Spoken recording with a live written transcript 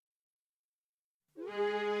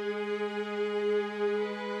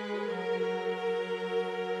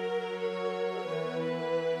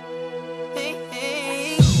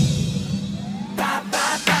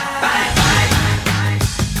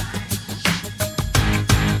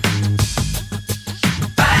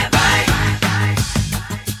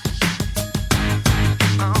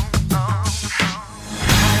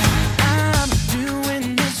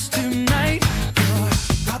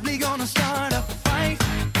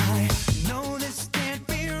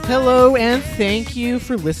Hello, and thank you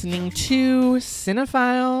for listening to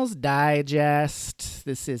Cinephiles Digest.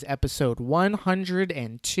 This is episode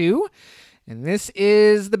 102, and this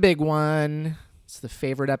is the big one. It's the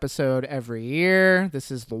favorite episode every year.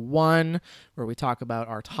 This is the one where we talk about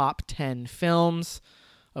our top 10 films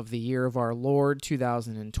of the year of our Lord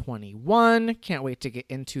 2021. Can't wait to get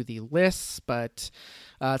into the lists, but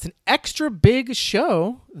it's an extra big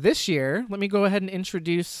show this year. Let me go ahead and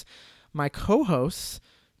introduce my co-hosts.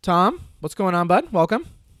 Tom, what's going on, bud? Welcome.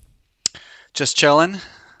 Just chilling.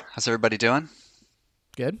 How's everybody doing?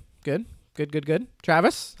 Good.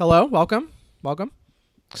 Travis, hello. Welcome.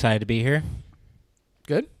 Excited to be here.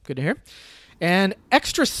 Good to hear. And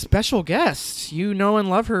extra special guest, you know and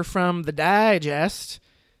love her from the Digest,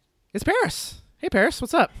 it's Paris. Hey, Paris,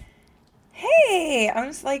 what's up? Hey,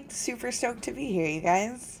 I'm just super stoked to be here, you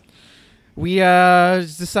guys. We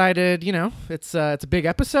decided, it's a big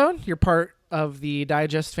episode. You're part of the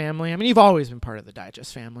Digest family. I mean, you've always been part of the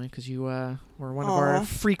Digest family because you were one of our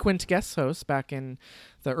frequent guest hosts back in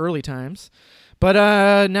the early times.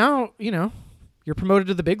 But now, you're promoted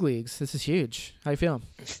to the big leagues. This is huge. How you feeling?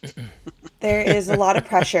 There is a lot of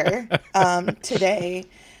pressure today.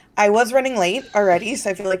 I was running late already, so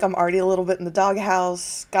I feel like I'm already a little bit in the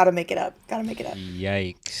doghouse. Gotta make it up.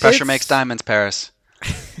 Yikes. Pressure makes diamonds, Paris.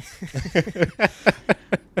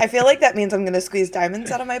 I feel like that means I'm going to squeeze diamonds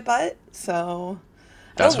out of my butt, so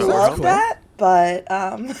That's I don't what we're love going that, but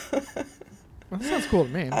Well, that sounds cool to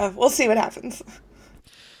me. we'll see what happens.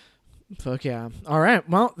 Fuck yeah. All right.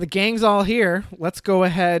 Well, the gang's all here. Let's go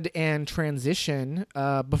ahead and transition.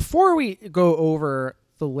 Before we go over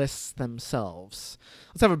the lists themselves,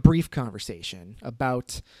 let's have a brief conversation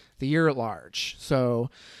about the year at large. So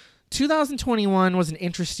 2021 was an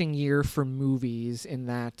interesting year for movies in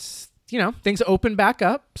that, things opened back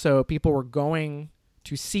up. So people were going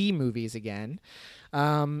to see movies again.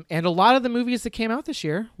 And a lot of the movies that came out this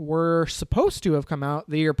year were supposed to have come out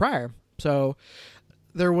the year prior. So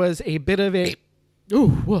there was a bit of a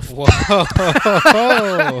woof. Whoa.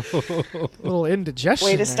 Little indigestion.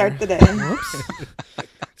 Way to there. start the day. Whoops.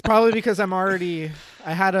 It's probably because I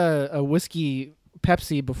had a whiskey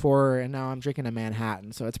Pepsi before, and now I'm drinking a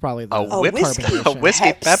Manhattan, so it's probably the A whiskey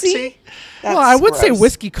Pepsi? That's Well, I would say gross.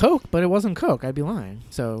 whiskey Coke, but it wasn't Coke. I'd be lying.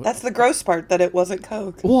 So That's the gross part, that it wasn't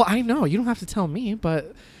Coke. well, I know you don't have to tell me,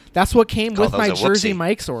 but that's what came Call with my those a Jersey whoopsie.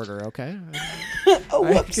 Mike's order. Okay, A I get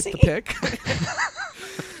whoopsie. the pick.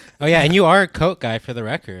 Oh, yeah, and you are a Coke guy for the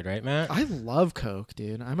record, right, Matt? I love Coke,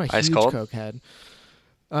 dude. I'm a Ice huge cold? Coke head.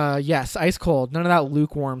 Yes, ice cold. None of that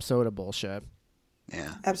lukewarm soda bullshit.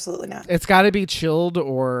 Yeah. Absolutely not. It's got to be chilled,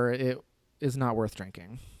 or it is not worth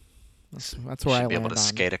drinking. That's where I Should be land able to on,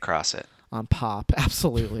 skate across it. on pop.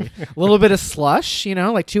 Absolutely. A little bit of slush,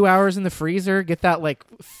 like 2 hours in the freezer. Get that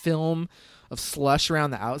film of slush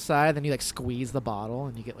around the outside. Then you squeeze the bottle,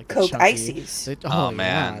 and you get the Coke chunky, Ices. Oh,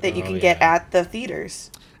 man. yeah. That you Oh, can yeah. get at the theaters.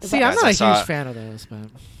 See, I'm Guys, not I a saw- huge fan of those, but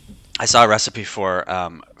I saw a recipe for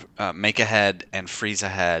make ahead and freeze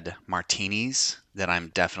ahead martinis that I'm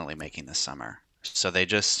definitely making this summer. So they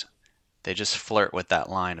just flirt with that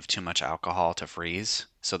line of too much alcohol to freeze,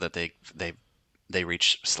 so that they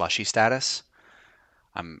reach slushy status.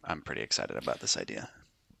 I'm pretty excited about this idea.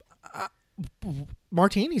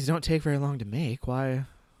 martinis don't take very long to make. Why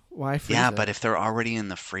freeze Yeah, it? but if they're already in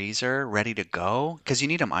the freezer, ready to go, because you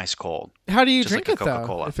need them ice cold. How do you just drink like a it though?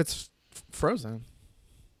 Coca-Cola. If it's frozen.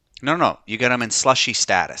 No, you get them in slushy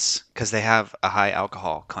status because they have a high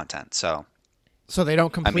alcohol content. So So they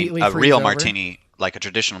don't I mean, completely a freeze real over? martini, like a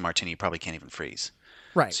traditional martini, you probably can't even freeze.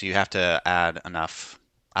 Right. So you have to add enough.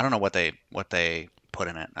 I don't know what they put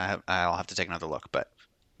in it. I'll have to take another look. But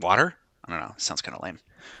water? I don't know. Sounds kind of lame.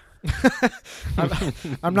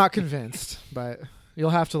 I'm not convinced, but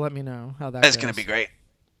you'll have to let me know how that That's goes. gonna be great.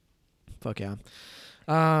 Fuck yeah.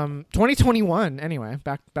 2021. Anyway,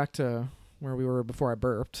 back to where we were before I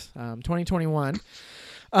burped. 2021.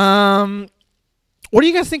 What do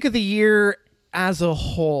you guys think of the year as a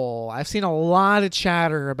whole? I've seen a lot of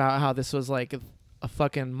chatter about how this was a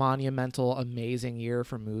fucking monumental, amazing year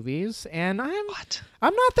for movies, and I'm not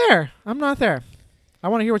there. I'm not there. I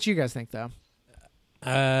want to hear what you guys think, though.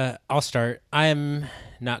 I'll start. I'm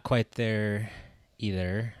not quite there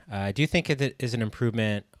either. I do think it is an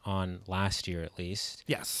improvement on last year, at least.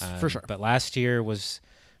 Yes, for sure. But last year was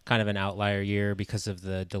kind of an outlier year because of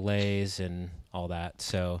the delays and all that.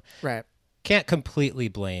 So Right. can't completely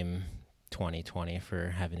blame 2020 for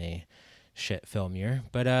having a shit film year.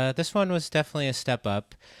 But this one was definitely a step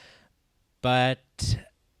up. But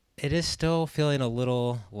it is still feeling a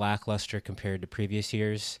little lackluster compared to previous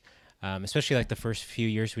years. Especially the first few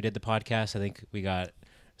years we did the podcast. I think we got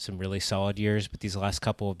some really solid years, but these last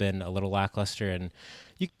couple have been a little lackluster, and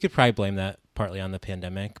you could probably blame that partly on the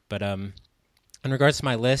pandemic. But in regards to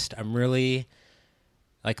my list, I'm really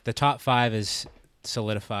like the top 5 is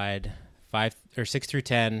solidified, 5 or 6 through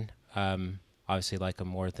 10. Obviously like them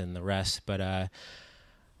more than the rest, but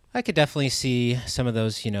I could definitely see some of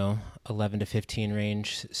those, 11 to 15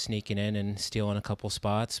 range sneaking in and stealing a couple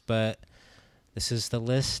spots, but this is the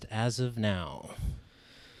list as of now.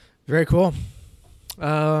 Very cool.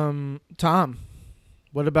 Tom,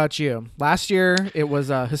 what about you? Last year it was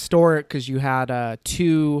historic because you had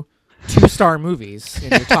two-star movies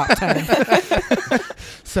in your top 10.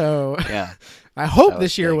 So Yeah. I hope That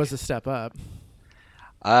this was year big. was a step up.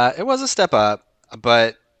 It was a step up,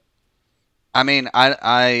 but I mean,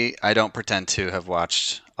 I don't pretend to have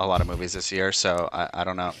watched a lot of movies this year, so I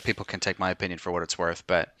don't know. People can take my opinion for what it's worth,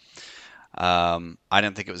 but I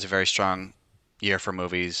didn't think it was a very strong year for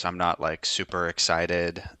movies. I'm not like super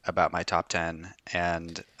excited about my top 10,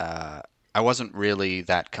 and I wasn't really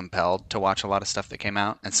that compelled to watch a lot of stuff that came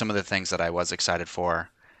out, and some of the things that I was excited for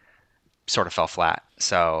sort of fell flat.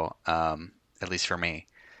 So at least for me,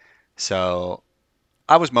 so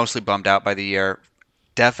I was mostly bummed out by the year.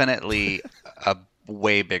 Definitely a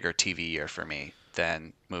way bigger TV year for me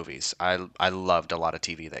than movies. I loved a lot of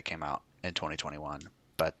TV that came out in 2021,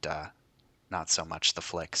 but not so much the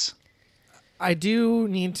flicks. I do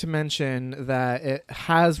need to mention that it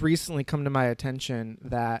has recently come to my attention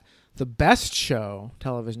that the best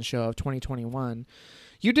television show of 2021,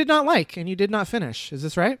 you did not like and you did not finish. Is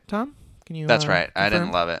this right, Tom? Can you? That's right. I confirm?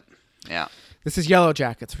 didn't love it. Yeah. This is Yellow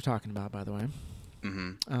Jackets we're talking about, by the way.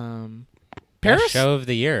 Mm-hmm. Paris? Best show of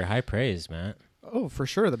the year. High praise, Matt. Oh, for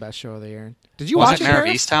sure, the best show of the year. Did you Was watch it it, Mayor of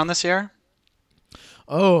Paris? Easttown this year?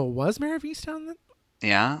 Oh, was Mayor of Easttown?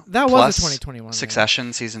 Yeah. That was Plus a 2021. Yeah.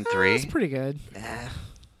 Succession season 3. That's pretty good.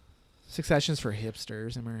 Succession's for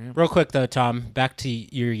hipsters, am I right? Real quick though, Tom, back to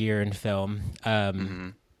your year in film. I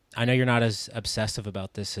know you're not as obsessive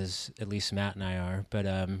about this as at least Matt and I are, but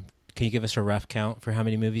can you give us a rough count for how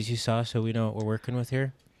many movies you saw so we know what we're working with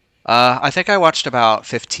here? I think I watched about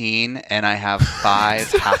 15, and I have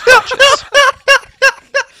 5 half watches.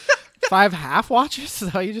 5 half watches?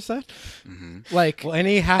 Is that what you just said? Like, Well,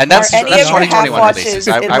 any half. And that's Are any that's of your 2021 half movies. watches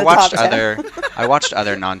in I the watched top 10? I watched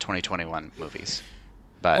other non-2021 movies,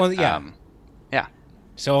 but Well, yeah. yeah.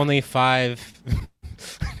 So only 5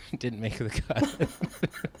 didn't make the cut.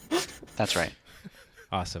 That's right.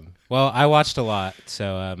 Awesome. Well, I watched a lot,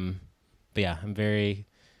 so but yeah, I'm very,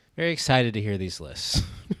 very excited to hear these lists.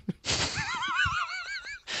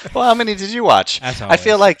 Well, how many did you watch? As I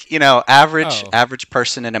feel always. like, average Oh. average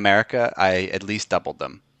person in America, I at least doubled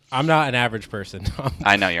them. I'm not an average person.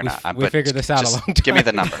 I know you're not. We but figured this out a just long Give me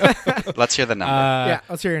the time. number. Let's hear the number. yeah,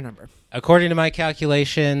 let's hear your number. According to my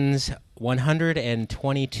calculations,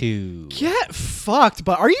 122. Get fucked,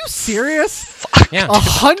 but are you serious? Yeah.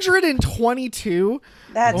 122?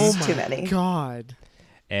 That's Oh my too many. God.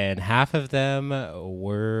 And half of them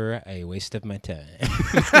were a waste of my time.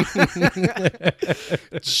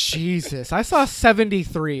 Jesus. I saw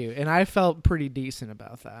 73, and I felt pretty decent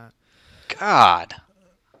about that. God.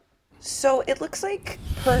 So it looks like,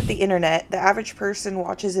 per the internet, the average person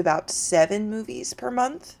watches about 7 movies per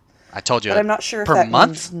month. I told you. But I'm not sure if per that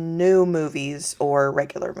month? means new movies or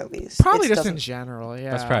regular movies. Probably It just in doesn't- general,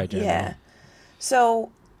 yeah. That's probably general. Yeah. So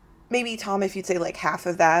maybe, Tom, if you'd say like half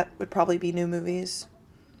of that would probably be new movies.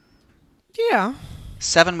 Yeah.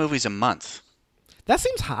 7 movies a month. That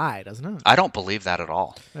seems high, doesn't it? I don't believe that at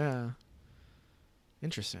all. Yeah.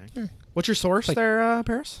 Interesting. What's your source there,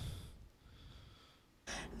 Paris?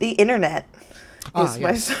 The internet is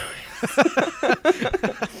my yes. source.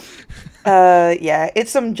 Yeah, it's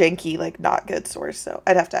some janky, like not good source, so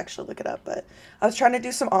I'd have to actually look it up. But I was trying to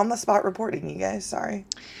do some on-the-spot reporting, you guys. Sorry.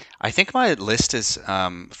 I think my list is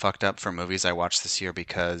fucked up for movies I watched this year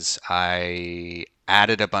because I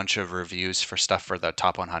added a bunch of reviews for stuff for the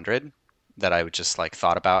top 100 that I would just like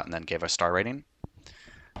thought about and then gave a star rating.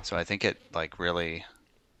 So I think it like really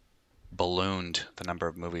ballooned the number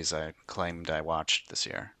of movies I claimed I watched this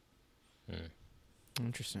year.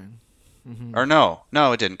 Interesting. Or no,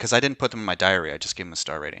 it didn't because I didn't put them in my diary. I just gave them a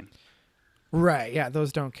star rating. Right. Yeah,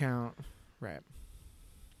 those don't count. Right.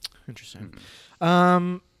 Interesting.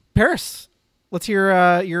 Paris, let's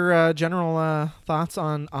hear your general thoughts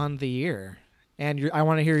on the year, and I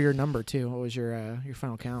want to hear your number too. What was your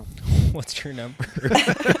final count? What's your number?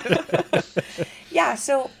 Yeah,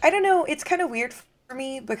 so I don't know. It's kind of weird for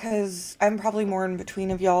me because I'm probably more in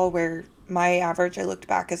between of y'all where my average, I looked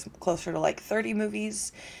back, is closer to like 30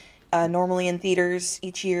 movies normally in theaters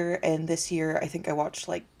each year. And this year, I think I watched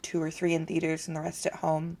like 2 or 3 in theaters and the rest at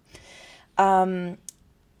home.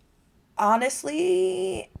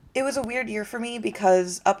 Honestly, it was a weird year for me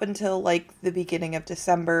because up until like the beginning of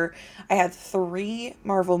December, I had three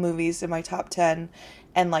Marvel movies in my top 10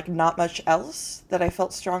 and like not much else that I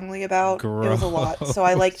felt strongly about. It was a lot. So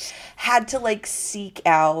I like Gross. had to like seek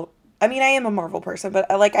out. I mean, I am a Marvel person, but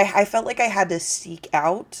I felt like I had to seek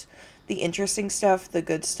out the interesting stuff, the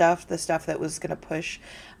good stuff, the stuff that was going to push.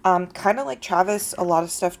 Kind of like Travis, a lot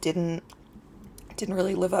of stuff didn't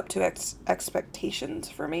really live up to expectations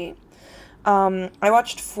for me. I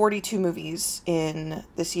watched 42 movies in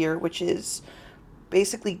this year, which is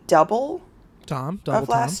basically double Double of Tom.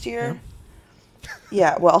 last year.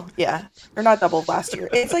 Yeah, well, yeah. Or not double of last year.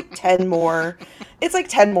 It's like 10 more. It's like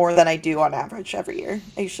 10 more than I do on average every year.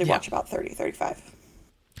 I usually Yeah. watch about 30, 35.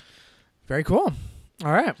 Very cool.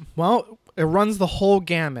 All right. Well, it runs the whole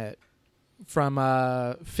gamut from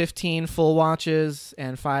 15 full watches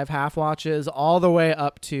and 5 half watches all the way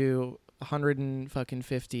up to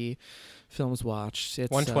 150 films watched. It's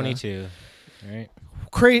 122. All right.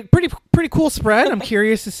 pretty cool spread. I'm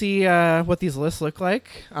curious to see what these lists look like.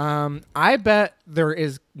 I bet there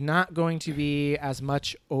is not going to be as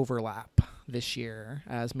much overlap this year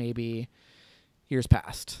as maybe years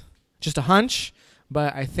past. Just a hunch,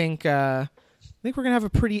 but I think we're gonna have a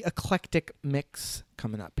pretty eclectic mix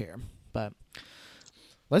coming up here. But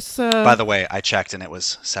let's. By the way, I checked and it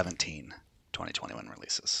was 17 2021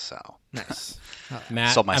 releases. So Nice.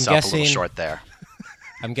 Matt, sold myself a little short there.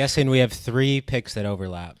 I'm guessing we have 3 picks that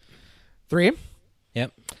overlap. 3.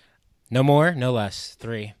 Yep. No more, no less.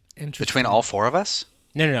 3. Interesting. Between all 4 of us?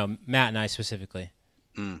 No. Matt and I specifically.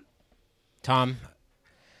 Tom.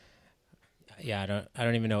 Yeah, I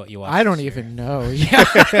don't even know what you watched. I don't this year. even know. Yeah.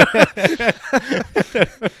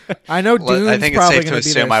 I know Dune's I think it's probably safe to gonna be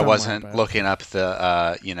assume there I somewhere, wasn't but- looking up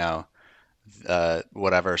the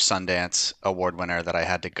whatever Sundance award winner that I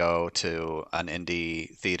had to go to an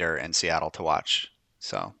indie theater in Seattle to watch.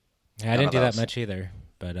 So Yeah, I none didn't of do that those. much either,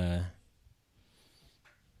 but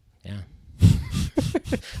yeah.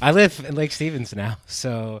 I live in Lake Stevens now,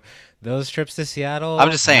 so those trips to Seattle.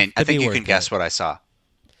 I'm just saying, have I to be think you worth can guess it. what I saw.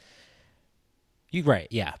 You right,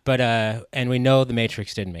 yeah, but and we know The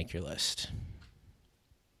Matrix didn't make your list.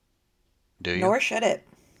 Do you? Nor should it.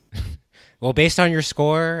 Well, based on your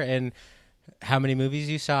score and how many movies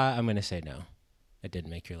you saw, I'm going to say no. It didn't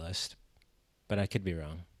make your list, but I could be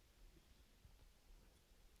wrong.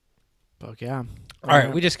 Fuck yeah. All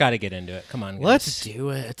right, we just got to get into it. Come on, guys. Let's do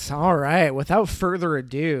it. All right. Without further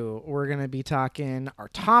ado, we're going to be talking our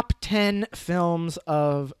top 10 films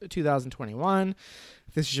of 2021.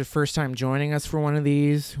 If this is your first time joining us for one of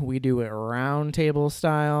these, we do it round table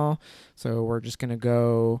style. So we're just going to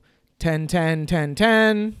go 10, 10, 10,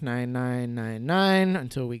 10, 9, 9, 9, 9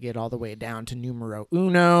 until we get all the way down to numero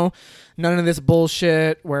uno. None of this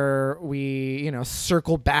bullshit where we,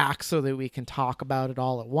 circle back so that we can talk about it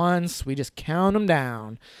all at once. We just count them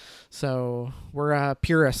down. So we're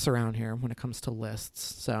purists around here when it comes to lists.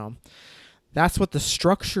 So that's what the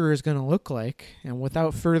structure is going to look like. And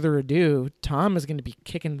without further ado, Tom is going to be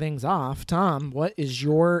kicking things off. Tom, what is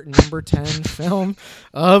your number 10 film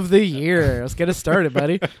of the year? Let's get it started,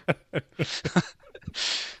 buddy.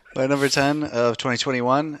 My number 10 of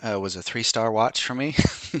 2021 was a 3-star watch for me.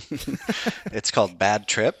 It's called Bad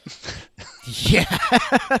Trip. Yeah,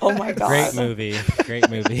 Oh my god. Great movie. Great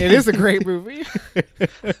movie. it is a great movie.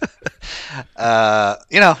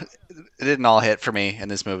 It didn't all hit for me in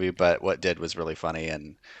this movie, but what did was really funny.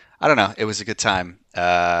 And I don't know, it was a good time.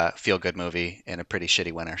 Feel good movie in a pretty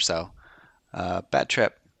shitty winter. So Bad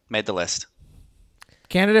Trip made the list.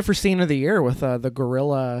 Candidate for scene of the year with the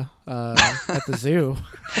gorilla at the zoo.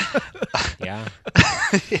 Yeah.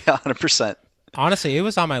 Yeah, 100%. Honestly, it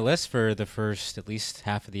was on my list for the first at least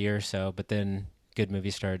half of the year or so, but then good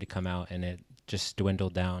movies started to come out and it just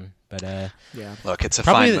dwindled down. But Yeah. Look, it's a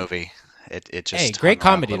Probably fine the- movie. It just Hey, great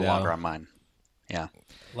hung around comedy, a little though. longer on mine. Yeah.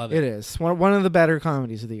 love It it. is one of the better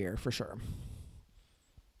comedies of the year for sure.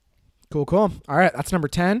 Cool. All right, that's number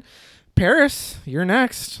 10. Paris, you're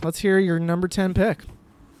next. Let's hear your number 10 pick.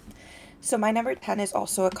 So my number 10 is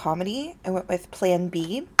also a comedy. I went with Plan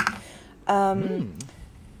B.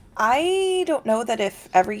 I don't know that if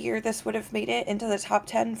every year this would have made it into the top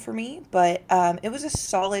 10 for me, but it was a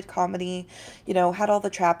solid comedy, had all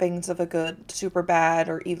the trappings of a good Superbad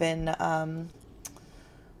or even, what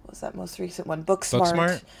was that most recent one?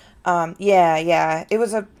 Booksmart. Yeah. It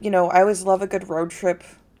was I always love a good road trip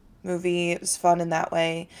movie. It was fun in that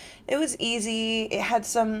way. It was easy. It had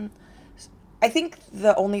I think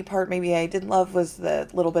the only part maybe I didn't love was the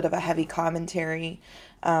little bit of a heavy commentary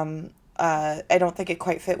I don't think it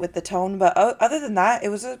quite fit with the tone, but other than that, it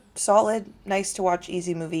was a solid, nice to watch,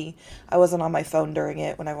 easy movie. I wasn't on my phone during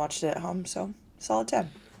it when I watched it at home, so solid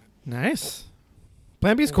 10. Nice.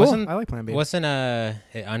 Plan B is cool. I like Plan B. Wasn't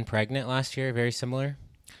Unpregnant last year very similar?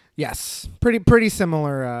 Yes, pretty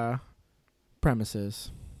similar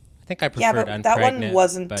premises. I think I Yeah, preferred but Unpregnant. that one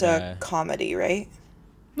wasn't but, a comedy, right?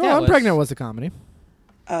 No, Yeah, it Unpregnant was a comedy.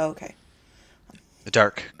 Oh, okay. A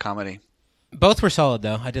dark comedy. Both were solid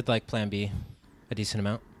though. I did like Plan B a decent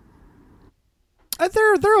amount.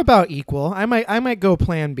 They're about equal. I might go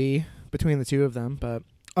Plan B between the two of them, but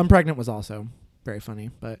Unpregnant was also very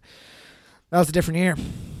funny. But that was a different year.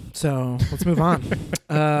 So let's move on.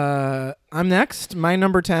 I'm next. My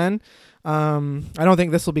number 10. I don't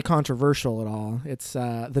think this will be controversial at all. It's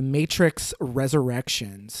The Matrix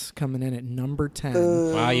Resurrections coming in at number 10.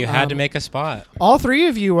 Ooh. Wow, you had to make a spot. All three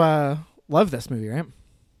of you love this movie, right?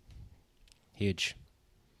 Huge.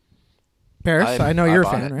 Paris, I know you're a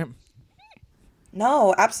bought fan, it. right?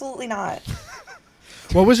 No, absolutely not.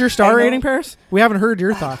 What was your I star know. rating, Paris? We haven't heard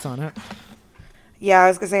your thoughts on it. Yeah, I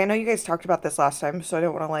was gonna say, I know you guys talked about this last time, so I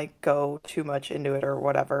don't want to like go too much into it or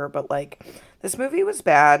whatever, but like this movie was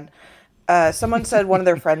bad. Someone said one of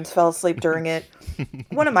their friends fell asleep during it.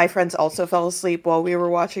 One of my friends also fell asleep while we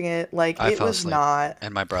were watching it. Like I it fell was asleep. not.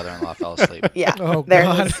 And my brother-in-law fell asleep. Yeah. Oh, there it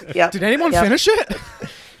God. was. Yep. Did anyone Yep. finish it?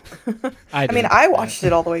 I I mean, I watched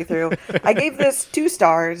it all the way through. I gave this 2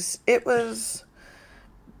 stars. It was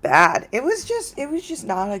bad. It was just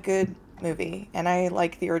not a good movie. And I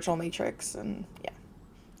like the original Matrix, and yeah,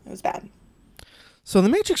 it was bad. So The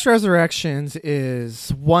Matrix Resurrections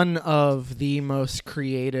is one of the most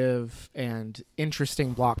creative and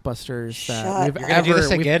interesting blockbusters Shut that up. we've You're gonna do ever,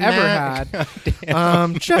 this we've again, ever Matt?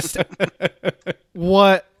 had. Just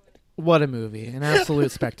what a movie, an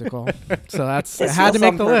absolute spectacle. So it This had to was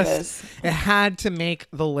make on the purpose. list. It had to make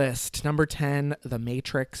the list. Number 10, The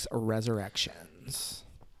Matrix Resurrections.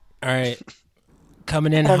 All right.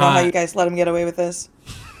 Coming in I don't know how hot. you guys let him get away with this.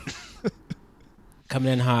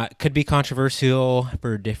 Coming in hot. Could be controversial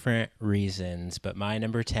for different reasons, but my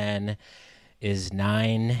number 10 is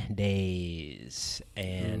 9 Days.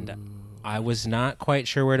 And I was not quite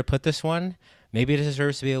sure where to put this one. Maybe it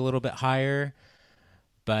deserves to be a little bit higher,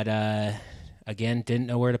 but again, didn't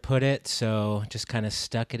know where to put it, so just kind of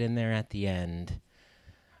stuck it in there at the end.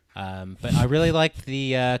 But I really liked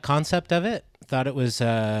the concept of it. Thought it was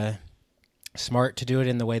smart to do it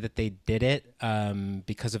in the way that they did it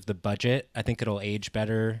because of the budget. I think it'll age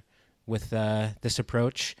better with this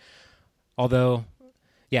approach. Although,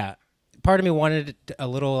 yeah, part of me wanted a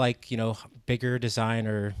little bigger design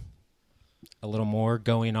or a little more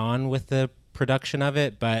going on with the production of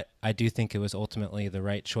it, but I do think it was ultimately the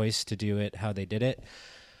right choice to do it how they did it.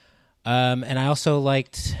 And I also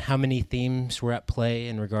liked how many themes were at play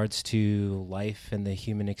in regards to life and the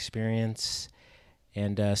human experience,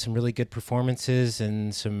 and some really good performances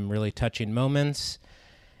and some really touching moments.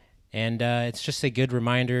 And it's just a good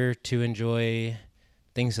reminder to enjoy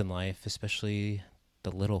things in life, especially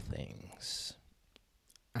the little things.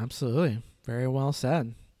 Absolutely. Very well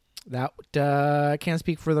said. That I can't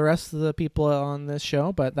speak for the rest of the people on this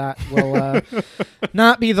show, but that will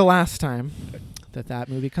not be the last time that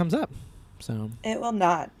movie comes up. So, It will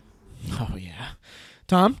not. oh yeah.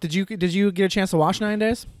 Tom, did you get a chance to watch 9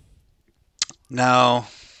 Days? No.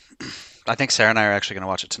 I think Sarah and I are actually going to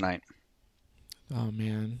watch it tonight. Oh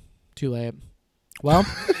man, too late. Well,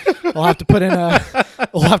 we'll have to put in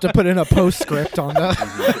a postscript on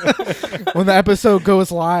the when the episode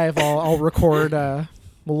goes live. I'll record a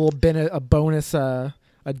bonus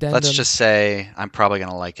addendum. Let's just say I'm probably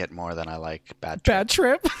going to like it more than I like Bad Trip. Bad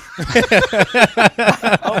Trip.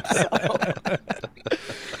 Hope so.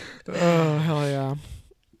 Oh hell yeah.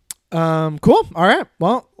 Cool. All right.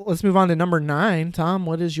 Well, let's move on to number 9. Tom,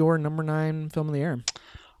 what is your number 9 film of the year?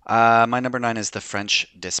 My number 9 is The French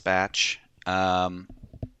Dispatch.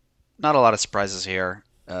 Not a lot of surprises here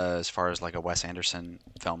as far as like a Wes Anderson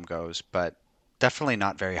film goes, but definitely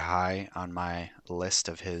not very high on my list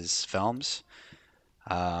of his films.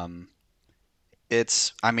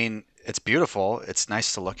 It's beautiful. It's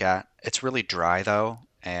nice to look at. It's really dry though,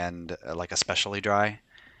 and like especially dry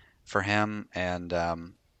for him. And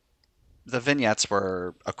the vignettes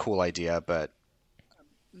were a cool idea, but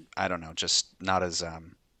I don't know, just not as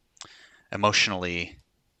emotionally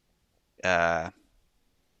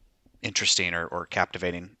interesting or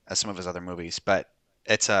captivating as some of his other movies. But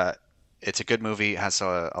it's a good movie. It has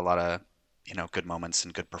a lot of good moments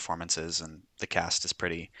and good performances, and the cast is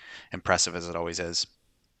pretty impressive as it always is.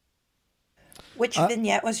 Which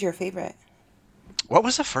vignette was your favorite? What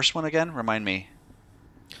was the first one again? Remind me.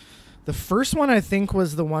 The The first one I think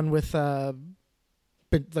was the one with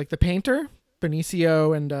like the painter,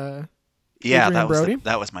 Benicio and Yeah, Adrian Brody.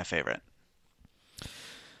 that was my favorite.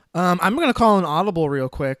 I'm gonna call an audible real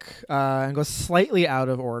quick and go slightly out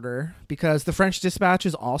of order because The French Dispatch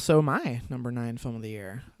is also my number 9 film of the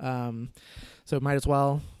year. So might as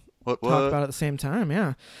well talk about it at the same time.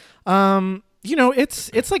 Yeah.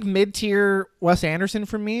 It's like mid-tier Wes Anderson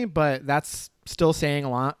for me, but that's still saying a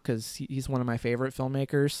lot because he's one of my favorite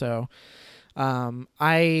filmmakers. So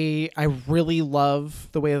I really love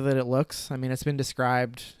the way that it looks. I mean, it's been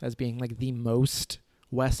described as being like the most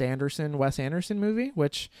Wes Anderson movie,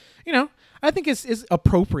 which, I think is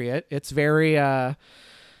appropriate. It's very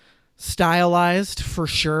stylized for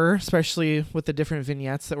sure, especially with the different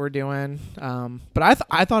vignettes that we're doing. But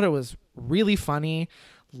I thought it was really funny.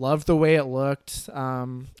 Loved the way it looked.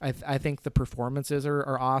 I think the performances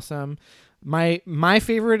are awesome. My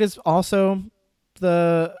favorite is also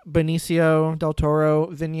the Benicio del Toro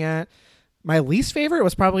vignette. My least favorite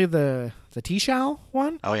was probably the T-Shao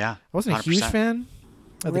one. Oh yeah, I wasn't a huge 100%. fan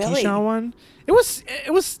of the Really? T-Shao one. It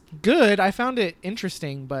was good. I found it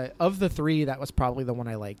interesting, but of the 3, that was probably the one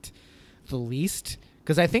I liked the least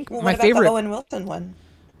because I think Well, my what about favorite. the Owen Wilson one?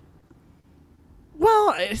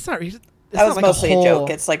 Well, it's not. That was like mostly a whole- joke.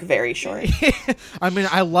 It's like very short. I mean,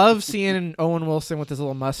 I love seeing Owen Wilson with his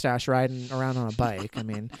little mustache riding around on a bike. I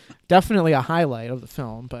mean, definitely a highlight of the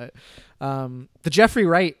film. But the Jeffrey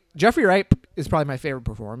Wright is probably my favorite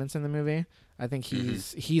performance in the movie. I think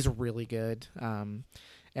he's really good.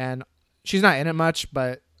 And she's not in it much,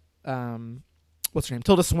 but what's her name?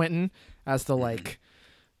 Tilda Swinton as the like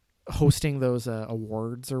hosting those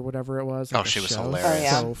awards or whatever it was. Oh, the she was show. hilarious. Oh,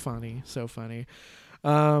 yeah. So funny.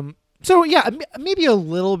 So yeah, maybe a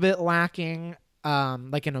little bit lacking,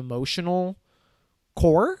 like an emotional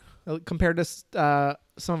core compared to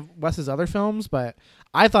some of Wes's other films, but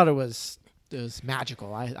I thought it was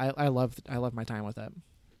magical. I loved my time with it.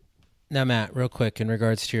 Now, Matt, real quick, in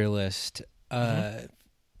regards to your list,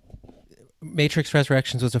 Matrix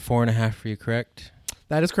Resurrections was a 4.5 for you, correct?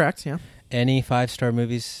 That is correct. Yeah, Any 5-star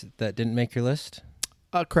movies that didn't make your list?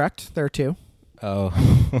 correct. There are 2. Oh,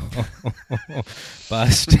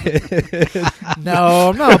 busted. No,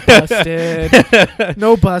 I'm not busted.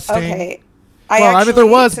 No busting. Okay. There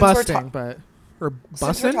was since we're busting, but or busting.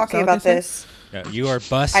 Since we're talking about this, No, you are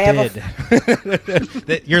busted. I have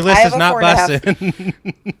Your list I is have a not 4.5. busted.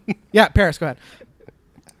 Yeah, Paris, go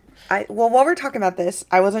ahead. while we're talking about this,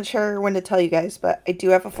 I wasn't sure when to tell you guys, but I do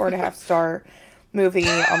have a 4.5 star movie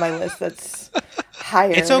on my list that's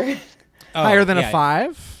higher. It's okay. Oh, Higher than yeah. a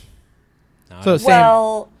 5. No, So no. same.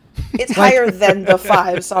 Well, it's higher than the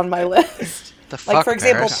 5s on my list. The Like, fuck, for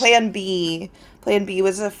example, Paris? Plan B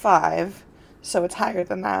was a 5, so it's higher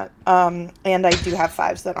than that. And I do have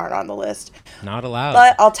 5s that aren't on the list. Not allowed.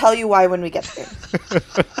 But I'll tell you why when we get there.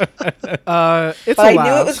 It's But I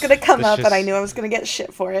knew it was going to come It's up, and I just- knew I was going to get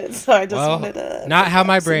shit for it, so I just well, wanted to... not how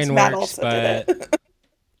my since brain Matt works, also did but it.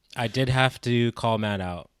 I did have to call Matt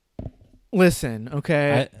out. Listen,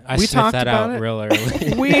 okay. I we sniffed talked that about out it. real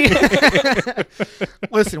early.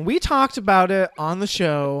 We talked about it on the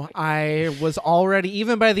show. I was already,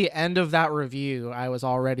 even by the end of that review, I was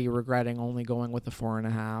already regretting only going with the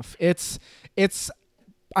 4.5.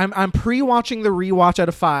 I'm pre-watching the rewatch out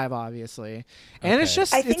of 5, obviously, and it's Okay.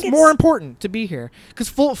 just I think it's it's- more important to be here because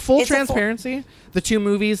full It's a full- transparency. The 2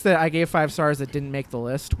 movies that I gave 5 stars that didn't make the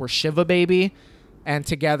list were Shiva Baby and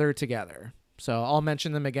Together. So I'll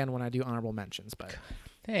mention them again when I do honorable mentions, but.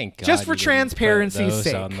 Thank God. Just for you didn't put transparency's those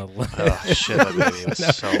sake. on the list. Oh, shit, that baby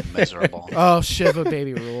was so miserable. Oh, Shiva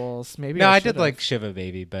Baby rules. Maybe No, I should've. did like Shiva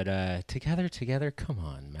Baby, but Together, come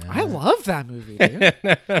on, man. I love that movie, dude.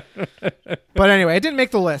 But anyway, it didn't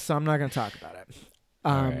make the list, so I'm not going to talk about it.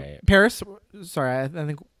 All right. Paris, sorry, I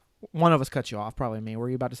think one of us cut you off, probably me. Were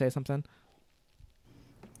you about to say something?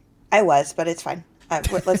 I was, but it's fine.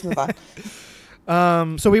 Let's move on.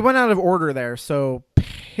 So we went out of order there. So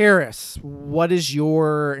Paris, what is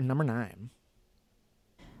your number 9?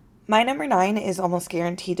 My number 9 is almost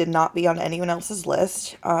guaranteed to not be on anyone else's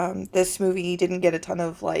list. This movie didn't get a ton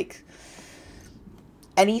of,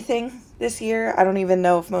 anything this year. I don't even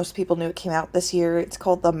know if most people knew it came out this year. It's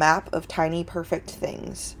called The Map of Tiny Perfect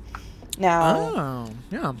Things. Now, Oh,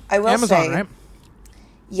 yeah. I will Amazon, say- right?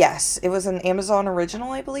 yes, it was an Amazon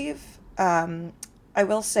original, I believe. I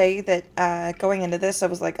will say that going into this, I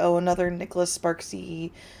was like, oh, another Nicholas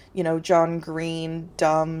Sparksy, John Green,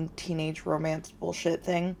 dumb teenage romance bullshit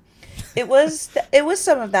thing. It was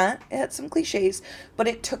some of that. It had some cliches, but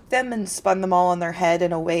it took them and spun them all on their head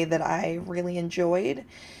in a way that I really enjoyed.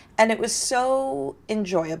 And it was so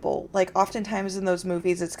enjoyable. Like, oftentimes in those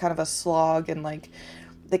movies, it's kind of a slog and,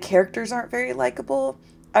 the characters aren't very likable.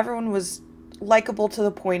 Everyone was likable to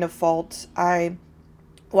the point of fault. I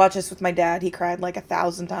watched this with my dad. He cried like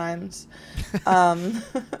 1,000 times. Um,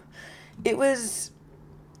 it was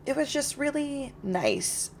just really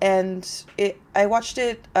nice, and I watched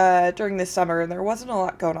it during the summer, and there wasn't a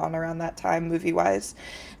lot going on around that time movie wise,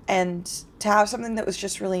 and to have something that was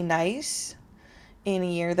just really nice in a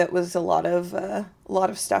year that was a lot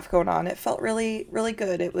of stuff going on, it felt really really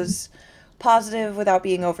good. It was positive without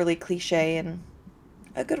being overly cliche, and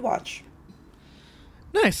a good watch.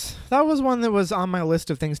 Nice. That was one that was on my list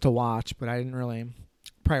of things to watch, but I didn't really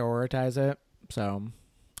prioritize it. So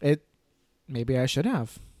maybe I should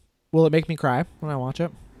have. Will it make me cry when I watch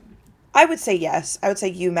it? I would say yes. I would say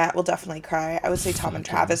you, Matt, will definitely cry. I would say Tom and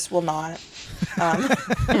Travis will not.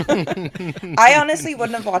 I honestly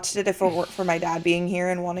wouldn't have watched it if it weren't for my dad being here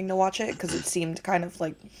and wanting to watch it, because it seemed kind of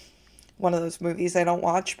like one of those movies I don't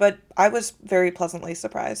watch. But I was very pleasantly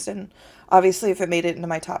surprised, and obviously if it made it into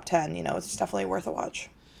my top 10, it's definitely worth a watch.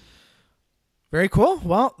 Very cool.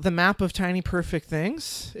 Well, the map of tiny perfect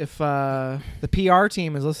things. If the PR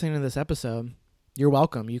team is listening to this episode, you're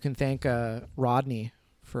welcome. You can thank Rodney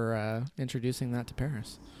for introducing that to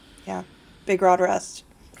Paris. Yeah. Big Rod Rust.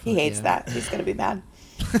 He hates yeah. that. He's going to be mad.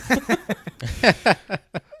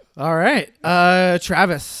 All right.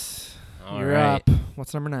 Travis, you're up.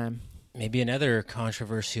 What's number 9? Maybe another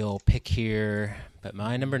controversial pick here, but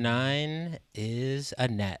my number 9 is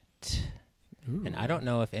Annette. Ooh. And I don't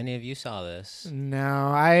know if any of you saw this. No,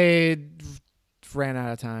 I ran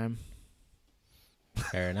out of time.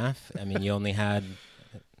 Fair enough. I mean, you only had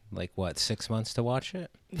 6 months to watch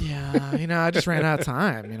it? Yeah, I just ran out of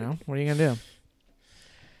time, What are you going to do?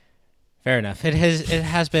 Fair enough. It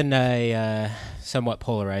has been a somewhat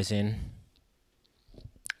polarizing.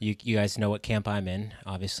 You guys know what camp I'm in,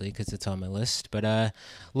 obviously, because it's on my list. But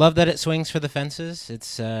love that it swings for the fences.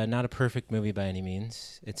 It's not a perfect movie by any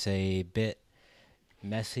means. It's a bit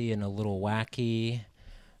messy and a little wacky.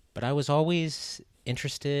 But I was always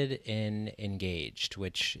interested in engaged,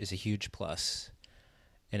 which is a huge plus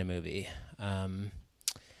in a movie. I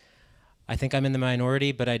think I'm in the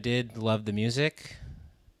minority, but I did love the music.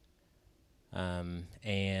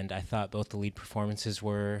 And I thought both the lead performances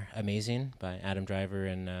were amazing by Adam Driver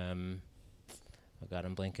and I'm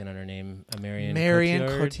blanking on her name, Marion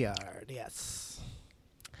Cotillard. Yes.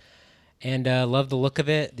 And love the look of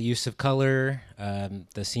it, the use of color,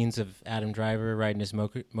 the scenes of Adam Driver riding his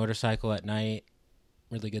motorcycle at night,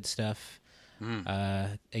 really good stuff.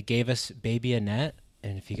 It gave us Baby Annette,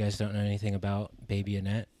 and if you guys don't know anything about Baby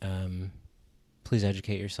Annette, please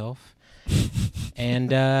educate yourself.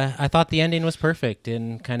 And I thought the ending was perfect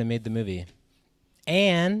and kind of made the movie.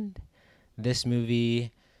 And this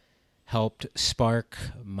movie helped spark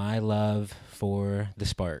my love for the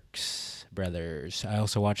Sparks Brothers. I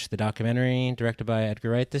also watched the documentary directed by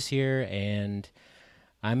Edgar Wright this year, and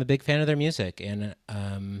I'm a big fan of their music. And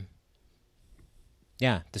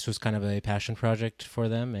this was kind of a passion project for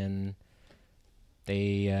them. And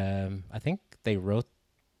they, I think they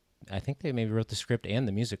maybe wrote the script and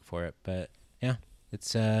the music for it. But yeah,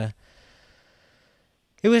 it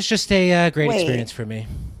was just a great experience for me.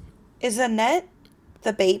 Is Annette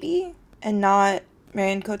the baby and not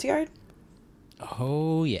Marion Cotillard?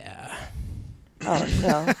 Oh, yeah. Oh,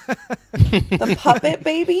 no. The puppet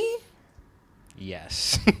baby?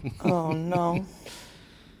 Yes. Oh, no.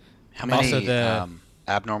 How many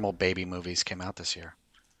abnormal baby movies came out this year?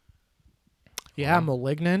 Yeah,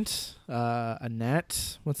 Malignant,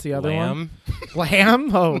 Annette. What's the other Lamb. one?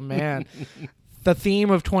 Lamb? Oh, man. The theme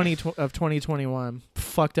of 2021.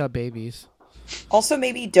 Fucked up babies. Also,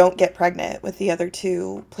 maybe don't get pregnant with the other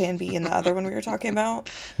two, Plan B and the other one we were talking about.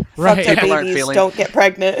 Right. Fucked up babies, don't get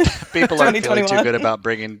pregnant. People aren't feeling too good about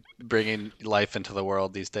bringing life into the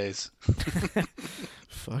world these days.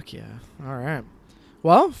 Fuck yeah. All right.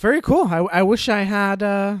 Well, very cool. I wish I had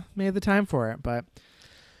made the time for it, but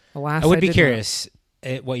alas, I would be curious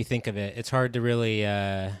what you think of it. It's hard to really,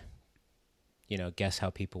 guess how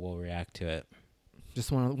people will react to it. Just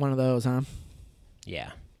one of those, huh?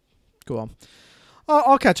 Yeah. Cool.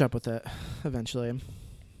 I'll catch up with it eventually.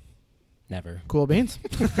 Never. Cool beans.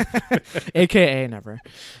 AKA never.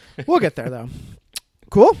 We'll get there, though.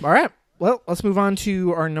 Cool. All right. Well, let's move on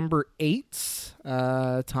to our number 8.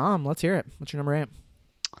 Tom, let's hear it. What's your number 8?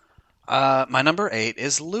 My number 8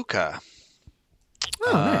 is Luca.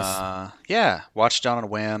 Oh, nice. Yeah, watched it on a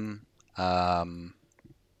whim.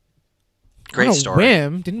 Great on a story.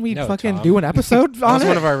 Whim? Didn't we fucking Tom. do an episode on That was it?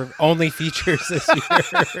 one of our only features this year.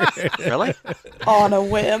 Really? On a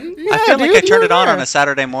whim? Yeah, I feel like dude, I turned you it on were. a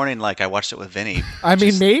Saturday morning like I watched it with Vinny. I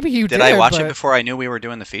mean, maybe you did. Did I watch it but before I knew we were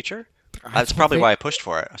doing the feature? That's probably why I pushed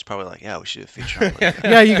for it. I was probably like, yeah, we should do a feature on Luca.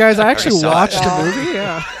 Yeah, you guys actually saw watched it. a movie.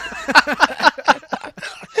 Yeah.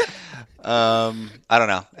 I don't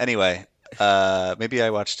know. Anyway, maybe I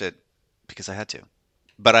watched it because I had to,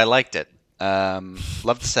 but I liked it.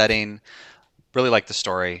 Loved the setting. Really liked the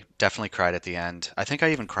story. Definitely cried at the end. I think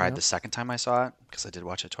I even cried Yep. the second time I saw it because I did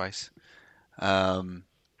watch it twice.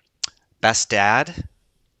 Best dad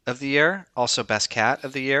of the year, also best cat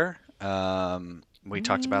of the year. We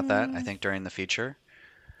talked about that, I think, during the feature.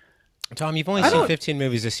 Tom, you've only I seen don't- 15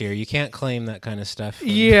 movies this year. You can't claim that kind of stuff.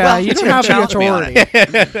 Yeah, Well, you it's don't gonna have the challenge me on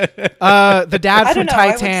authority. The dad I from don't know, I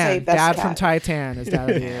would say Titan. best Dad from dad. Titan is dad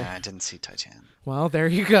of the Yeah, year. I didn't see Titan. Well, there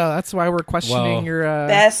you go. That's why we're questioning Well, your.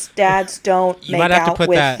 Best dads don't You make might have to out put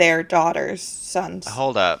with that- their daughters, sons.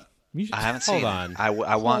 Hold up. You should- I haven't Hold seen on. it. I want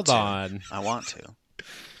Hold to. on. I want to.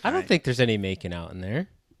 I don't Right. think there's any making out in there.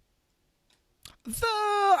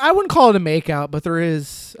 I wouldn't call it a makeout, but there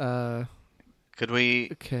is Could we?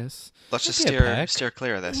 a kiss. Let's just Maybe a peck. steer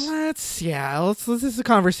clear of this. Let's this is a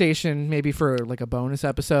conversation maybe for like a bonus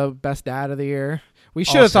episode. Best dad of the year. We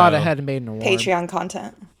should have thought Also- ahead and made an award. Patreon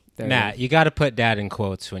content. There. Matt, you got to put dad in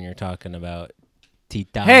quotes when you're talking about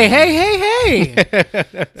Tita. Hey!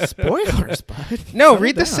 Spoilers, bud. No, Settle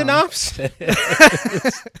read the down. synopsis.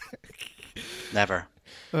 Never.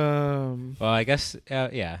 Um, Well, I guess,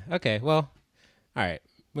 yeah. Okay, well, all right.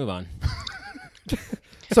 Move on.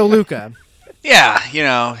 so Luca, Yeah,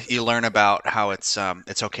 you learn about how it's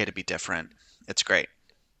okay to be different. It's great.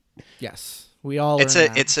 yes, we all. It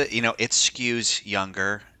skews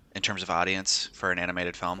younger in terms of audience for an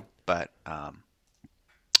animated film, but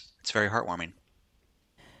it's very heartwarming.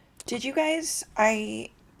 Did you guys?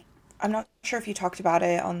 I'm not sure if you talked about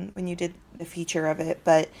it on when you did the feature of it,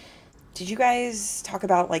 but did you guys talk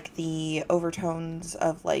about like the overtones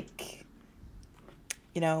of like,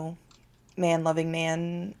 man loving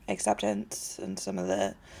man acceptance and some of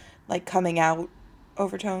the like coming out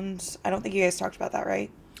overtones? I don't think you guys talked about that,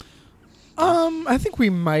 right? I think we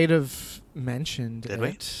might have mentioned Did it.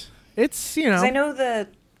 we? It's 'Cause I know the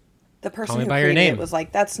person Me who by Your created Name. it was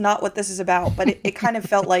like, that's not what this is about, but it kind of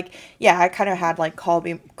felt like, yeah, I kind of had like call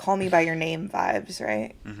me by your name vibes,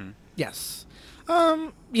 right? Yes.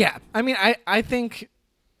 Yeah. I mean, I think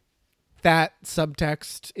that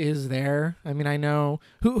subtext is there. I mean, I know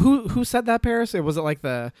who said that, Paris. Was it like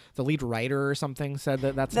the lead writer or something said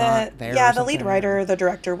that's not there? Yeah, or the lead something? writer, the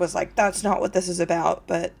director was like, that's not what this is is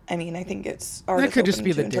but I mean, I think it's art That is could just open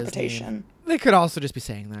be to the Disney. interpretation. They could also just be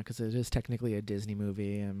saying that because it is technically a Disney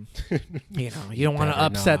movie, and you don't want to Better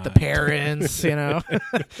upset the not. parents.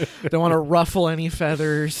 Don't want to ruffle any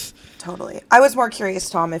feathers. Totally. I was more curious,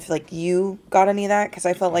 Tom, if like you got any of that, because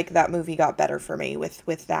I felt like that movie got better for me with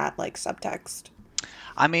that like subtext.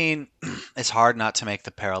 I mean, it's hard not to make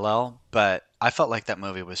the parallel, but I felt like that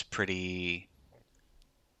movie was pretty,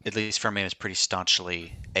 at least for me, it was pretty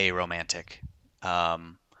staunchly aromantic. I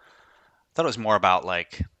thought it was more about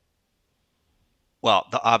like, well,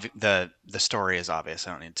 the story is obvious.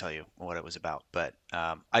 I don't need to tell you what it was about, but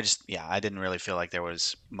I didn't really feel like there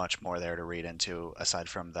was much more there to read into aside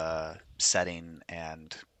from the setting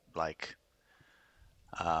and like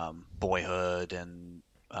boyhood and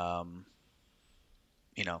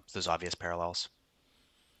those obvious parallels.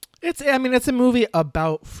 It's a movie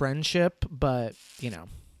about friendship, but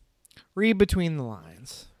read between the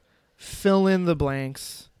lines, fill in the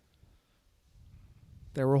blanks.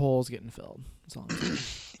 There were holes getting filled. That's all I'm saying.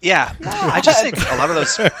 Yeah, I just think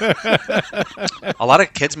a lot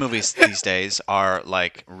of kids movies these days are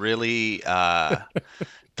like really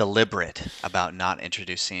deliberate about not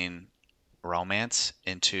introducing romance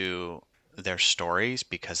into their stories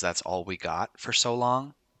because that's all we got for so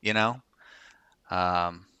long,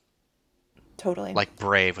 Totally. Like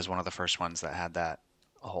Brave was one of the first ones that had that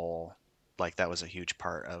whole, like that was a huge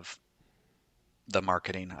part of the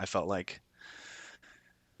marketing, I felt like.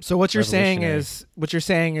 So what you're saying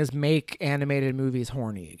Revolutionary. is make animated movies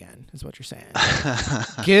horny again, is what you're saying.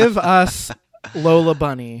 Give us Lola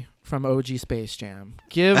Bunny from OG Space Jam.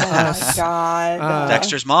 Give Oh my us God.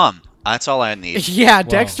 Dexter's mom. That's all I need. yeah,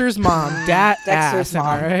 Dexter's mom. Dat Dexter's ass, am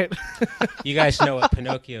I mom. right? You guys know what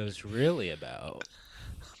Pinocchio's really about.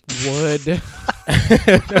 Would.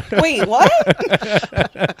 Wait, what?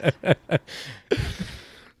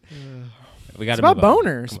 We got It's to about move on.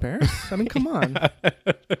 boners, Paris. I mean, come on.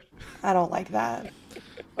 I don't like that.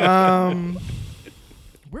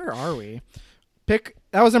 Where are we?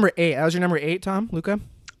 That was number 8. That was your number 8, Tom, Luca.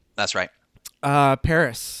 That's right.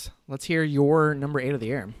 Paris. Let's hear your number 8 of the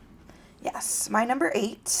year. Yes, my number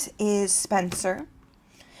 8 is Spencer.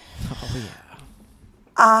 Oh yeah.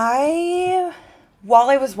 I While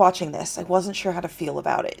I was watching this, I wasn't sure how to feel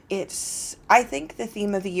about it. I think the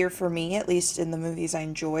theme of the year for me, at least in the movies I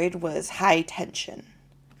enjoyed, was high tension.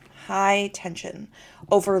 High tension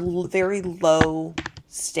over very low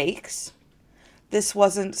stakes. This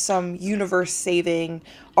wasn't some universe saving,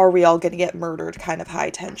 are we all going to get murdered kind of high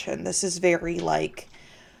tension. This is very like,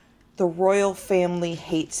 the royal family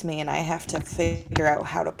hates me and I have to figure out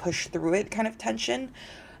how to push through it kind of tension.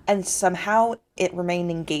 And somehow it remained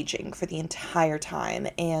engaging for the entire time.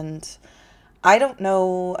 And I don't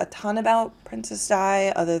know a ton about Princess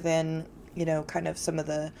Di other than, kind of some of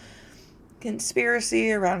the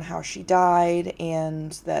conspiracy around how she died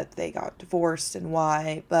and that they got divorced and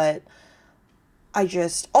why. But I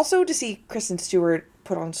just, also to see Kristen Stewart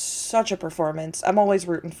put on such a performance, I'm always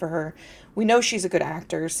rooting for her. We know she's a good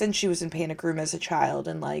actor since she was in Panic Room as a child,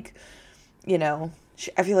 and like,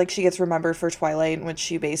 I feel like she gets remembered for Twilight, in which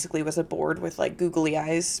she basically was a board with like googly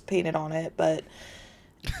eyes painted on it, but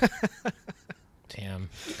Damn,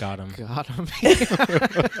 got him.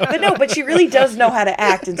 but she really does know how to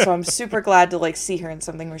act, and so I'm super glad to like see her in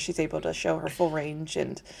something where she's able to show her full range.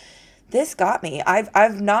 And this got me.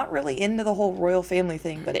 I've not really into the whole royal family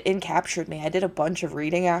thing, but it encaptured me. I did a bunch of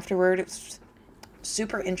reading afterward. It was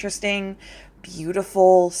super interesting,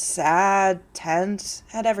 beautiful, sad, tense,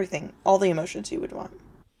 had everything, all the emotions you would want.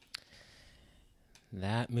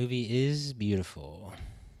 That movie is beautiful.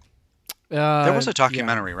 There was a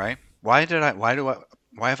documentary, right? Why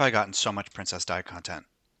have I gotten so much Princess Di content?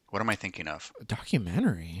 What am I thinking of? A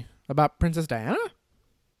documentary about Princess Diana?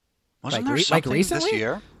 Wasn't Like there something recently? this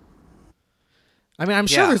year? I mean, I'm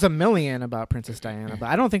sure Yeah. there's a million about Princess Diana, but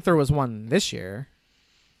I don't think there was one this year.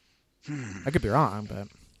 I could be wrong, but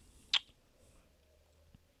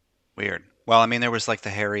Weird. Well, I mean, there was like the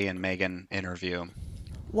Harry and Meghan interview.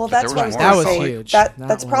 Well, But that's there what I was was more. going to That was say. huge. That's That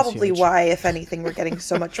was probably huge. why, if anything, we're getting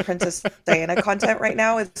so much Princess Diana content right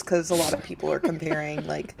now. It's because a lot of people are comparing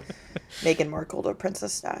like Meghan Markle to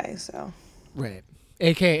Princess Di. So right.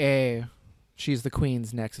 AKA, she's the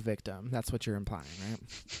Queen's next victim. That's what you're implying, right?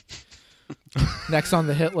 Next on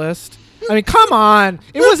the hit list. I mean, come on.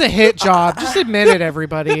 It was a hit job. Just admit it,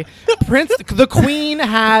 everybody. The Queen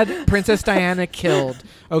had Princess Diana killed.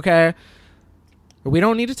 Okay? We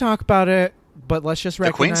don't need to talk about it, but let's just The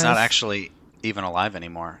recognize... Queen's not actually even alive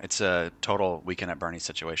anymore. It's a total Weekend at Bernie's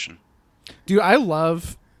situation. Dude, I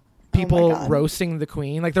love Oh my people God. roasting the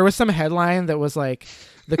Queen. Like, there was some headline that was like,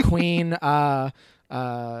 the Queen,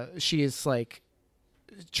 she's like...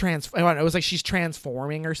 I don't know, it was like she's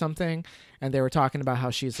transforming or something, and they were talking about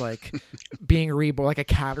how she's like being reborn, like a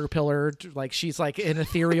caterpillar, like she's like an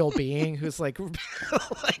ethereal being who's like,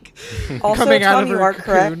 like also, coming out Tom, of you her are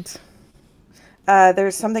cocoon. correct.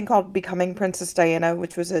 There's something called Becoming Princess Diana,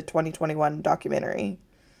 which was a 2021 documentary.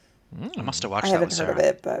 I must have watched I that haven't with heard Sarah. of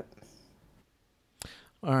it, but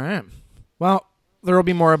All right, well, there will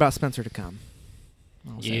be more about Spencer to come.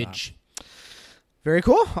 I'll say that. Huge. Very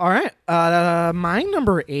cool. All right. My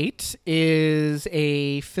number 8 is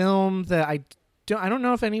a film that I don't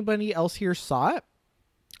know if anybody else here saw it,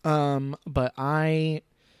 but I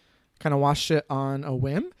kind of watched it on a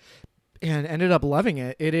whim and ended up loving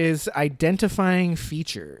it. It is Identifying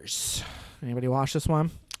Features. Anybody watch this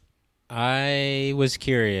one? I was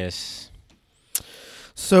curious.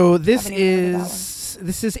 So this Haven't even heard of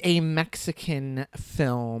that is a Mexican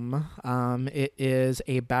film. It is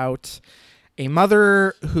about a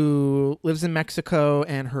mother who lives in Mexico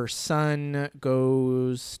and her son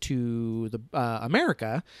goes to the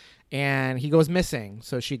America, and he goes missing.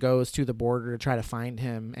 So she goes to the border to try to find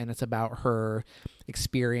him, and it's about her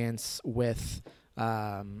experience with,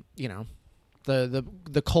 the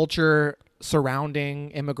culture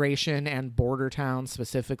surrounding immigration and border towns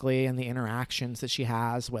specifically, and the interactions that she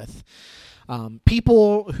has with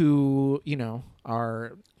people who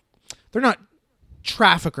they're not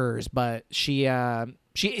traffickers, but she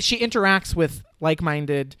interacts with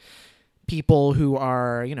like-minded people who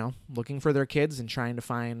are looking for their kids and trying to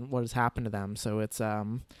find what has happened to them. So it's a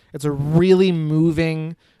really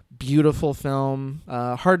moving, beautiful film.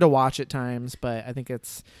 Hard to watch at times, but I think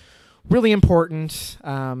it's really important,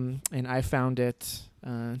 and I found it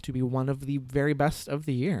to be one of the very best of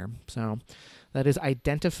the year. So that is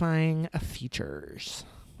Identifying Features.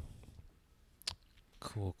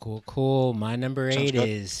 Cool. My number Sounds 8 good.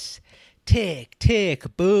 is Tick,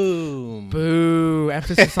 Tick, Boom. Boo.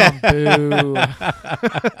 Emphasis on boo.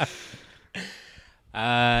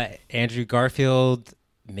 Andrew Garfield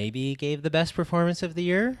maybe gave the best performance of the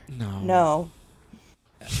year. no.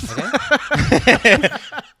 Okay.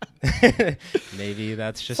 Maybe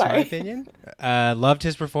that's just my Sorry. opinion. Loved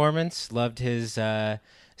his performance. Loved his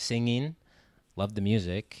singing. Loved the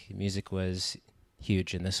music. Music was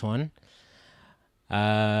huge in this one.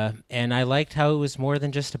 And I liked how it was more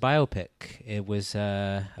than just a biopic. It was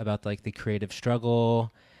about like the creative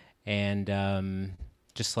struggle and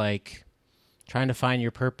just like trying to find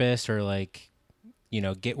your purpose or like,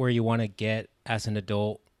 get where you want to get as an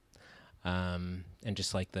adult, and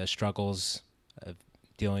just like the struggles of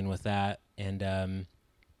dealing with that. And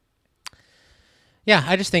yeah,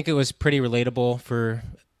 I just think it was pretty relatable for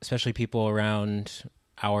especially people around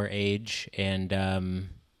our age. And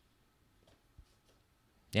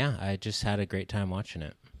yeah, I just had a great time watching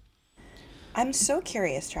it. I'm so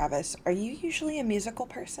curious, Travis. Are you usually a musical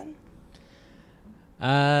person?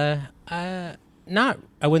 Not. I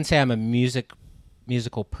wouldn't say I'm a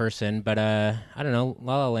musical person, but I don't know.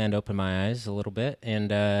 La La Land opened my eyes a little bit,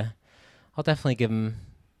 and I'll definitely give them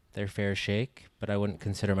their fair shake. But I wouldn't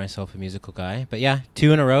consider myself a musical guy. But yeah,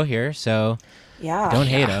 2 in a row here, so Yeah. don't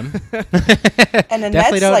hate them. And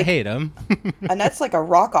Definitely don't like hate them. Annette's like a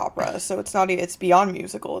rock opera, so it's not. It's beyond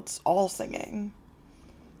musical. It's all singing.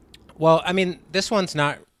 Well, I mean, this one's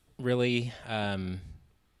not really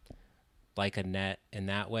like Annette in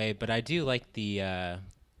that way, but I do like the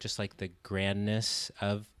just like the grandness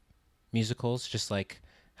of musicals, just like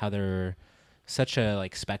how they're such a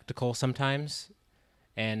like spectacle sometimes,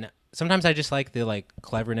 and sometimes I just like the like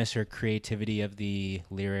cleverness or creativity of the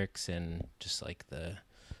lyrics and just like the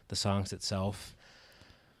songs itself.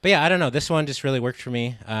 But yeah, I don't know. This one just really worked for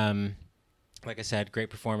me. Like I said, great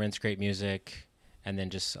performance, great music, and then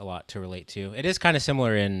just a lot to relate to. It is kind of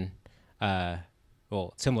similar in,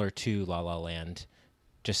 similar to La La Land,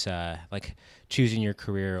 just like choosing your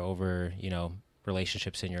career over,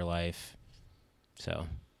 relationships in your life. So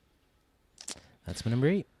that's my number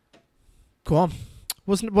 8. Cool.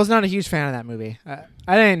 Was not a huge fan of that movie.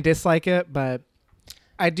 I didn't dislike it, but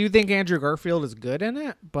I do think Andrew Garfield is good in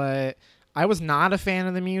it, but I was not a fan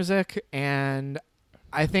of the music, and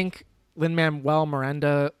I think Lin-Manuel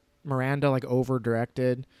Miranda like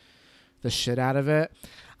over-directed the shit out of it.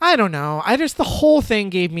 I don't know. The whole thing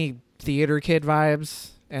gave me Theater Kid vibes,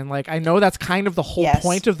 and like I know that's kind of the whole Yes.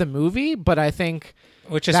 point of the movie, but I think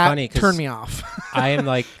Which is that funny because turned me off. I am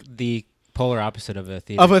like the polar opposite of a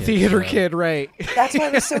theater kid, right? That's why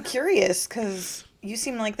I was so curious, because you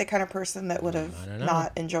seem like the kind of person that would have I don't know.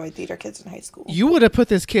 not enjoyed Theater Kids in high school. You would have put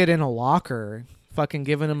this kid in a locker, fucking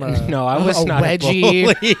giving him a No, I was a not wedgie,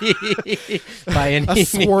 a bully by any a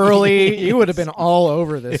means. swirly. You would have been all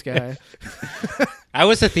over this guy. I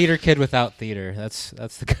was a theater kid without theater. That's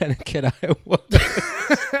the kind of kid I was.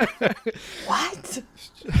 What?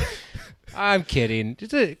 I'm kidding.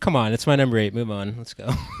 Come on, it's my number 8. Move on. Let's go.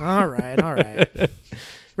 All right.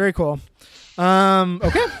 Very cool.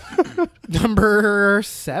 Okay. Number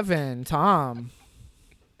 7, Tom.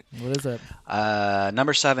 What is it?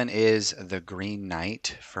 Number 7 is The Green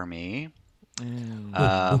Knight for me.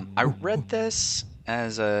 I read this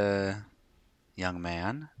as a young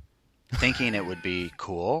man, thinking it would be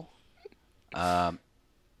cool. And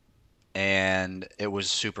it was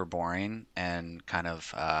super boring and kind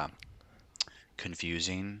of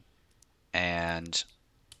confusing. And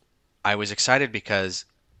I was excited because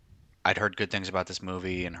I'd heard good things about this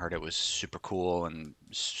movie and heard it was super cool and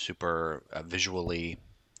super visually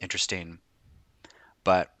interesting.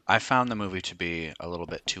 But I found the movie to be a little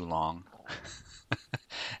bit too long.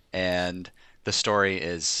 And the story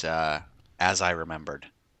is, as I remembered,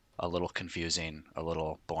 a little confusing, a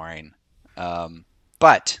little boring.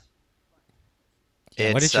 But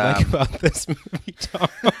What did you like about this movie, Tom?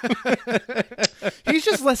 He's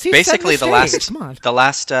basically the last, Come on. the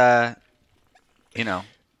last, The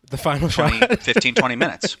final 20, shot. 15, 20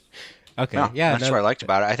 minutes. Okay. No, Yeah. that's what I liked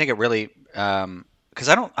about it. I think it really, because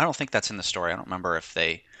I don't think that's in the story. I don't remember if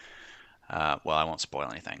they, well, I won't spoil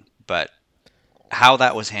anything, but how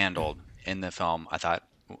that was handled in the film, I thought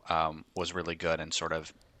was really good and sort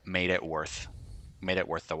of made it worth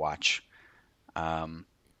the watch.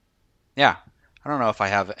 Yeah, I don't know if I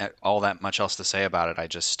have all that much else to say about it. I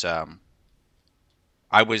just,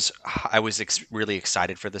 I was really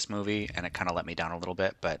excited for this movie, and it kind of let me down a little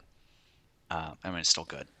bit, but I mean, it's still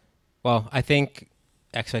good. Well, I think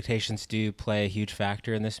expectations do play a huge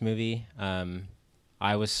factor in this movie.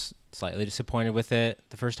 I was slightly disappointed with it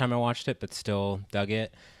the first time I watched it, but still dug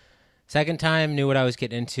it. Second time, knew what I was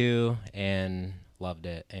getting into and loved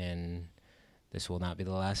it. And this will not be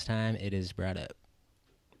the last time it is brought up.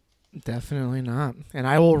 Definitely not. And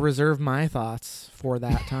I will reserve my thoughts for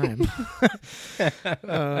that time.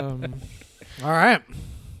 All right.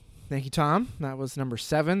 Thank you, Tom. That was number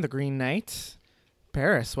 7, The Green Knight.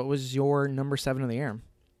 Paris, what was your number 7 of the year?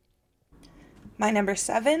 My number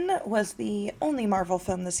 7 was the only Marvel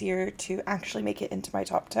film this year to actually make it into my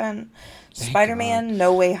top 10. Spider-Man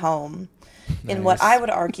No Way Home. In what I would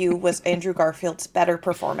argue was Andrew Garfield's better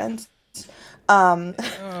performance. Whoa,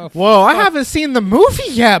 I haven't seen the movie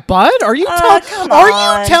yet, bud. Are you come Are you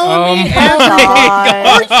on. telling me Come Are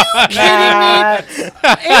on. you kidding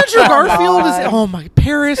me? Andrew Garfield is oh my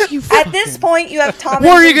Paris, you At this point, you have Tom.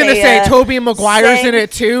 What are you going gonna to say? Tobey Maguire's in saying-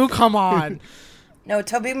 it too? Come on. No,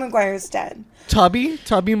 Tobey Maguire's dead. Tubby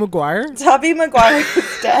Maguire? Tobey Maguire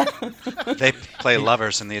is dead. They play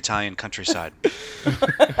lovers in the Italian countryside.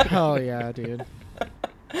 Hell yeah, dude.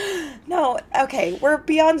 No, okay, we're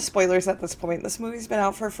beyond spoilers at this point. This movie's been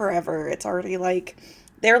out for forever. It's already like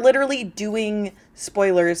they're literally doing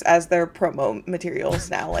spoilers as their promo materials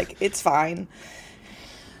now. Like, it's fine.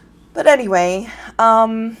 But anyway,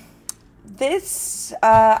 this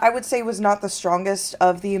I would say was not the strongest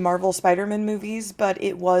of the Marvel Spider-Man movies, but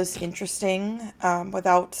it was interesting.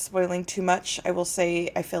 Without spoiling too much, I will say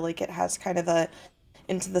I feel like it has kind of a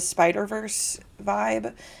Into the Spider-Verse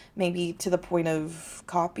vibe, maybe to the point of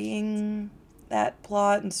copying that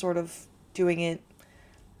plot and sort of doing it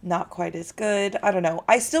not quite as good. I don't know.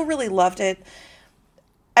 I still really loved it.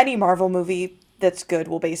 Any Marvel movie that's good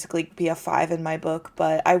will basically be a 5 in my book,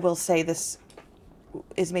 but I will say this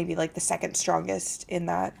is maybe like the second strongest in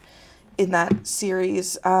that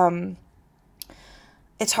series.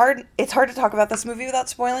 It's hard to talk about this movie without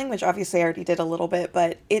spoiling, which obviously I already did a little bit,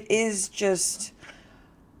 but it is just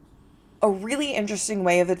a really interesting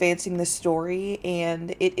way of advancing the story,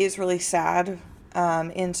 and it is really sad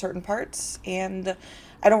in certain parts, and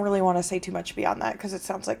I don't really want to say too much beyond that because it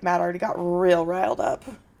sounds like Matt already got real riled up.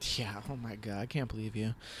 Yeah, oh my god, I can't believe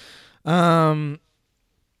you.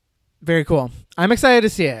 Very cool. I'm excited to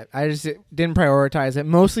see it. I just didn't prioritize it,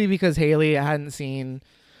 mostly because Haley hadn't seen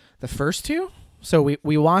the first two. So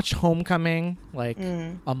we watched Homecoming like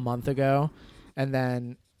a month ago, and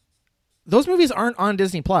then those movies aren't on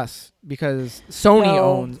Disney Plus because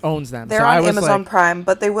Sony owns them. They're so on I was Amazon like, Prime,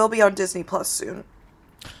 but they will be on Disney Plus soon.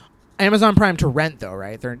 Amazon Prime to rent though,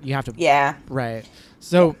 right? You have to Yeah. right.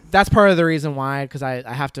 So that's part of the reason why, because I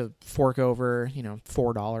have to fork over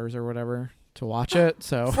 $4 or whatever to watch it.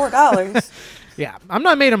 So $4. yeah, I'm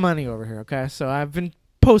not made of money over here. Okay, so I've been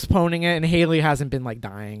postponing it, and Haley hasn't been like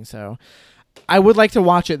dying. So I would like to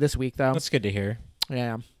watch it this week though. That's good to hear.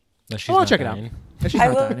 Yeah. No, she's I'll not check dying. it out. She's I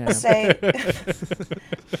not will dying, yeah. say,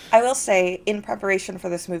 I will say, in preparation for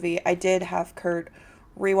this movie, I did have Kurt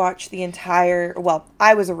rewatch the entire. Well,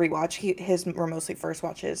 I was a rewatch. His were mostly first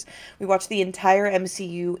watches. We watched the entire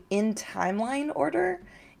MCU in timeline order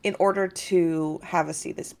in order to have us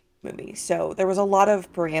see this movie. So there was a lot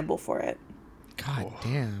of preamble for it. God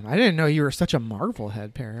damn! I didn't know you were such a Marvel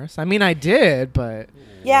head, Paris. I mean, I did, but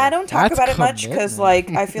Yeah, I don't talk That's about it much because, commitment.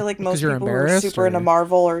 like, I feel like most you're people who are embarrassed, super into or-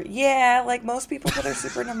 Marvel, or like most people that are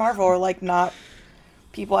super into Marvel are like not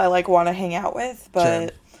people I like want to hang out with.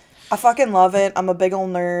 But I fucking love it. I'm a big old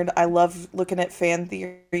nerd. I love looking at fan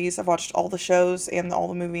theories. I've watched all the shows and all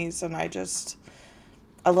the movies, and I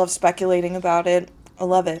love speculating about it. I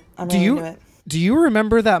love it. I'm really into it. Do you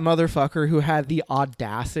remember that motherfucker who had the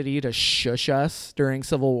audacity to shush us during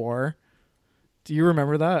Civil War? Do you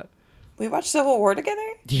remember that? We watched Civil War together.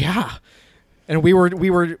 Yeah. And we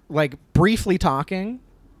were like briefly talking,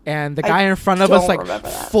 and the I guy in front of us don't like remember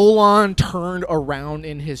that. full on turned around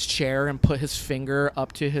in his chair and put his finger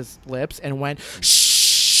up to his lips and went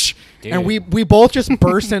shh. Dude. And we both just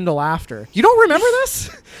burst into laughter. You don't remember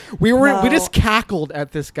this? We No. just cackled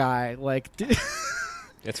at this guy like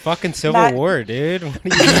It's fucking Civil Matt- War, dude. What are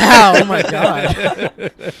you- yeah, oh my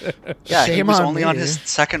god. Yeah, he Shame was on only on me. his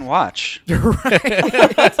second watch. Right.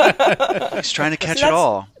 He's trying to catch it that's-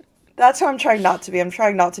 all. That's who I'm trying not to be. I'm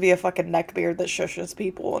trying not to be a fucking neckbeard that shushes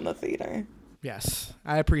people in the theater. Yes,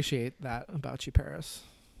 I appreciate that about you, Paris.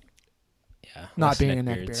 Yeah, Not less being a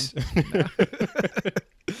neckbeards.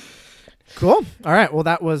 Cool. All right. Well,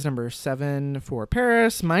 that was number 7 for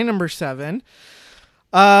Paris. My number 7.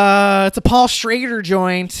 It's a Paul Schrader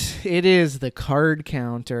joint. It is The Card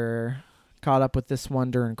Counter. Caught up with this one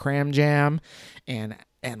during Cram Jam, and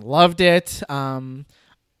loved it.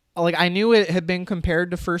 Like I knew it had been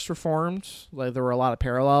compared to First Reformed. Like there were a lot of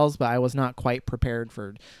parallels, but I was not quite prepared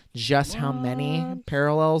for just how many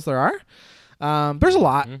parallels there are. There's a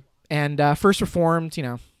lot, and First Reformed,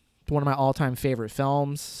 one of my all-time favorite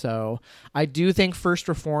films. So I do think First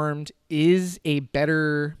Reformed is a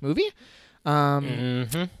better movie.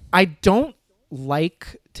 I don't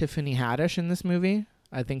like Tiffany Haddish in this movie.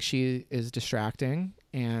 I think she is distracting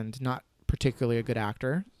and not particularly a good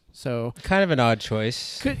actor. So Kind of an odd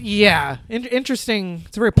choice. interesting.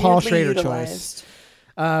 It's a very Paul Weirdly Schrader utilized.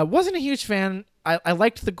 choice. Wasn't a huge fan I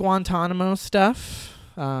liked the Guantanamo stuff.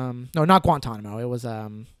 No, not Guantanamo. It was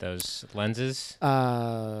Those lenses.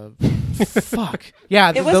 fuck.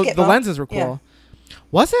 Yeah, It was the Gitmo. lenses were cool. Yeah.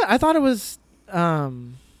 Was it? I thought it was. Oh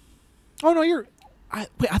no, I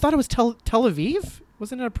thought it was Tel Aviv.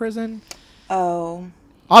 Wasn't it a prison? Oh,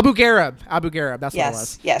 Abu Ghraib. Abu Ghraib. That's what it yes,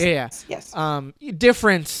 was. yes, Yeah. yes.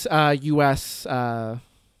 Different U.S.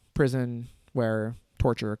 Prison where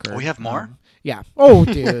torture occurred. We have more? Yeah. Oh,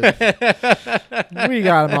 dude. We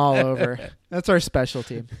got them all over. That's our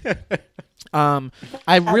specialty. I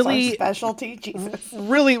That's really, our specialty, Jesus.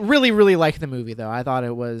 really liked the movie, though. I thought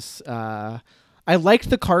it was. I liked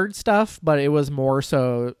the card stuff, but it was more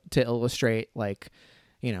so to illustrate, like,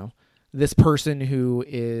 this person who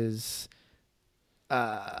is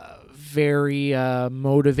very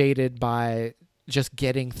motivated by just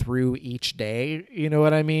getting through each day. You know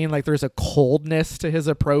what I mean? Like, there's a coldness to his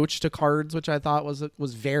approach to cards, which I thought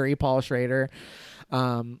was very Paul Schrader.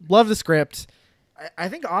 Love the script. I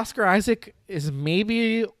think Oscar Isaac is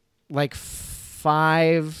maybe like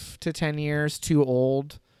 5 to 10 years too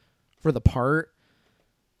old for the part.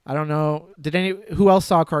 I don't know. Who else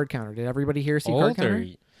saw Card Counter? Did everybody here see Card Old Counter?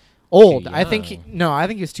 or Old. too I think young? I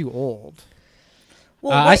think he's too old.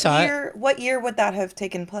 Well, I saw what year would that have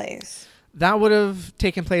taken place? That would have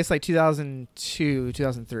taken place like 2002,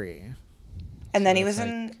 2003. And then he that's was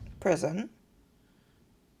in prison.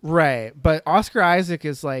 Right. But Oscar Isaac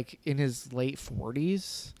is like in his late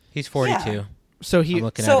 40s. He's 42. Yeah. So I'm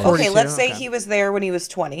looking So, at it. okay, 42? let's say Okay. he was there when he was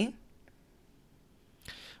 20.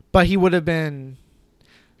 But he would have been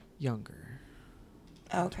younger.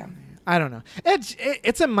 Okay. I don't know.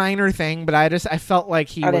 It's a minor thing, but I felt like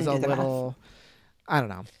he I was didn't a do the math. little. I don't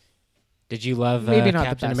know. Did you love Maybe not the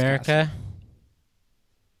Captain best America?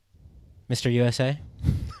 Mr. USA?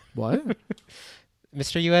 What?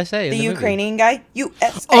 Mr. USA. in The movie. Ukrainian guy?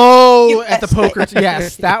 USA. Oh, at the USA. poker.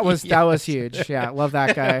 Yes, that was huge. Yeah, love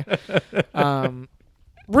that guy.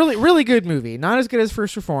 Really good movie. Not as good as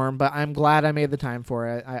First Reform, but I'm glad I made the time for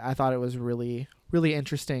it. I thought it was really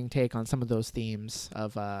interesting take on some of those themes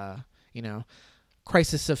of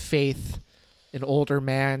crisis of faith, an older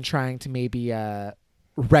man trying to maybe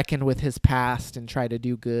reckon with his past and try to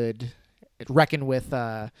do good, reckon with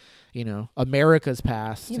America's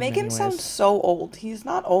past. You in make many him sound ways. so old. He's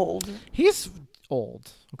not old. He's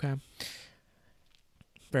old. Okay.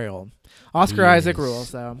 Very old. Oscar He Isaac is.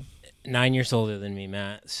 rules, though. 9 years older than me,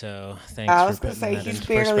 Matt. So thanks I was for going to putting say, that he's into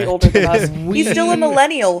barely perspective. older than us. He's still a We-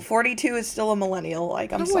 millennial. 42 is still a millennial.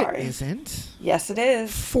 Like, I'm No, sorry. it isn't. Yes, it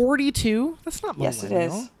is. 42? That's not Yes, it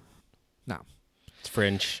millennial. is. No. It's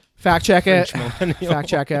Fringe. Fact check it. Fringe millennial. Fact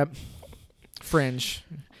check it. Fringe.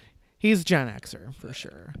 He's Gen Xer for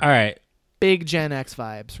sure. All right. Big Gen X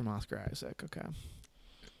vibes from Oscar Isaac. Okay.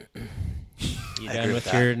 You I done agree with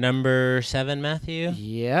with your number 7, Matthew?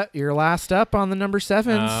 Yeah, you're last up on the number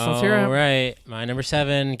 7s. Let's hear it. All right. My number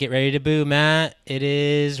 7. Get ready to boo, Matt. It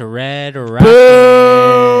is Red Rocket. Boo!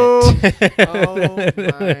 Oh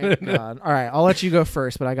my god. All right, I'll let you go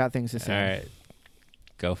first, but I got things to say. All right.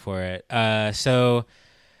 Go for it. So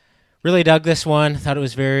really dug this one. Thought it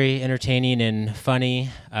was very entertaining and funny.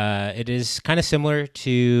 It is kind of similar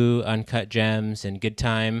to Uncut Gems and Good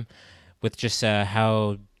Time with just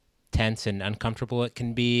how tense and uncomfortable it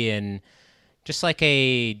can be, and just like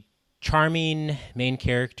a charming main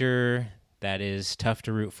character that is tough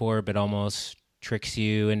to root for but almost tricks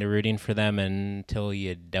you into rooting for them until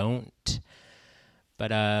you don't.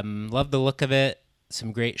 But love the look of it.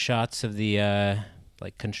 Some great shots of the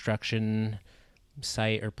like construction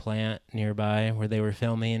site or plant nearby where they were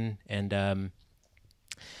filming, and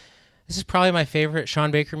this is probably my favorite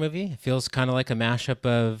Sean Baker movie. It feels kind of like a mashup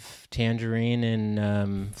of Tangerine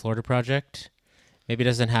and Florida Project. Maybe it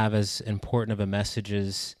doesn't have as important of a message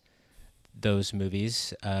as those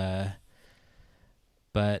movies,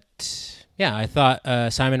 but yeah, I thought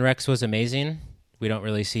Simon Rex was amazing. We don't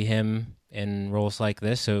really see him in roles like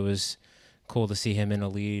this, so it was cool to see him in a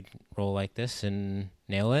lead role like this and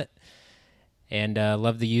nail it. And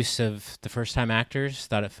loved the use of the first-time actors.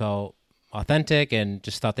 Thought it felt authentic, and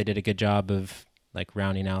just thought they did a good job of like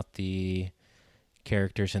rounding out the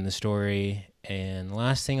characters in the story. And the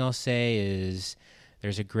last thing I'll say is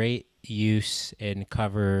there's a great use and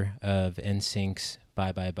cover of NSYNC's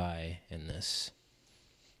Bye Bye Bye in this.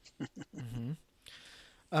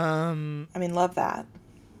 I mean, love that.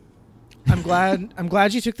 I'm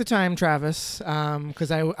glad you took the time, Travis,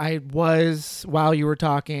 because I was, while you were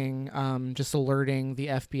talking, just alerting the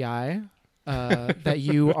FBI that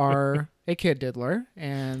you are a kid diddler,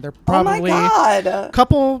 and they're Oh my probably a god.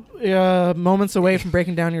 couple moments away from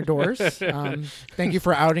breaking down your doors. Thank you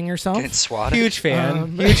for outing yourself. Getting swatted. Huge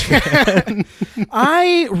fan. Huge fan.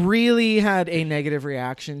 I really had a negative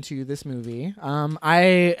reaction to this movie.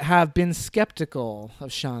 I have been skeptical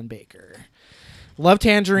of Sean Baker. Love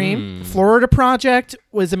Tangerine. Florida Project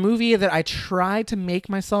was a movie that I tried to make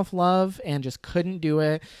myself love and just couldn't do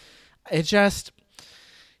it.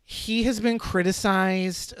 He has been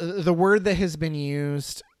criticized. The word that has been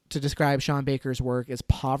used to describe Sean Baker's work is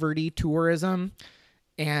poverty tourism.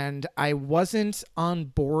 And I wasn't on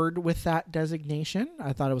board with that designation.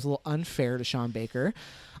 I thought it was a little unfair to Sean Baker.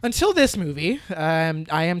 Until this movie, I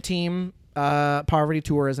am team poverty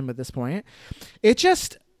tourism at this point.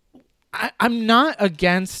 I'm not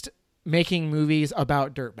against making movies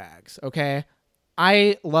about dirtbags, okay?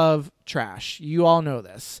 I love trash. You all know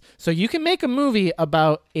this. So you can make a movie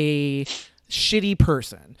about a shitty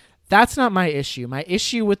person. That's not my issue. My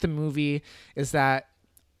issue with the movie is that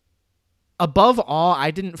above all,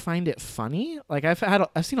 I didn't find it funny. Like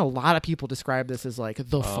I've seen a lot of people describe this as like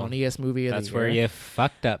the funniest movie of the year. That's where you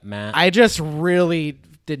fucked up, Matt. I just really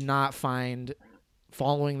did not find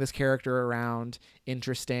following this character around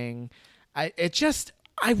interesting.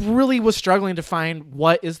 I really was struggling to find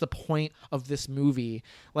what is the point of this movie.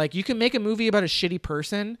 Like you can make a movie about a shitty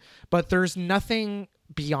person, but there's nothing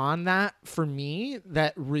beyond that for me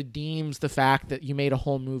that redeems the fact that you made a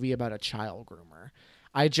whole movie about a child groomer.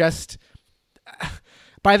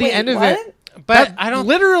 By the end of it, but I don't.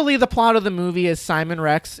 Literally, the plot of the movie is Simon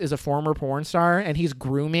Rex is a former porn star, and he's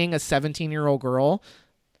grooming a 17-year-old girl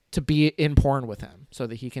to be in porn with him so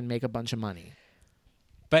that he can make a bunch of money.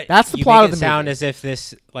 But that's the plot of the sound movie. as if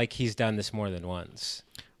this, like, he's done this more than once.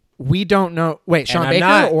 We don't know. Wait, Sean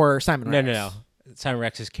Baker or Simon Rex? No. Simon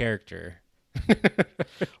Rex's character.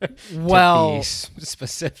 Well, to be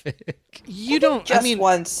specific. You don't. Just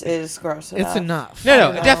once is gross enough. It's enough.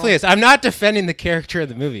 No, it definitely is. I'm not defending the character of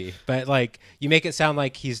the movie, but like you make it sound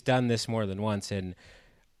like he's done this more than once, and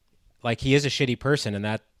like he is a shitty person, and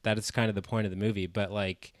that is kind of the point of the movie. But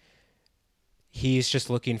like he's just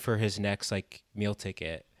looking for his next like meal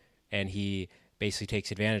ticket, and he basically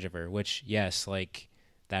takes advantage of her. Which yes, like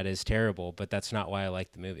that is terrible, but that's not why I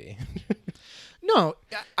like the movie. No,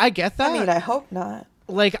 I get that. I mean, I hope not.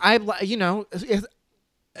 Like the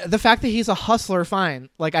fact that he's a hustler, fine.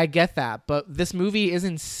 Like I get that, but this movie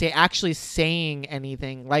isn't actually saying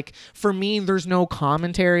anything. Like for me, there's no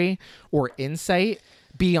commentary or insight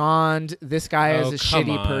beyond this guy is a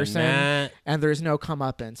shitty person, Matt. and there's no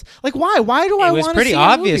comeuppance. Like why? Why do I want to see It was pretty a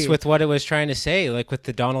obvious movie? with what it was trying to say, like with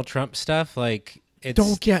the Donald Trump stuff. Like,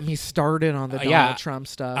 Don't get me started on the Donald Trump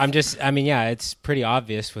stuff. It's pretty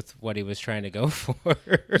obvious with what he was trying to go for.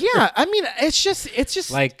 Yeah, I mean, it's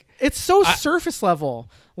just like it's so surface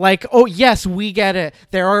level. Like, oh yes, we get it.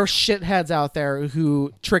 There are shitheads out there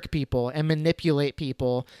who trick people and manipulate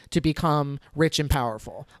people to become rich and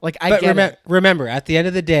powerful. Like, remember, at the end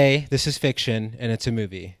of the day, this is fiction and it's a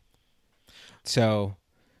movie. So,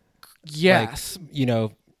 yes,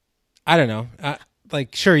 like, I don't know.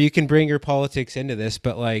 Like, sure, you can bring your politics into this,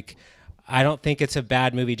 but like, I don't think it's a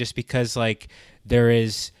bad movie just because like there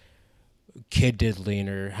is kid diddling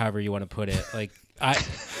or however you want to put it. Like,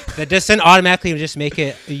 that doesn't automatically just make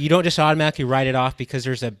it. You don't just automatically write it off because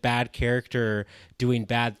there's a bad character doing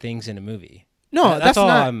bad things in a movie. No, that's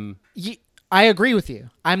all. I agree with you.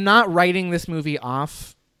 I'm not writing this movie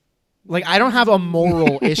off. Like, I don't have a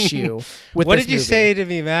moral issue with What this did you movie. say to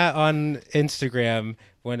me, Matt, on Instagram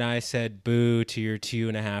when I said boo to your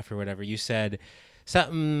 2.5 or whatever? You said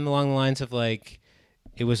something along the lines of like,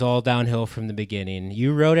 it was all downhill from the beginning.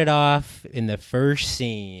 You wrote it off in the first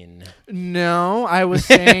scene. No, I was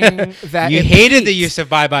saying that you hated the use of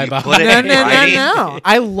bye bye bye. put it No.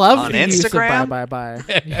 I love on the use of Instagram? bye bye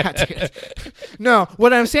bye. Yeah, dude. No,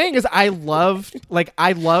 what I'm saying is I loved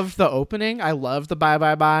the opening. I loved the bye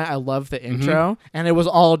bye bye. I loved the intro, and it was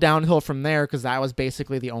all downhill from there because that was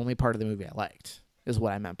basically the only part of the movie I liked. Is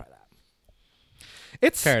what I meant by that.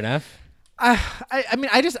 It's Fair enough. I mean,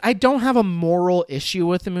 I don't have a moral issue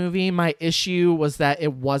with the movie. My issue was that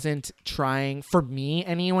it wasn't trying, for me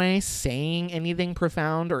anyway, saying anything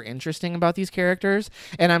profound or interesting about these characters.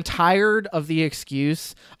 And I'm tired of the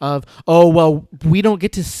excuse of, oh, well, we don't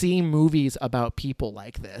get to see movies about people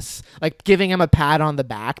like this. Like giving him a pat on the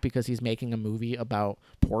back because he's making a movie about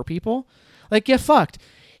poor people. Like, get fucked.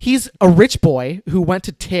 He's a rich boy who went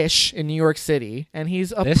to Tisch in New York City, and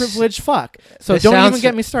he's a privileged fuck. So don't even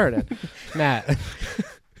get me started. Matt,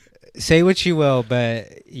 say what you will,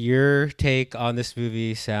 but your take on this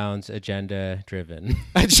movie sounds agenda driven.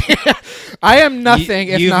 I am nothing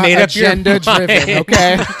if you've not made up your agenda driven. mind.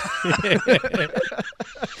 Okay.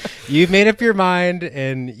 You've made up your mind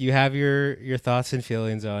and you have your thoughts and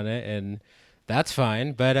feelings on it, and that's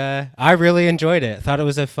fine. But I really enjoyed it. Thought it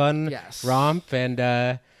was a fun Yes. romp, and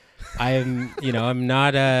I'm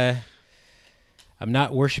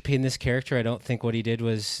not worshiping this character. I don't think what he did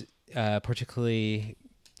was particularly,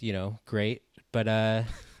 great. But I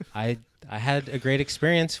had a great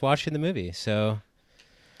experience watching the movie. So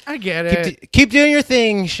I get it. keep doing your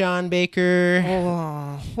thing, Sean Baker. Oh, a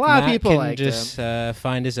lot of Matt people can like just it.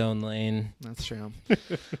 find his own lane. That's true.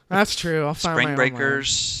 That's true. I'll find my Spring own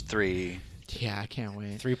Breakers 3. lane. Yeah, I can't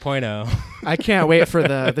wait. 3.0. I can't wait for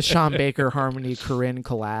the Sean Baker Harmony Corinne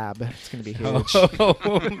collab. It's gonna be huge.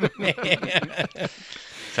 Oh man!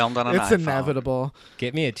 Filmed on an It's iPhone. inevitable.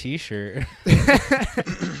 Get me a T-shirt.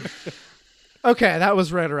 Okay, that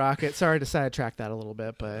was Red Rocket. Sorry to sidetrack that a little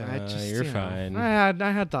bit, but I just You're fine.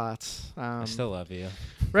 I had thoughts. I still love you.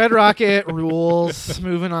 Red Rocket rules.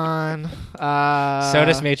 Moving on. So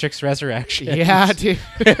does Matrix Resurrection. Yeah, dude.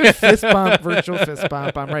 Fist bump, virtual fist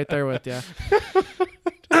bump. I'm right there with you.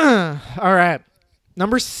 All right,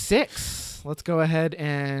 number 6. Let's go ahead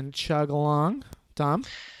and chug along. Tom.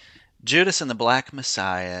 Judas and the Black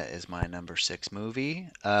Messiah is my number 6 movie.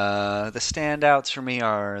 The standouts for me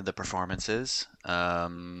are the performances,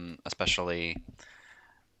 especially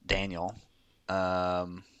Daniel.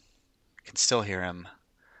 Can still hear him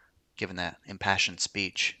giving that impassioned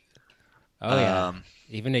speech. Oh yeah.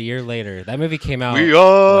 Even a year later, that movie came out We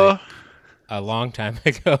are. like, a long time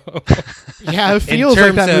ago. Yeah, it feels like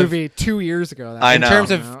terms that of- movie 2 years ago. I In know.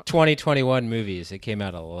 terms of came out. 2021 movies, it came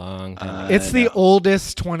out a long time ago. It's I the know.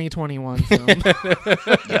 oldest 2021 film.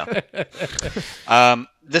 Yeah.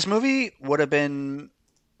 This movie would have been.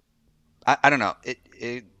 I don't know.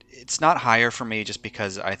 It's not higher for me just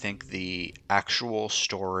because I think the actual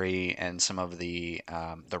story and some of the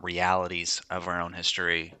realities of our own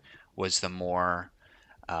history was the more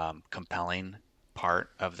compelling part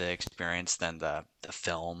of the experience than the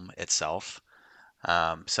film itself.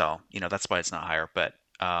 So that's why it's not higher. But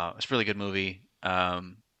it's a really good movie.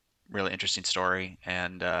 Really interesting story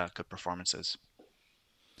and good performances.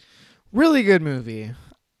 Really good movie.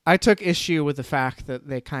 I took issue with the fact that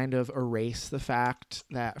they kind of erase the fact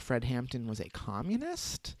that Fred Hampton was a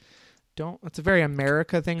communist. That's a very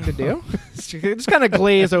America thing to do. Just kind of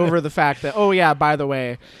glaze over the fact that, oh yeah, by the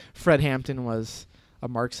way, Fred Hampton was a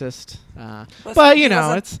Marxist. But he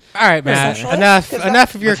it's All right, Matt. socialist?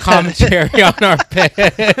 Enough of your commentary on our pick.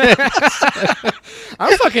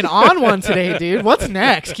 I'm fucking on one today, dude. What's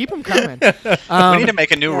next? Keep them coming. We need to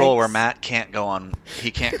make a new rule where yikes. Matt can't go on. He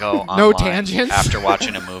can't go No online tangents? after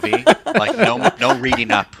watching a movie. Like no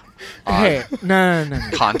reading up on Hey, no.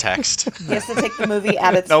 context. He has to take the movie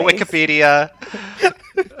at its No face. Wikipedia.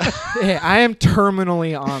 Hey, I am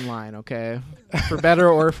terminally online, okay? For better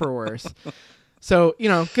or for worse. So,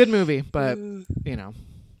 good movie, but,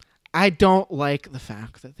 I don't like the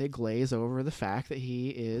fact that they glaze over the fact that he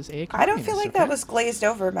is a communist. I don't feel like that was glazed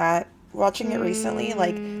over, Matt. Watching it recently,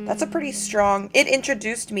 that's a pretty strong. It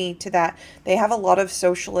introduced me to that. They have a lot of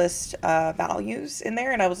socialist values in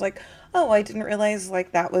there, and I was like, oh, I didn't realize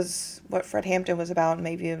that was what Fred Hampton was about, and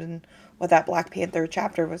maybe even what that Black Panther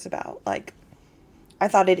chapter was about. I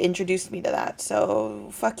thought it introduced me to that. So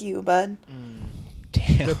fuck you, bud.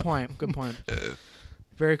 Damn. Good point.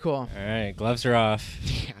 Very cool. All right, gloves are off.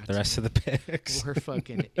 Yeah, The rest of the picks. we're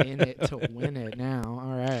fucking in it to win it now.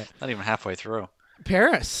 All right. Not even halfway through.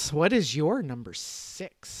 Paris, what is your number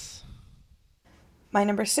 6? My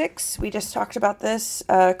number 6, we just talked about this,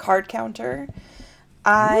 Card Counter.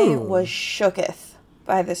 I Ooh. was shooketh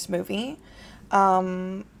by this movie.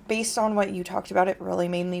 Based on what you talked about, it really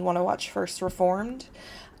made me want to watch First Reformed.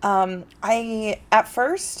 At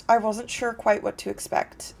first, I wasn't sure quite what to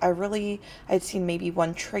expect. I'd seen maybe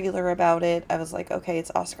one trailer about it. I was like, okay,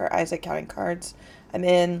 it's Oscar Isaac counting cards. I'm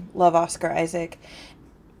in, love Oscar Isaac.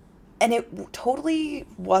 And it totally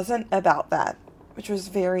wasn't about that, which was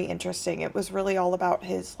very interesting. It was really all about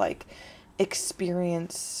his,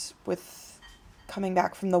 experience with coming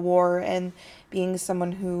back from the war and being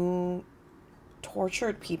someone who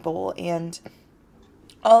tortured people, and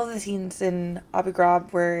all of the scenes in Abu Ghraib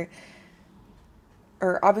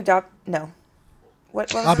Abu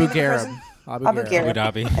was Abu the name of the Ghraib. prison? Abu Abu Ghraib. Abu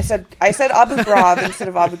Ghraib. Dhabi. I said Abu Ghraib instead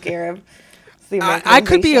of Abu Ghraib. It's the I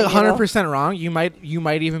could be Americanization, 100% wrong. You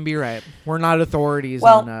might even be right. We're not authorities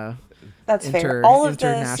Well, on That's fair. inter- All of the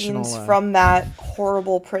international, scenes from that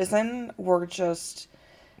horrible prison were just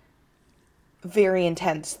very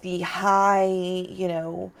intense. The high,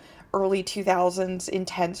 early 2000s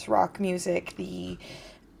intense rock music, the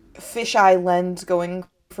fisheye lens going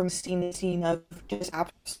from scene to scene of just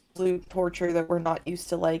absolute torture that we're not used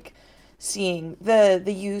to like seeing. The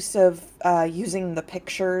use of using the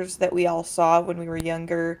pictures that we all saw when we were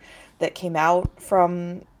younger that came out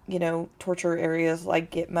from, you know, torture areas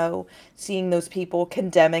like Gitmo, seeing those people,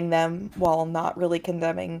 condemning them while not really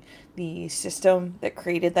condemning the system that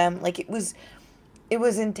created them. Like it was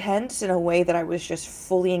intense in a way that I was just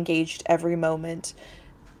fully engaged every moment.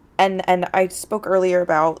 And I spoke earlier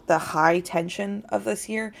about the high tension of this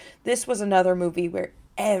year. This was another movie where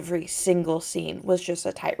every single scene was just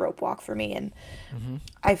a tightrope walk for me. And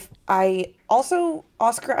I also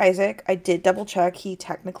Oscar Isaac, I did double check. He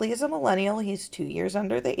technically is a millennial. He's 2 years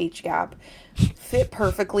under the age gap. Fit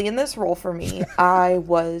perfectly in this role for me. I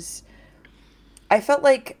felt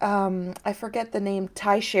like I forget the name,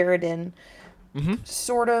 Ty Sheridan.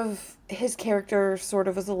 Sort of his character sort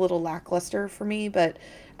of was a little lackluster for me, but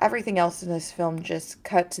everything else in this film just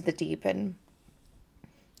cut to the deep, and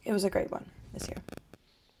it was a great one this year.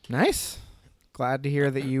 Nice. Glad to hear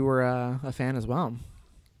that you were a fan as well.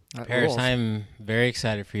 That Paris, rules. I'm very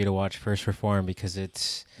excited for you to watch First Reform because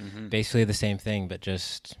it's basically the same thing, but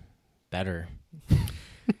just better.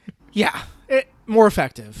 Yeah, more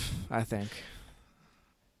effective, I think.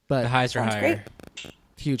 But The highs are Sounds higher.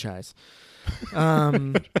 huge highs.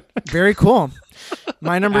 Very cool.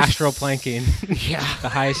 My number Astral planking. Yeah, The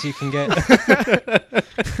highest you can get.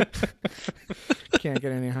 can't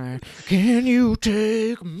get any higher. Can you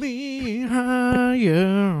take me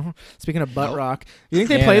higher? Speaking of butt rock, you think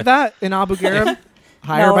they Yeah. played that in Abu Ghraib?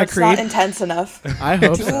 Higher No, by it's not Creed. intense enough. I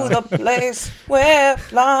hope To so. the place where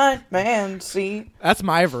blind men see. That's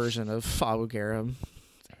my version of Abu Ghraib.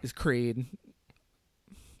 Is Creed.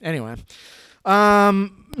 Anyway,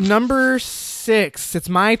 number 6. It's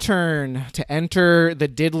my turn to enter the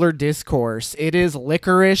Diddler discourse. It is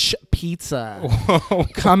Licorice Pizza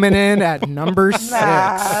coming in at number 6.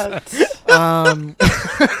 Matt.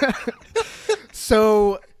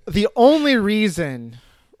 So the only reason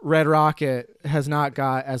Red Rocket has not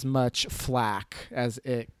got as much flack as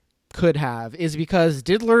it could have is because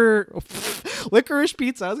Licorice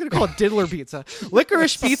Pizza, I was going to call it Diddler Pizza.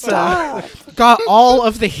 Licorice Pizza Stop. got all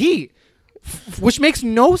of the heat, which makes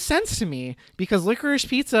no sense to me because Licorice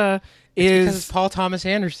Pizza Because it's is... Paul Thomas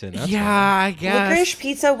Anderson. That's Yeah, why. I guess. Licorice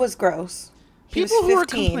Pizza was gross. He People was who are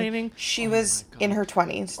 15. complaining- She was in her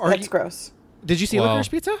 20s. Are That's you- gross. Did you see Well, Licorice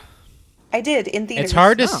Pizza? I did in theaters. It's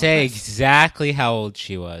hard to Oh, say nice. exactly how old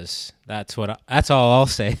she was. That's all I'll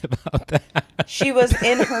say about that. She was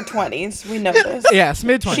in her 20s. We know this. Yes,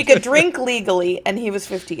 mid-20s. She could drink legally, and he was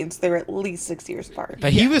 15, so they were at least 6 years apart.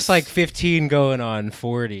 But he was like 15 going on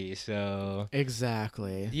 40, so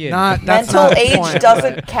Exactly. Yeah. That's Mental not the age point.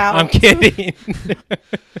 doesn't count. I'm kidding.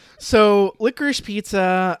 So, Licorice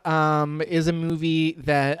Pizza is a movie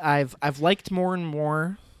that I've liked more and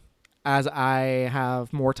more as I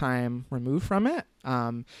have more time removed from it.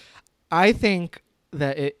 I think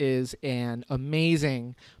that it is an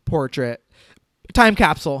amazing portrait, time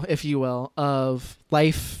capsule, if you will, of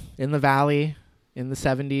life in the valley in the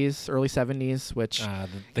 70s, early 70s, which The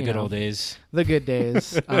you good know, old days. the good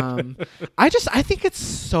days. I think it's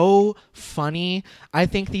so funny. I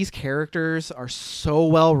think these characters are so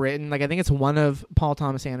well written. Like, I think it's one of Paul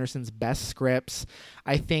Thomas Anderson's best scripts.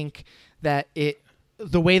 I think that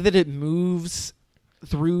the way that it moves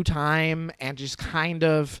through time and just kind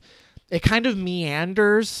of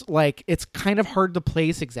meanders. Like, it's kind of hard to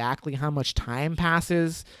place exactly how much time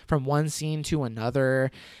passes from one scene to another.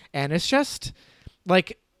 And it's just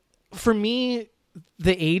like, for me,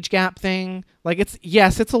 the age gap thing, like, it's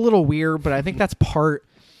a little weird, but I think that's part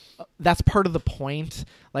of the point.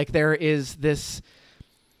 Like, there is this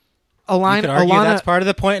You could argue that's part of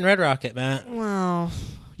the point in Red Rocket, Matt. well,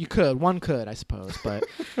 one could, I suppose, but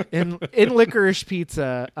in Licorice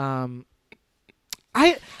Pizza,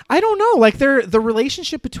 I don't know, like, the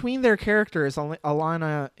relationship between their characters,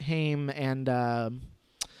 Alana Haim and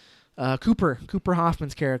Cooper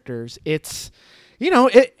Hoffman's characters, it's,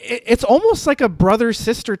 it's almost like a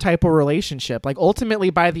brother-sister type of relationship. Like, ultimately,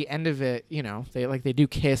 by the end of it, they do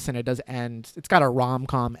kiss and it does end. It's got a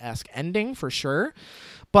rom-com-esque ending for sure,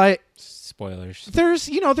 but Spoilers. there's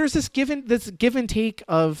this give and take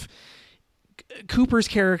of Cooper's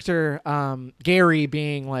character, Gary,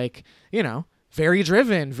 being like, very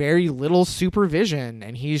driven, very little supervision,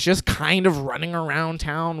 and he's just kind of running around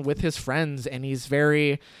town with his friends, and he's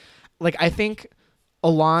very, like, I think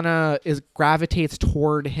Alana gravitates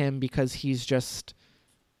toward him because he's just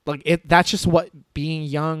like it. That's just what being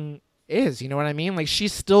young is. You know what I mean? Like,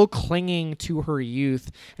 she's still clinging to her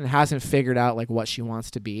youth and hasn't figured out like what she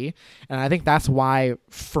wants to be. And I think that's why,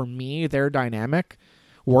 for me, their dynamic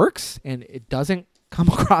works and it doesn't come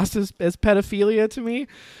across as pedophilia to me.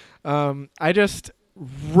 I just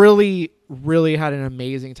really, really had an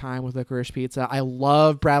amazing time with Licorice Pizza. I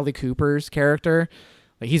love Bradley Cooper's character.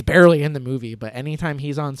 Like, he's barely in the movie, but anytime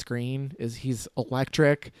he's on screen, he's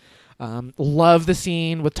electric. Love the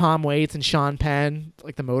scene with Tom Waits and Sean Penn,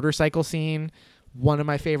 like the motorcycle scene. One of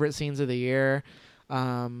my favorite scenes of the year.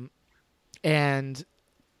 And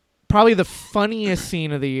probably the funniest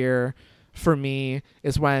scene of the year for me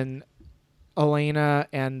is when Elena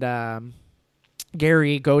and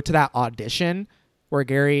Gary go to that audition where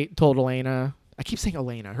Gary told Elena, I keep saying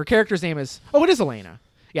Elena. Her character's name is, it is Elena.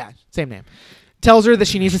 Yeah, same name. Tells her that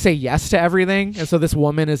she needs to say yes to everything. And so this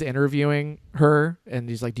woman is interviewing her and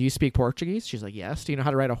he's like, do you speak Portuguese? She's like, yes. Do you know how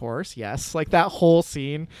to ride a horse? Yes. Like, that whole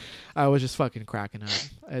scene, I was just fucking cracking up.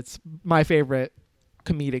 It's my favorite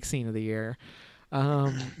comedic scene of the year.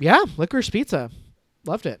 Yeah, Licorice Pizza.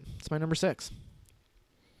 Loved it. It's my number 6.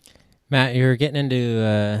 Matt, you're getting into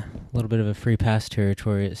a little bit of a free pass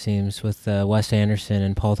territory, it seems, with Wes Anderson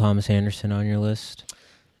and Paul Thomas Anderson on your list.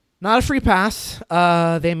 Not a free pass.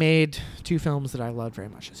 They made 2 films that I loved very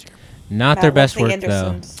much this year. Not Matt their loves best the work,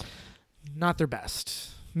 Andersons. though. Not their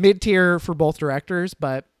best. Mid-tier for both directors,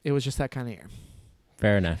 but it was just that kind of year.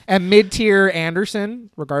 Fair enough. And mid-tier Anderson,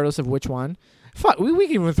 regardless of which one. Fuck, we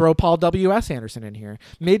can even throw Paul W.S. Anderson in here.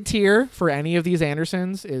 Mid-tier for any of these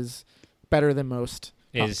Andersons is better than most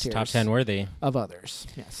Is top tiers 10 worthy. of others.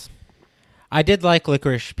 Yes. I did like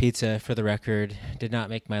Licorice Pizza, for the record. Did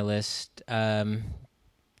not make my list. I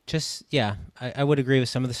would agree with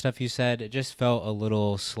some of the stuff you said. It just felt a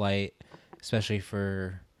little slight, especially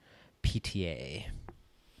for PTA.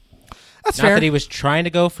 That's Not fair. that he was trying to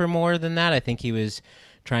go for more than that. I think he was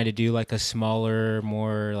trying to do like a smaller,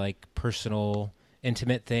 more like personal,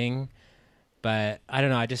 intimate thing. But I don't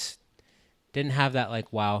know. I just didn't have that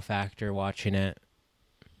like wow factor watching it.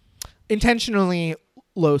 Intentionally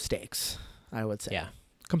low stakes, I would say. Yeah.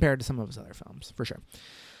 Compared to some of his other films, for sure.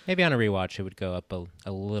 Maybe on a rewatch it would go up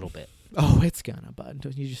a little bit. Oh, it's gonna, bud.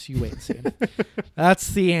 You wait and see. That's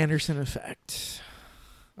the Anderson effect.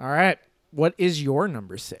 All right. What is your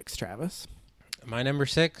number 6, Travis? My number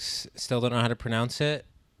 6, still don't know how to pronounce it.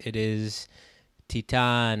 It is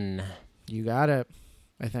Titan. You got it,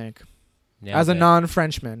 I think. Nailed As a it.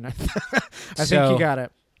 non-Frenchman, I think So- you got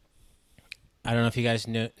it. I don't know if you guys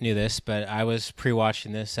knew this, but I was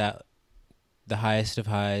pre-watching this at the highest of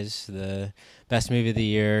highs, the best movie of the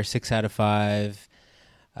year, 6 out of 5.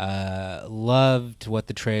 Loved what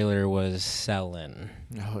the trailer was selling.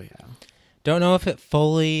 Oh, yeah. Don't know if it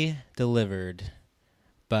fully delivered,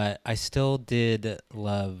 but I still did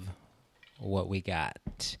love what we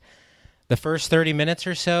got. The first 30 minutes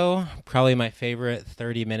or so, probably my favorite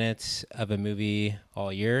 30 minutes of a movie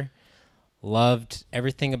all year. Loved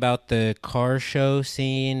everything about the car show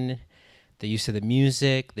scene, the use of the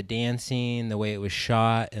music, the dancing, the way it was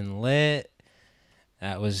shot and lit.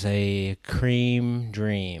 That was a cream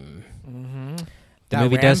dream. Mm-hmm. The That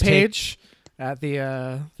movie does take rampage at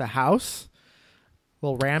the house.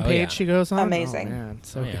 Little rampage yeah. she goes on. Amazing. Oh, man,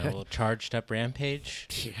 so a good. little charged up rampage.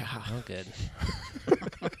 Yeah. Oh, good.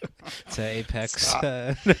 It's an Apex.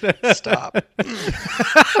 Stop.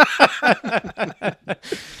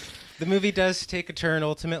 The movie does take a turn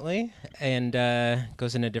ultimately, and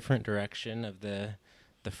goes in a different direction of the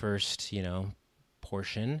first,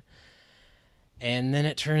 portion, and then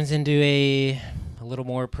it turns into a little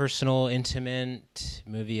more personal, intimate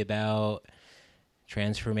movie about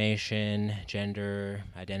transformation, gender,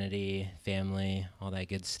 identity, family, all that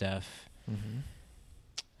good stuff.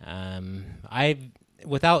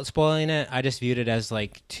 Without spoiling it, I just viewed it as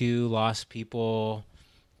like 2 lost people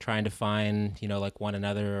trying to find, like one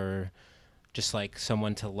another, or just like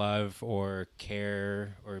someone to love or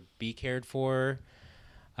care or be cared for.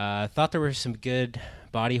 Thought there was some good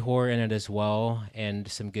body horror in it as well, and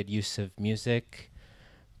some good use of music.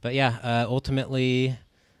 But yeah, ultimately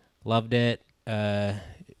loved it.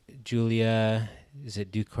 Julia, is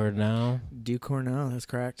it Ducournau? Ducournau, that's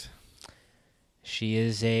correct. She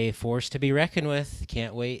is a force to be reckoned with.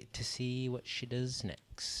 Can't wait to see what she does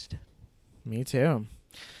next. Me too.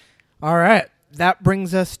 All right. That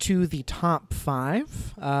brings us to the top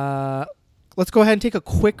 5. Let's go ahead and take a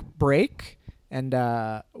quick break, and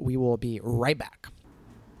we will be right back.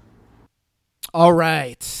 All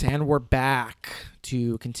right. And we're back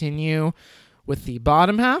to continue with the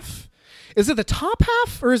bottom half. Is it the top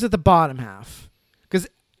half or is it the bottom half? Because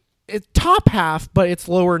it's top half, but it's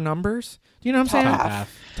lower numbers. Do you know what I'm Top saying?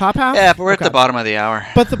 half. Top half? Yeah, but we're at Okay. the bottom of the hour.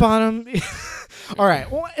 But the bottom. All right.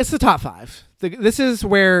 Well, it's the top 5. This is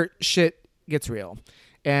where shit gets real.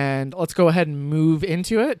 And let's go ahead and move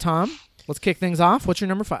into it. Tom, let's kick things off. What's your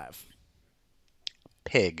number 5?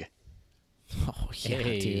 Pig. Oh, yeah,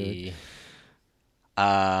 dude. Hey.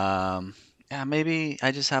 Yeah, maybe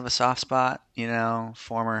I just have a soft spot,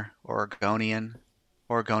 former Oregonian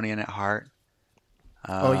at heart.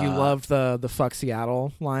 Oh, you love the fuck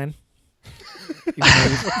Seattle line? Even though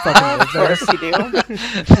you fucking live Of there. course you do.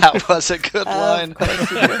 That was a good line. Of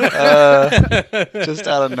course you do. Just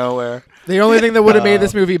out of nowhere. The only thing that would have made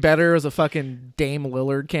this movie better was a fucking Dame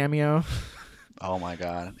Lillard cameo. Oh my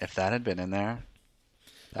god. If that had been in there,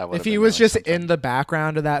 that would If have he been was really just something. in the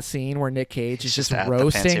background of that scene where Nick Cage is He's just just at the fancy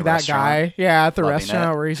roasting that guy. restaurant, Yeah, at the loving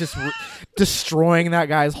restaurant it. where he's just destroying that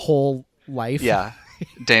guy's whole life. Yeah.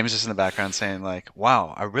 Dame's just in the background saying like,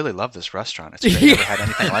 "Wow, I really love this restaurant. It's great. I've never had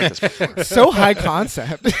anything like this before." So high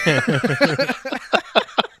concept.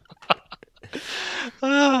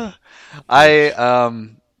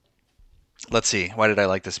 Let's see. Why did I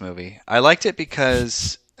like this movie? I liked it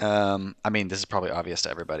because this is probably obvious to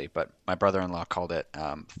everybody, but my brother-in-law called it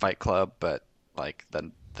Fight Club, but like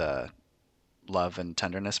the love and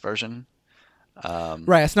tenderness version.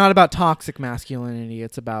 Right. It's not about toxic masculinity.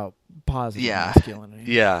 It's about positive Yeah.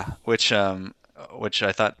 masculinity. Yeah, which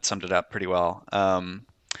I thought summed it up pretty well.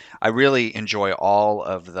 I really enjoy all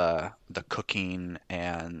of the cooking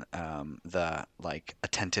and the like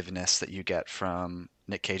attentiveness that you get from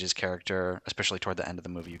Nick Cage's character, especially toward the end of the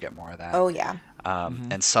movie. You get more of that. Oh yeah.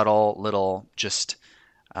 And subtle little just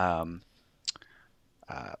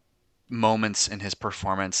moments in his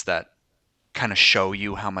performance that kind of show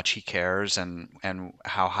you how much he cares and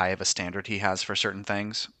how high of a standard he has for certain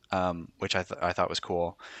things, which I thought was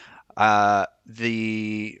cool.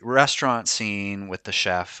 The restaurant scene with the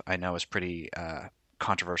chef I know is pretty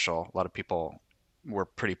controversial. A lot of people were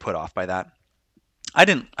pretty put off by that. I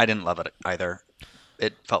didn't love it either.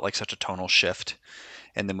 It felt like such a tonal shift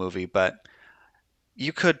in the movie, but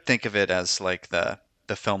you could think of it as like the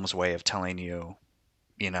film's way of telling you,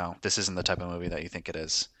 this isn't the type of movie that you think it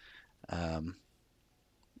is.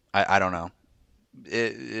 I don't know.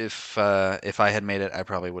 If I had made it, I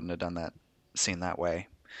probably wouldn't have done that scene that way.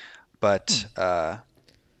 But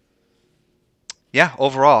yeah,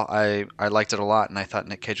 overall, I liked it a lot, and I thought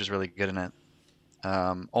Nick Cage was really good in it.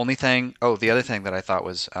 The other thing that I thought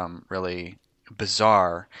was really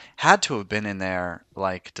bizarre had to have been in there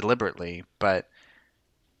like deliberately, but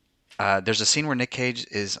there's a scene where Nick Cage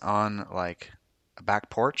is on like a back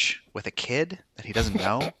porch with a kid that he doesn't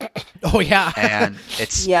know, Oh yeah. and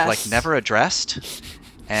it's Yes. like never addressed.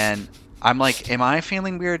 And I'm like, am I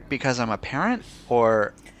feeling weird because I'm a parent,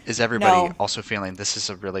 or is everybody No. also feeling this is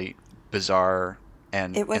a really bizarre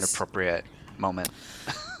and It was- inappropriate moment?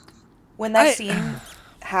 When that I- scene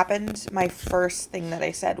happened, my first thing that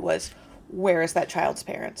I said was, "Where is that child's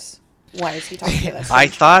parents? Why is he talking to this?" I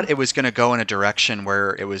thought it was going to go in a direction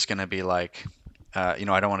where it was going to be like, I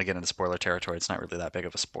don't want to get into spoiler territory. It's not really that big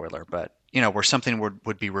of a spoiler, but where something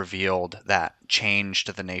would be revealed that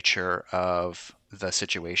changed the nature of the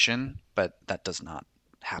situation, but that does not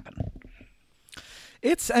happen.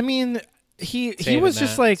 He Save was it,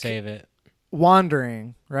 just Matt. like Save it.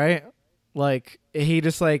 wandering, right? Like he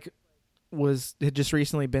just like had just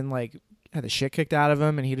recently been like had the shit kicked out of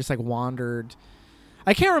him, and he just like wandered.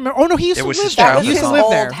 I can't remember. Oh no, he used It to was live his there. childhood He used to home. live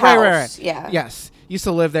Old there. house, Right. yeah. Yes, used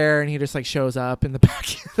to live there, and he just like shows up in the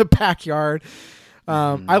the backyard.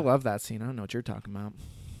 I love that scene. I don't know what you're talking about.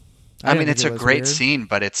 I mean, didn't it's think a it was great weird. scene,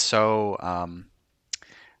 but it's so.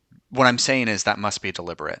 What I'm saying is that must be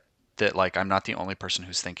deliberate. That like I'm not the only person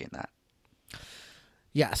who's thinking that.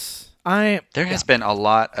 Yes, There has been a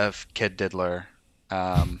lot of Kid Diddler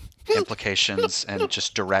implications and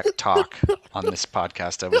just direct talk on this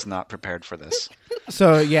podcast. I was not prepared for this.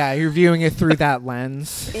 So yeah, you're viewing it through that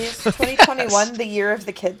lens. Is 2021 the year of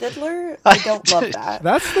the Kid Diddler? I don't love that.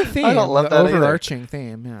 That's the theme. I don't love the that either. overarching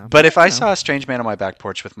theme. Yeah. But if I you know. saw a strange man on my back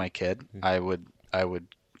porch with my kid, I would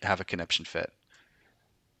have a conniption fit.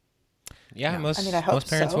 Yeah, most I mean, I hope most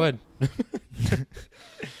parents so. would.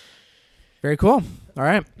 Very cool. All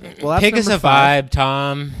right. Well, that's Pig is number a 5. vibe,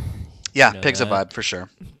 Tom. Yeah, know pig's a that. vibe for sure.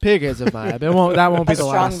 Pig is a vibe. That won't be A the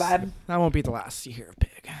strong last. vibe. That won't be the last you hear of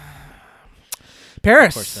Pig.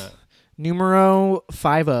 Paris. Of course not. Numero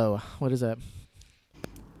 50. What is it?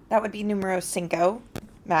 That would be numero cinco,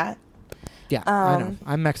 Matt. Yeah, I know. Um,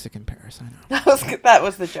 I'm Mexican, Paris. I know. That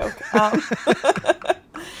was the joke.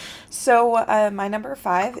 So my number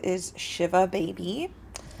 5 is Shiva Baby.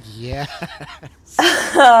 Yeah.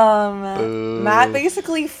 Boo. Matt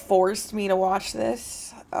basically forced me to watch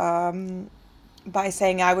this. by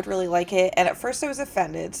saying I would really like it. And at first I was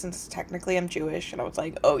offended since technically I'm Jewish. And I was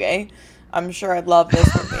like, okay, I'm sure I'd love this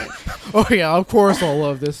movie. Oh yeah, of course I'll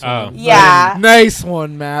love this one. Yeah. Nice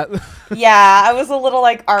one, Matt. Yeah, I was a little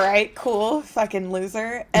like, all right, cool, fucking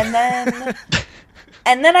loser. And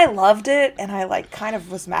then I loved it, and I like kind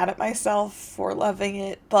of was mad at myself for loving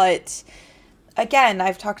it. But again,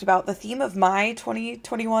 I've talked about the theme of my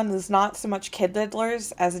 2021 is not so much kid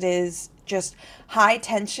diddlers as it is just high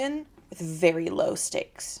tension with very low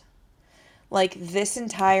stakes. Like, this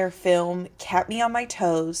entire film kept me on my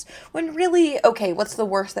toes when really, okay, what's the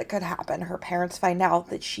worst that could happen? Her parents find out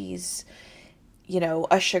that she's,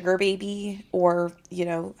 a sugar baby or,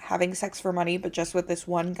 having sex for money, but just with this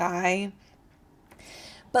one guy.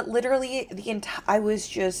 But literally, I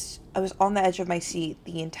was on the edge of my seat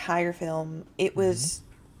the entire film. It was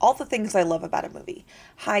all the things I love about a movie.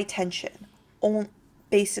 High tension,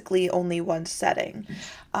 basically only one setting.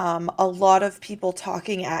 A lot of people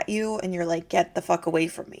talking at you, and you're like, get the fuck away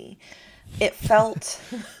from me. It felt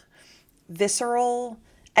visceral.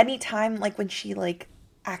 Anytime, like, when she, like,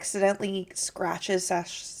 accidentally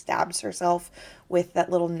stabs herself with that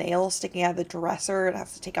little nail sticking out of the dresser and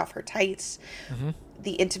has to take off her tights. Mm-hmm.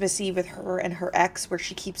 The intimacy with her and her ex, where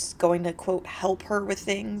she keeps going to, quote, help her with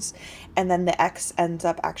things, and then the ex ends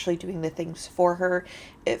up actually doing the things for her.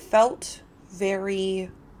 It felt very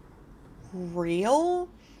real,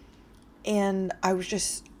 and I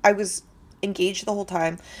was engaged the whole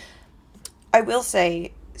time. I will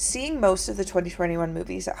say, seeing most of the 2021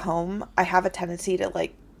 movies at home, I have a tendency to,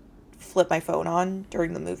 like, flip my phone on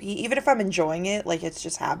during the movie, even if I'm enjoying it. Like, it's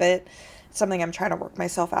just habit. It's something I'm trying to work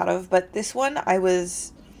myself out of. But this one, I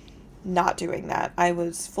was not doing that. I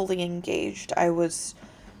was fully engaged. I was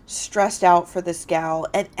stressed out for this gal,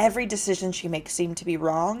 and every decision she makes seemed to be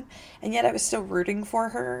wrong, and yet I was still rooting for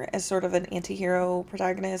her as sort of an anti-hero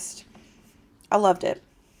protagonist. I loved it.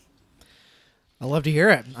 I love to hear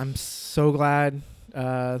it. I'm so glad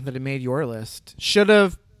that it made your list.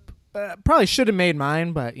 Probably should have made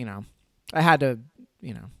mine, but I had to, I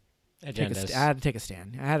had to take a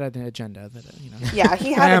stand. I had an agenda that, Yeah,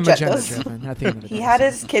 he I had am agendas. agenda-driven at the end of the He day, had so.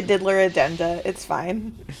 his kid diddler addenda. It's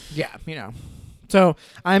fine. Yeah, So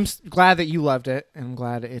I'm glad that you loved it, and I'm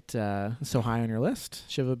glad it is so high on your list.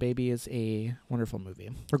 Shiva Baby is a wonderful movie,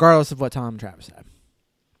 regardless of what Tom and Travis said.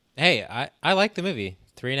 Hey, I like the movie.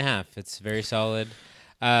 3.5. It's very solid.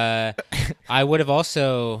 I would have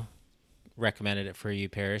also recommended it for you,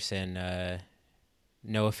 Paris, and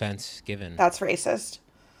no offense given. That's racist.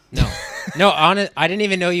 No, I didn't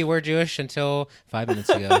even know you were Jewish until 5 minutes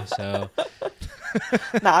ago. So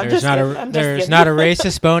Nah, there's not a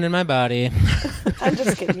racist bone in my body. I'm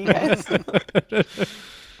just kidding, you guys.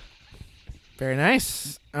 Very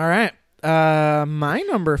nice. All right. My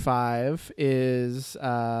number 5 is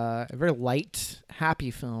a very light,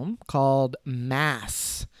 happy film called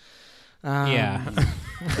Mass. Yeah.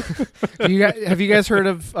 Have you guys heard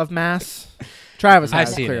of Mass? Travis has,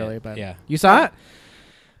 I've seen clearly, it. but Yeah. You saw it?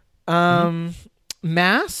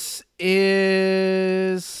 Mass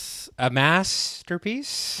is A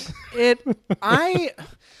masterpiece. This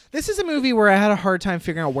is a movie where I had a hard time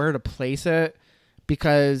figuring out where to place it,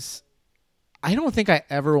 because I don't think I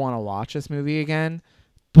ever want to watch this movie again,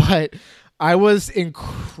 but I was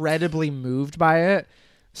incredibly moved by it.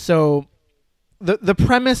 So the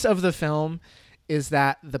premise of the film is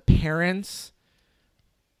that the parents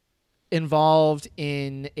involved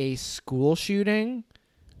in a school shooting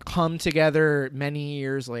come together many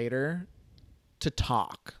years later to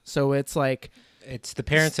talk. So it's like It's the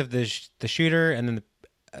parents of the shooter, and then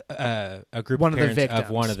a group One of of the parents of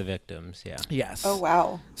victims. one of the victims. Yeah. yes. Oh,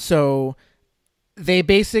 wow. So they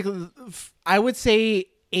basically, I would say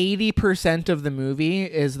 80% of the movie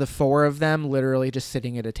is the four of them literally just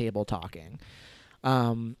sitting at a table talking.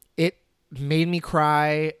 It made me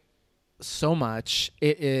cry so much.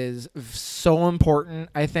 It is so important.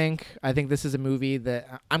 I think this is a movie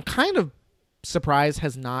that I'm kind of surprised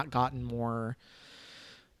has not gotten more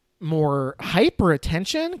hype or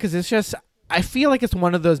attention, because it's just, I feel like it's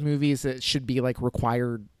one of those movies that should be like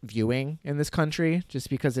required viewing in this country, just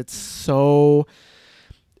because it's so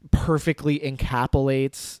perfectly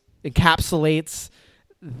encapsulates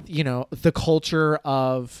the culture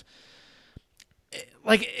of,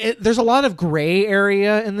 like, there's a lot of gray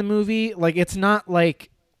area in the movie. Like, it's not like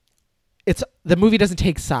the movie doesn't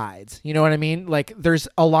take sides. You know what I mean? Like, there's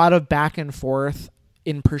a lot of back and forth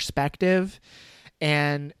in perspective.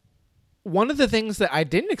 And one of the things that I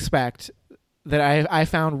didn't expect that I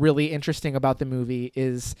found really interesting about the movie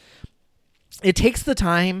is it takes the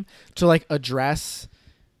time to like address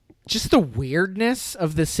just the weirdness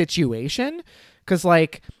of the situation. because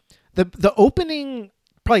like the opening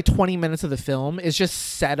probably 20 minutes of the film is just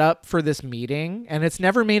set up for this meeting, and it's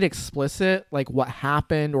never made explicit like what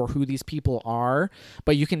happened or who these people are,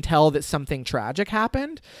 but you can tell that something tragic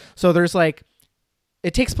happened. So there's like,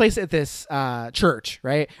 it takes place at this church,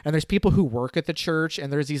 right? And there's people who work at the church,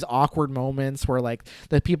 and there's these awkward moments where like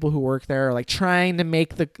the people who work there are like trying to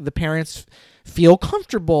make the parents feel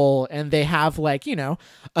comfortable, and they have like, you know,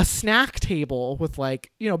 a snack table with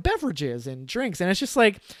like, you know, beverages and drinks, and it's just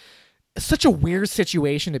like such a weird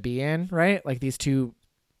situation to be in, right? Like these two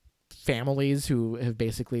families who have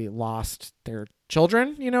basically lost their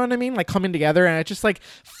children, you know what I mean? Like coming together, and it just like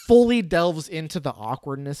fully delves into the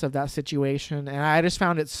awkwardness of that situation. And I just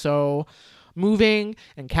found it so moving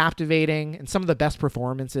and captivating, and some of the best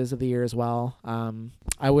performances of the year as well.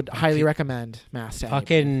 I would highly recommend Mass to anybody.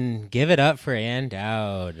 Fucking give it up for Ann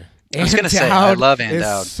Dowd. I was Ann gonna say, I Dowd love Ann is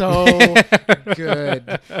Dowd. So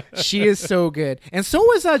good. She is so good, and so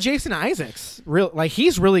was Jason Isaacs.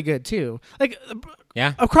 He's really good too. Like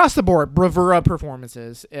Yeah. across the board, bravura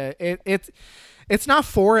performances. It's not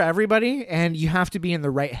for everybody, and you have to be in the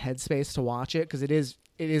right headspace to watch it because it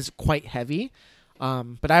is quite heavy.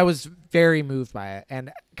 But I was very moved by it,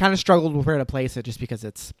 and kind of struggled with where to place it, just because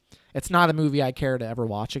it's not a movie I care to ever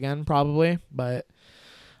watch again, probably. But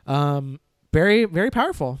very, very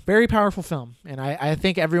powerful film, and I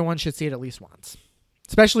think everyone should see it at least once,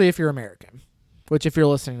 especially if you're American. Which, if you're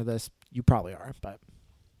listening to this, you probably are, but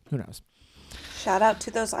who knows? Shout out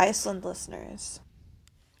to those Iceland listeners.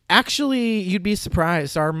 Actually, you'd be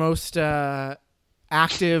surprised. Our most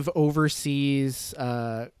active overseas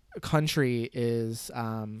country is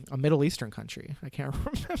a Middle Eastern country. I can't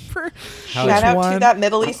remember. How Shout is out one. to that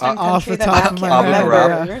Middle Eastern Off country the that top I of can't my head,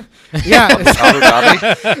 remember. yeah. Abu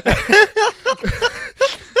Dhabi.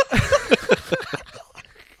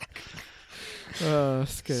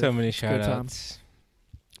 It's good. So many It's shout good time. outs.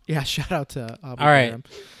 Yeah, shout out to Abu All right.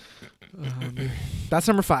 Dhabi. That's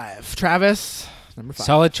number 5. Travis, number 5.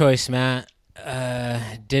 Solid choice, Matt.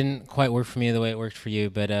 Didn't quite work for me the way it worked for you,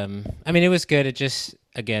 but I mean, it was good. It just,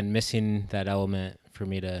 again, missing that element for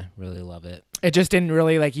me to really love it. It just didn't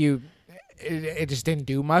really it just didn't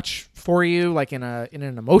do much for you, like in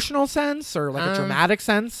an emotional sense or like a dramatic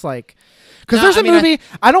sense, like because No, there's a I mean, movie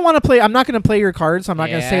I don't want to play. I'm not going to play your cards, so I'm not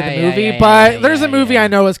going to say the Yeah, movie. yeah, but yeah, there's a yeah, movie yeah. I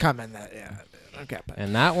know is coming. Okay, but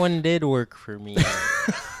And that one did work for me.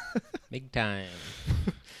 Big time.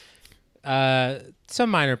 Some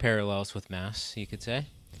minor parallels with Mass, you could say.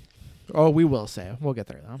 we will say we'll get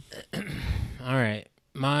there though. All right.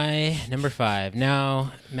 My number 5.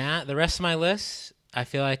 Now, Matt, the rest of my list, I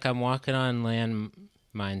feel like I'm walking on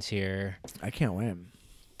landmines here. I can't wait.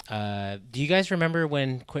 Do you guys remember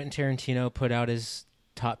when Quentin Tarantino put out his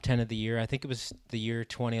top 10 of the year? I think it was the year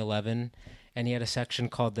 2011, and he had a section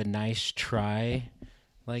called the Nice Try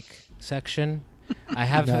section. I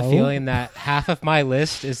have a No. feeling that half of my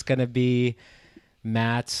list is going to be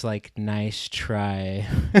Matt's nice try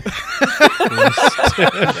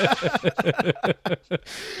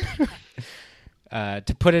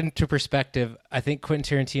to put it into perspective, I think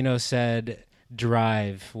Quentin Tarantino said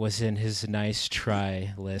Drive was in his nice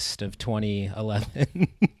try list of 2011.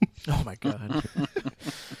 Oh my god.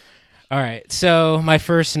 All right, so my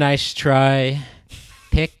first nice try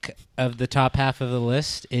pick of the top half of the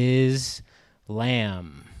list is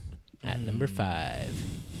Lamb at number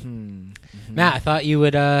 5. Matt, I thought you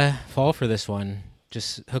would fall for this one.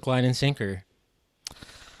 Just hook, line, and sinker.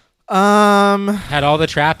 Had all the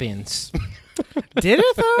trappings. Did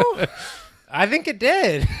it though? I think it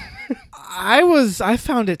did. I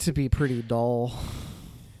found it to be pretty dull.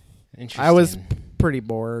 Interesting. I was pretty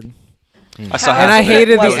bored. I saw And half I of it.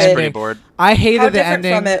 hated I the was pretty ending. bored. I hated How the different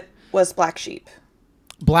ending. from it was Black Sheep?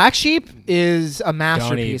 Black Sheep is a Don't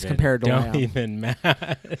masterpiece even, compared to Don't Lamb. even,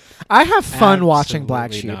 Matt. I have fun watching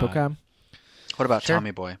Black Absolutely Sheep, not. okay? What about Sure.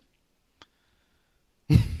 Tommy Boy?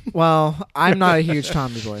 Well, I'm not a huge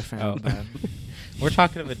Tommy Boy fan. Oh. But We're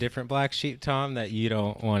talking of a different Black Sheep, Tom, that you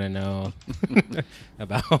don't want to know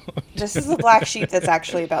about. This is the Black Sheep that's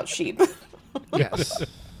actually about sheep yes.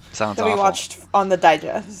 Sounds that we awful. watched on the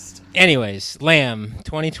digest. Anyways, Lamb,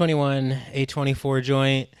 2021 A24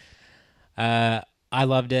 joint. I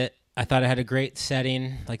loved it. I thought it had a great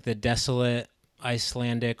setting, like the desolate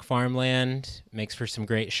Icelandic farmland. Makes for some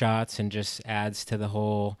great shots and just adds to the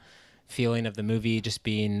whole feeling of the movie just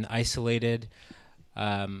being isolated.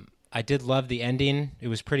 I did love the ending. It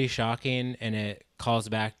was pretty shocking, and it calls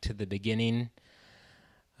back to the beginning.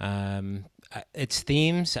 Its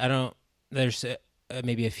themes, there's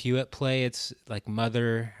maybe a few at play. It's like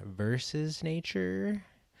mother versus nature.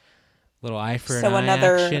 Little eye for So an eye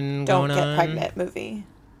another action don't going get on. pregnant movie.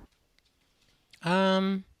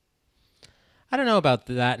 Um, I don't know about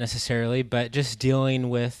that necessarily, but just dealing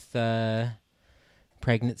with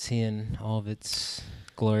pregnancy and all of its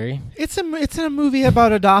glory. It's a movie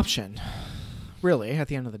about adoption, really. At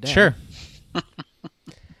the end of the day, Sure.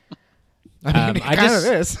 I mean, it I kind just-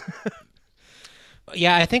 of is.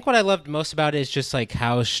 Yeah, I think what I loved most about it is just like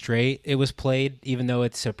how straight it was played, even though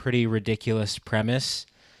it's a pretty ridiculous premise.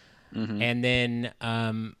 Mhm. And then,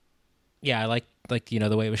 yeah, I like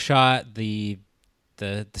the way it was shot, the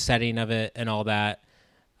setting of it, and all that.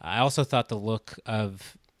 I also thought the look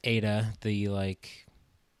of Ada, the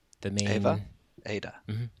main Ada.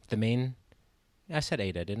 the main. I said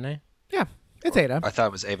Ada, didn't I? Yeah, it's Ada. I thought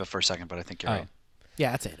it was Ava for a second, but I think you're Oh. right.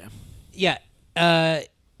 Yeah, it's Ada. Yeah,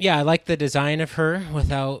 yeah, I like the design of her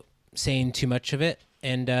without saying too much of it,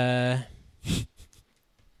 and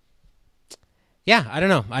yeah, I don't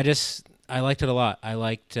know. I liked it a lot. I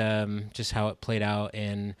liked just how it played out,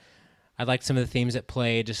 and I liked some of the themes at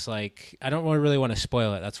play. Just like I don't really want to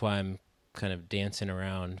spoil it. That's why I'm kind of dancing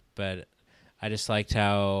around. But I just liked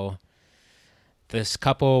how this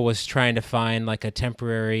couple was trying to find like a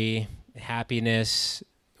temporary happiness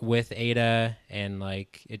with Ada, and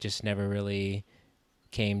like it just never really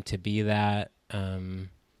came to be that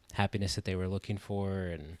happiness that they were looking for,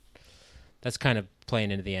 and that's kind of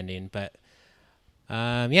playing into the ending. But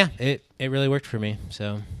yeah, it really worked for me.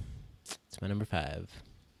 So it's my number 5.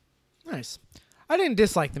 Nice. I didn't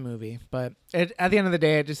dislike the movie, but at the end of the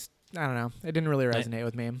day, I don't know. It didn't really resonate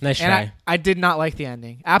with me. Nice and try. I did not like the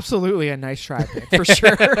ending. Absolutely a nice try pick, for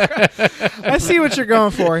sure. I see what you're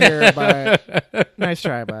going for here, but nice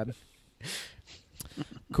try, bud.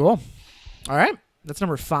 Cool. All right. That's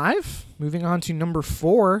number 5. Moving on to number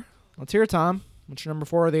 4. Let's hear it, Tom. What's your number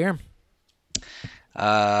 4 of the year?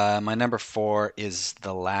 My number 4 is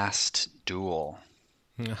The Last Duel.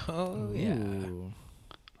 Oh yeah. Ooh.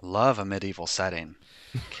 Love a medieval setting.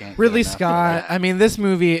 Can't get Ridley enough of Scott. that. I mean, this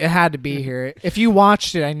movie, it had to be here. If you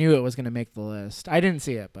watched it, I knew it was going to make the list. I didn't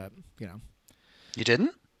see it, but, you know. You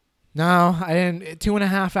didn't? No, I didn't.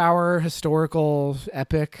 2.5 hour historical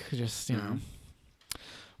epic. Just, you know,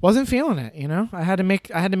 wasn't feeling it. You know, I had to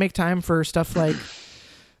make time for stuff like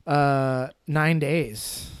 9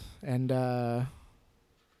 Days and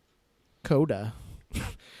Coda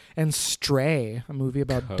and Stray, a movie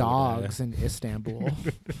about Coda. dogs in Istanbul.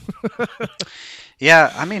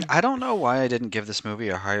 Yeah, I mean, I don't know why I didn't give this movie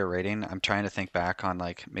a higher rating. I'm trying to think back on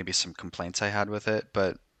like maybe some complaints I had with it,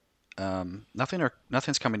 but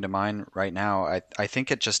nothing's coming to mind right now. I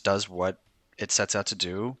think it just does what it sets out to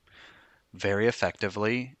do very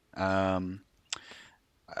effectively. I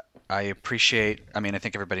appreciate. I mean, I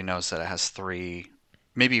think everybody knows that it has 3,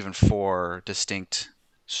 maybe even 4 distinct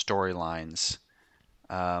storylines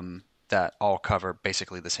that all cover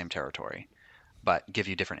basically the same territory, but give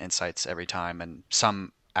you different insights every time, and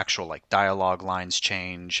some actual like dialogue lines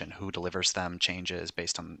change, and who delivers them changes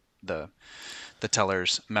based on the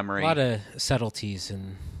teller's memory. A lot of subtleties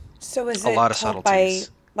and So is A it lot of told by,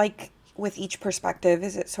 subtleties. like, with each perspective,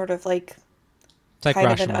 is it sort of like it's like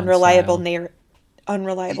kind of an Rashomon unreliable style.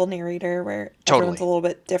 unreliable narrator where Totally. everyone's a little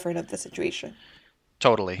bit different of the situation?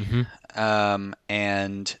 Totally. Mhm.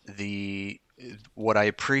 And what I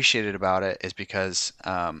appreciated about it is because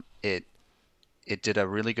it did a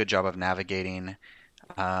really good job of navigating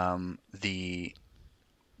the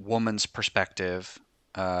woman's perspective,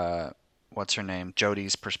 what's her name,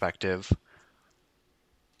 Jodie's perspective,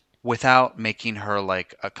 without making her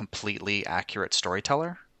like a completely accurate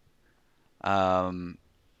storyteller.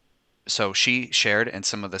 So she shared in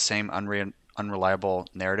some of the same unreliable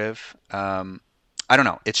narrative. I don't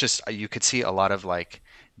know. It's just you could see a lot of like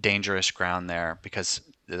dangerous ground there because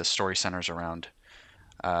the story centers around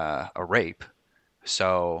a rape.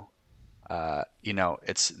 So there's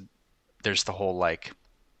the whole like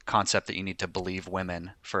concept that you need to believe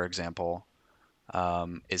women, for example,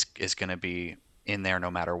 is going to be in there no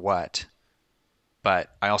matter what.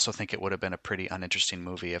 But I also think it would have been a pretty uninteresting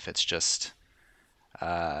movie if it's just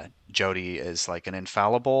Jodie is like an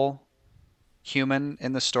infallible human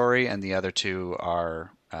in the story, and the other two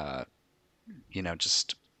are,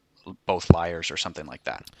 just both liars or something like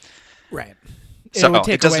that. Right. So would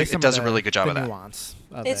take it does away it some does of a really good job the of that. nuance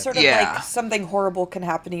of It's it. sort of Yeah. like something horrible can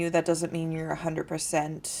happen to you. That doesn't mean you're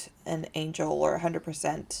 100% an angel or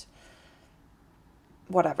 100%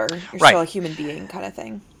 whatever. You're Right. still a human being kind of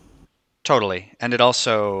thing. Totally. And it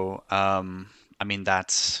also, I mean,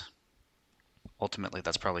 ultimately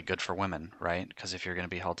that's probably good for women, right? Because if you're going to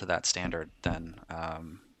be held to that standard, then,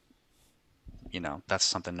 that's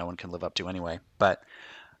something no one can live up to anyway. But,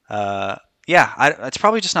 yeah, it's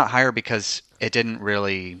probably just not higher because it didn't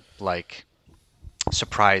really, like,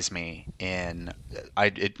 surprise me in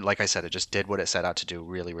like I said, it just did what it set out to do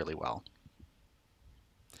really, really well.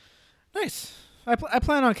 Nice. I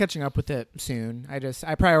plan on catching up with it soon. I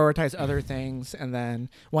prioritize other things, and then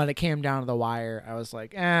when it came down to the wire, I was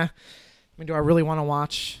like, I mean, do I really want to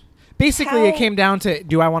watch? Basically, it came down to,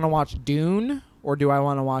 do I want to watch Dune or do I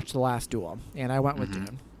want to watch The Last Duel? And I went with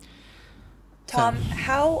Dune. Tom,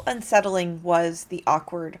 how unsettling was the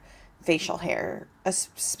awkward facial hair,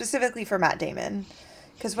 specifically for Matt Damon?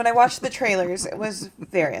 Because when I watched the trailers, it was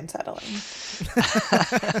very unsettling.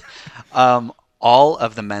 All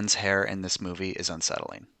of the men's hair in this movie is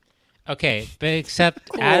unsettling. Okay, but except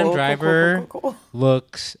Cool, Adam cool, Driver cool.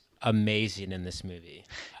 looks amazing in this movie.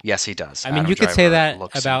 Yes, he does. I mean, Adam you could say Driver that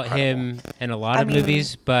looks about incredible. him in a lot of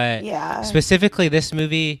movies, but yeah. specifically this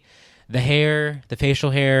movie, the hair, the facial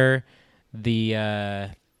hair, the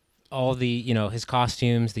all the, his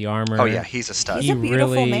costumes, the armor. Oh yeah, he's a stud. He's a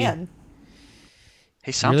beautiful really- man.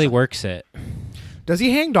 He's He really something. works it. Does he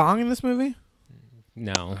hang dong in this movie?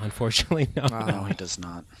 No, unfortunately, no. No, he does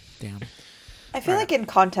not. Damn. I feel like in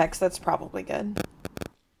context, that's probably good.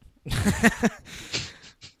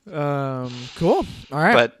 Cool. All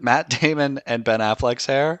right. But Matt Damon and Ben Affleck's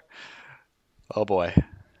hair, oh boy.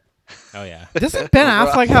 Oh yeah, Doesn't Ben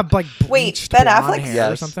Affleck have like bleached Ben blonde Affleck's- hair or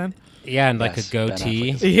Yes. something? yeah, and like Yes, a Ben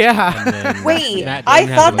goatee. Affleck. Yeah. And then Wait, Matt I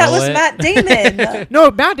Damon has thought a that was mullet. Matt Damon. No,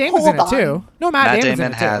 Matt Damon's in it Hold too. on. No, Matt Damon's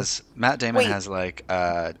in it too. Matt Damon Wait. has like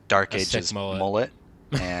Dark A sick Ages mullet. mullet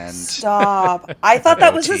and Stop. I thought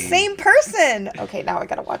that was the Goatee. same person. Okay, now I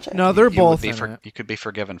gotta watch it. No, they're you both would be in it. you could be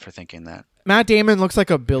forgiven for thinking that. Matt Damon looks like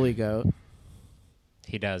a billy goat.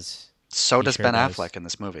 He does. So He does sure Ben does. Affleck in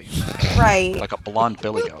this movie. Right. Like a blonde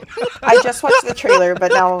billy goat. I just watched the trailer,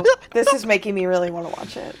 but now this is making me really want to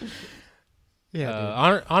watch it.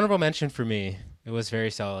 Yeah. Honorable mention for me. It was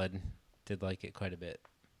very solid. Did like it quite a bit.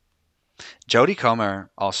 Jodie Comer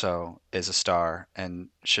also is a star and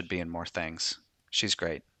should be in more things. She's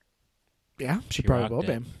great. Yeah, she She probably rocked will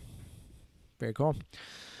it. be. Very cool.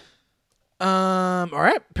 All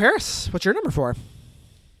right, Paris, what's your number 4?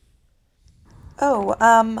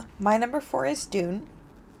 Oh, my number 4 is Dune.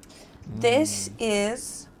 This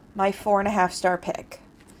is my 4.5-star pick.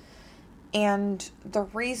 And the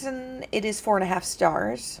reason it is 4.5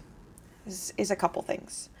 stars is a couple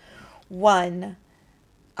things. One,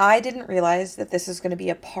 I didn't realize that this is going to be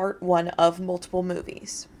a part 1 of multiple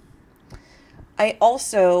movies. I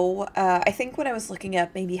also, I think when I was looking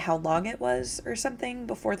up maybe how long it was or something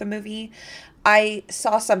before the movie, I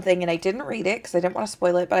saw something, and I didn't read it because I didn't want to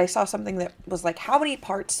spoil it, but I saw something that was like, how many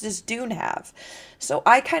parts does Dune have? So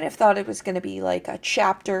I kind of thought it was going to be like a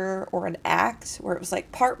chapter or an act where it was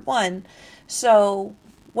like part 1. So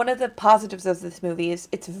one of the positives of this movie is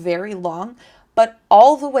it's very long, but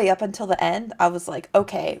all the way up until the end, I was like,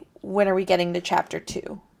 okay, when are we getting to chapter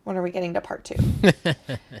 2? When are we getting to part 2?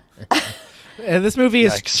 This movie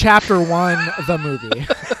is Yikes. chapter 1, the movie.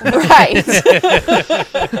 Right.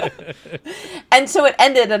 And so it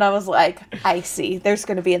ended, and I was like, I see. There's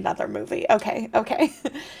going to be another movie. Okay.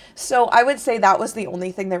 So I would say that was the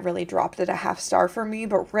only thing that really dropped it a half star for me.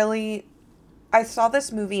 But really, I saw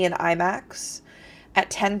this movie in IMAX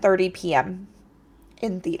at 10:30 p.m.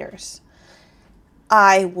 in theaters.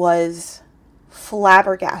 I was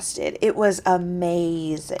flabbergasted. It was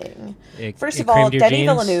amazing. First It of all, creamed your Denis jeans?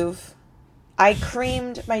 Villeneuve. I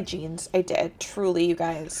creamed my jeans. I did. Truly, you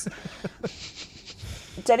guys.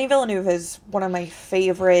 Denis Villeneuve is one of my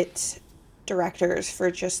favorite directors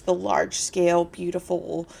for just the large-scale,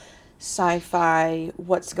 beautiful sci-fi,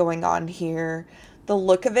 what's going on here. The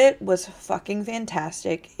look of it was fucking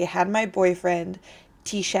fantastic. It had my boyfriend,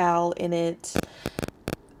 Tishal, in it.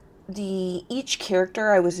 Each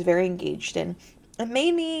character I was very engaged in.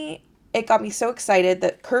 It got me so excited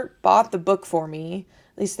that Kurt bought the book for me,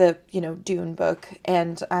 at least the, Dune book,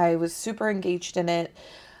 and I was super engaged in it.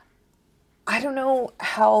 I don't know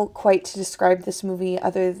how quite to describe this movie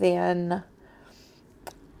other than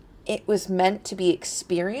it was meant to be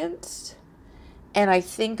experienced. And I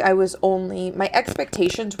think my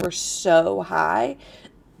expectations were so high.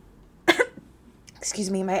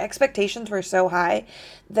 Excuse me, my expectations were so high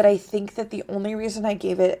that I think that the only reason I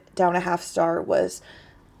gave it down a half star was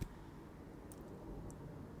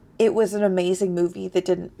it was an amazing movie that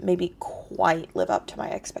didn't maybe quite live up to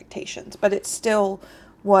my expectations, but it still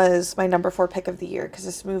was my number 4 pick of the year because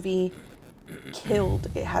this movie killed.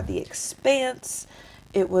 It had The Expanse.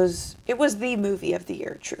 It was the movie of the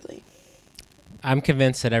year, truly. I'm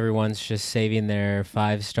convinced that everyone's just saving their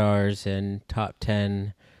 5 stars and top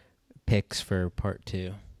 10 picks for part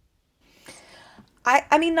 2.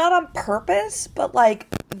 I mean, not on purpose, but like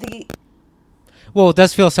Well, it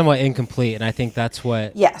does feel somewhat incomplete, and I think that's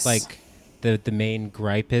what Yes. like the main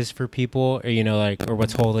gripe is for people, or like, or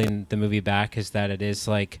what's holding the movie back is that it is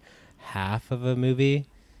like half of a movie.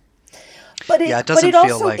 But Yeah, it but doesn't it feel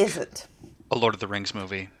also like isn't. a Lord of the Rings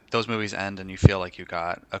movie. Those movies end and you feel like you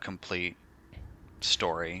got a complete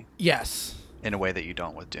story Yes. in a way that you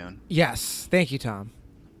don't with Dune. Yes. Thank you, Tom.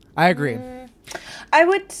 I agree. I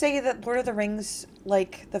would say that Lord of the Rings,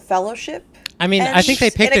 like The Fellowship. I mean, I think they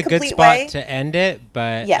ends in picked a good complete spot way. to end it, but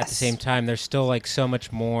at the Yes. same time, there's still like so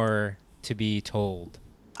much more to be told.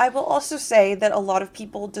 I will also say that a lot of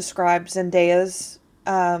people describe Zendaya's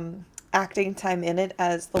acting time in it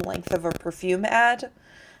as the length of a perfume ad,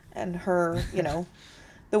 and her,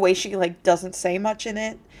 the way she like doesn't say much in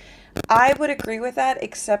it. I would agree with that,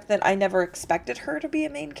 except that I never expected her to be a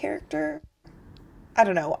main character. I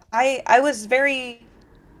don't know. I was very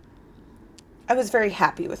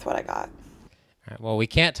happy with what I got. All right, well, we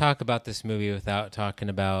can't talk about this movie without talking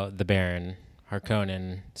about the Baron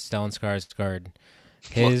Harkonnen, Stellan Skarsgård.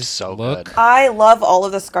 His so look, good. I love all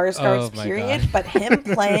of the Skarsgårds, Oh my period, God. but him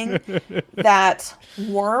playing that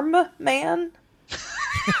worm man,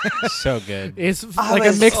 so good. It's I like a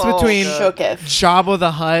was mix so between shooketh. Jabba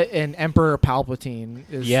the Hutt and Emperor Palpatine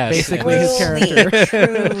is Yes, basically his Truly, character.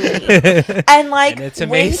 truly. And like And it's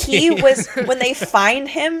when he amazing. was when they find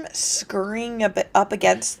him scurrying up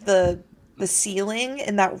against the ceiling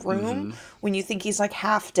in that room, when you think he's like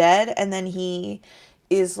half dead, and then he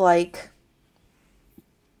is like,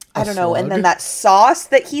 I don't know, and then slug? that sauce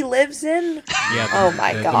that he lives in. Yeah, Oh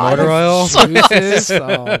my the God. motor oil. Juices.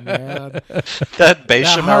 Oh man, That that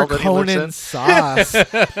bechamel that he lives Harkonnen in. sauce.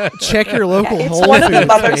 Check your local It's Whole one of the Foods,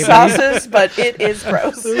 mother baby. sauces, but it is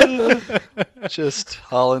gross. Just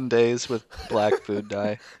hollandaise with black food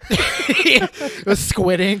dye. The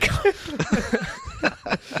squid ink.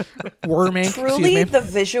 Worm ink. Truly, excuse me. the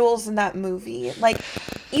visuals in that movie, like,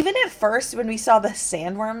 even at first when we saw the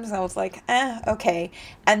sandworms, I was like, okay.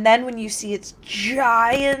 And then when you see its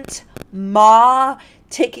giant maw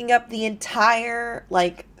taking up the entire,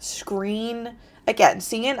 like, screen, again,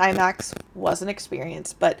 seeing it in IMAX was an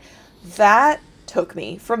experience, but that took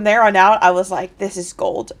me. From there on out, I was like, this is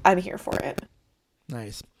gold. I'm here for it.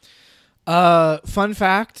 Nice. Fun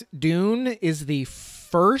fact: Dune is the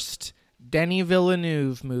first Denis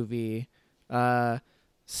Villeneuve movie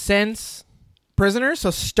since Prisoners.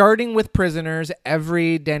 So starting with Prisoners,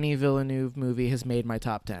 every Denis Villeneuve movie has made my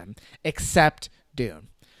top 10, except Dune.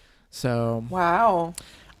 So Wow.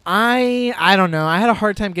 I don't know. I had a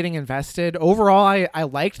hard time getting invested. Overall, I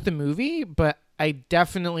liked the movie, but I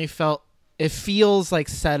definitely felt it feels like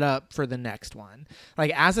set up for the next one.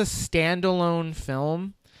 Like as a standalone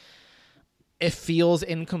film, it feels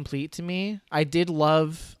incomplete to me. I did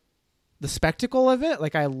love the spectacle of it.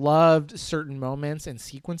 Like I loved certain moments and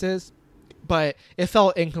sequences, but it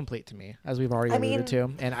felt incomplete to me, as we've already alluded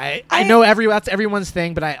to. And I know that's everyone's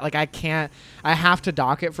thing, but I can't. I have to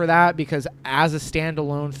dock it for that because as a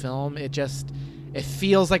standalone film, it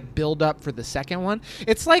feels like build up for the second one.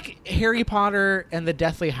 It's like Harry Potter and the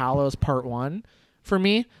Deathly Hallows Part 1 for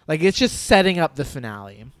me. Like it's just setting up the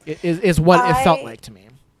finale. Is what it felt like to me.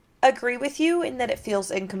 Agree with you in that it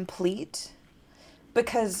feels incomplete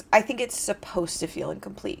because I think it's supposed to feel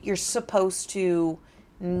incomplete. You're supposed to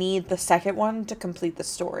need the second one to complete the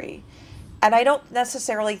story. And I don't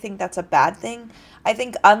necessarily think that's a bad thing. I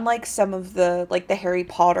think unlike some of the, like the Harry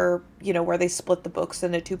Potter, where they split the books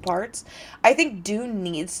into two parts, I think Dune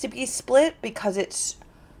needs to be split because it's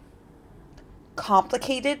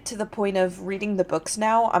complicated to the point of reading the books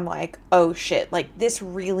now. I'm like, oh shit, like this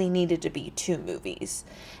really needed to be two movies.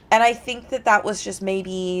 And I think that was just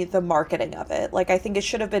maybe the marketing of it. Like I think it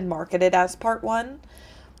should have been marketed as part one,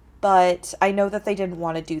 but I know that they didn't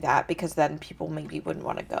want to do that because then people maybe wouldn't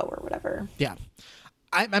want to go or whatever. Yeah.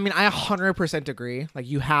 I mean, I 100% agree. Like,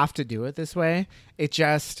 you have to do it this way. It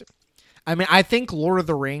just... I mean, I think Lord of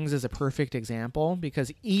the Rings is a perfect example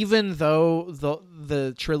because even though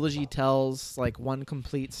the trilogy tells, like, one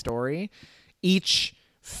complete story, each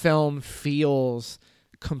film feels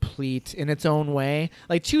complete in its own way.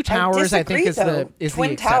 Like, Two Towers, I think, is the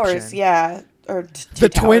Twin exception. Towers, yeah. Or The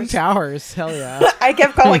Two Twin Towers. Towers, hell yeah. I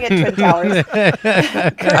kept calling it Twin Towers. Kurt I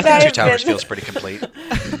and think I Two have Towers been- feels pretty complete.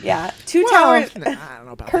 Yeah, Two Well, Towers. I don't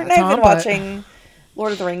know about Kurt that, and I have Tom, been but- watching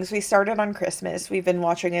Lord of the Rings. We started on Christmas. We've been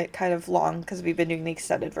watching it kind of long because we've been doing the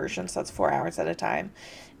extended version, so it's 4 hours at a time.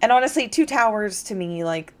 And honestly, Two Towers to me,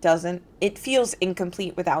 like, it feels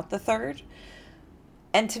incomplete without the third.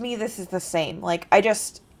 And to me, this is the same. Like,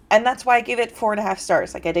 and that's why I gave it 4.5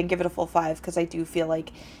 stars. Like, I didn't give it a full 5 because I do feel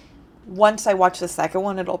like once I watch the second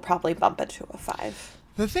one, it'll probably bump it to a 5.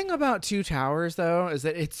 The thing about Two Towers, though, is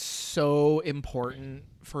that it's so important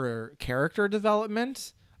for character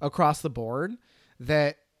development across the board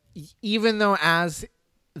that even though as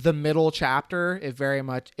the middle chapter,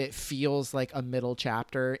 it feels like a middle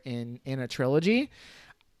chapter in a trilogy.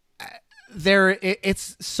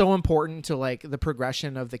 It's so important to like the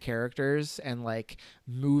progression of the characters and like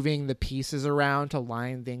moving the pieces around to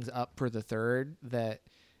line things up for the third that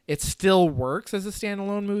it still works as a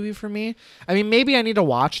standalone movie for me. I mean, maybe I need to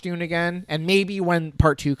watch Dune again, and maybe when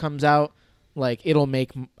part 2 comes out, like it'll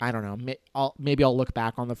make, I don't know, maybe I'll look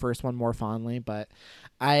back on the first one more fondly, but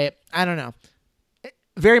I don't know.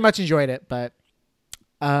 Very much enjoyed it, but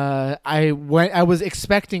I was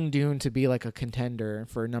expecting Dune to be like a contender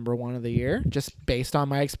for number 1 of the year, just based on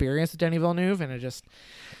my experience with Denis Villeneuve, and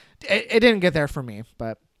it didn't get there for me.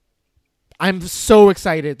 But I'm so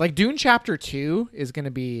excited. Like Dune Chapter 2 is going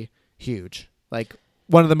to be huge, like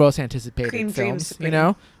one of the most anticipated Cream films. Dreams, You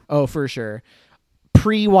know, oh for sure.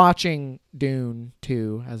 Pre-watching Dune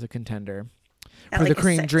 2 as a contender for the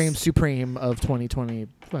Cream Dream Supreme of 2020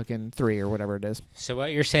 fucking 3 or whatever it is. So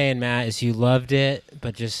what you're saying, Matt, is you loved it,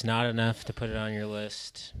 but just not enough to put it on your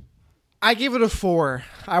list. I give it a 4.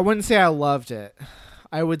 I wouldn't say I loved it.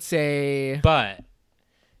 I would say... But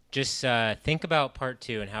just think about part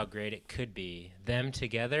 2 and how great it could be. Them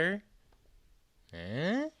together?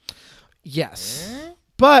 Yes.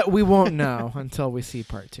 But we won't know until we see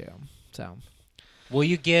part 2. So... Will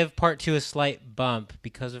you give part 2 a slight bump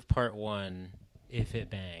because of part 1 if it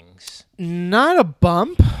bangs? Not a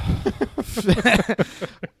bump.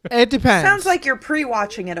 It depends. Sounds like you're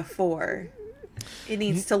pre-watching at a 4. It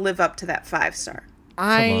needs to live up to that 5-star.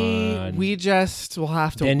 We just will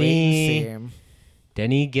have to wait and see.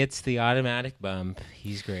 Denny gets the automatic bump.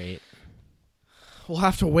 He's great. We'll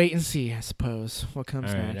have to wait and see, I suppose, what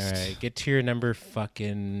comes next. All right. Get to your number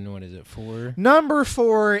fucking, what is it, 4? Number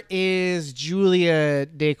 4 is Julia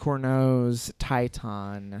Ducournau's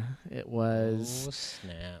Titan. It was... Oh,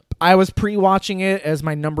 snap. I was pre-watching it as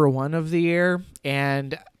my number 1 of the year,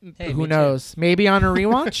 and who knows? Maybe on a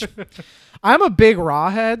rewatch? I'm a big Raw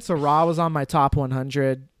head, so Raw was on my top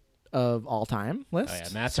 100 of all time list. Oh,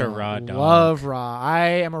 yeah, Matt's a Raw dog. Love Raw.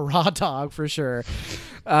 I am a Raw dog for sure.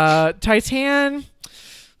 Titan...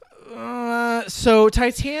 so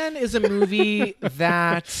Titan is a movie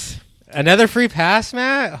that... Another free pass,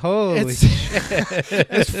 Matt? Holy shit.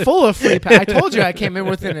 It's full of free pass. I told you I came in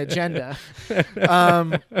with an agenda.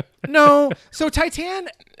 No, so Titan,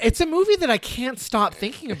 it's a movie that I can't stop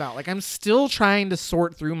thinking about. Like, I'm still trying to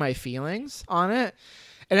sort through my feelings on it.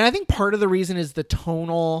 And I think part of the reason is the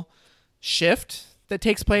tonal shift that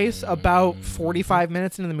takes place about 45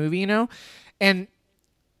 minutes into the movie, you know? And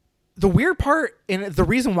the weird part, and the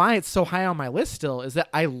reason why it's so high on my list still, is that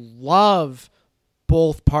I love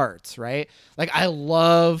both parts, right? Like, I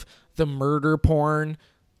love the murder porn,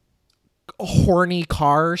 horny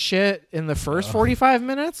car shit in the first 45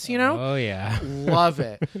 minutes, you know? Oh, yeah. Love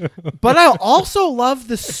it. But I also love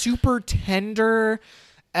the super tender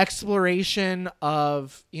exploration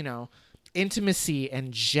of, you know, intimacy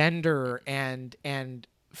and gender and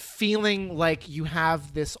feeling like you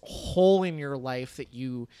have this hole in your life that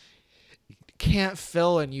you can't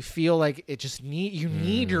fill, and you feel like it just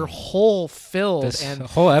need your hole filled. This and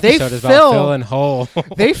whole episode is about filling hole.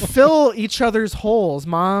 They fill each other's holes.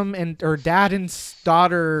 Mom or dad and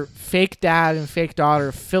daughter, fake dad and fake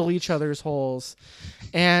daughter, fill each other's holes,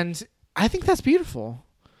 and I think that's beautiful.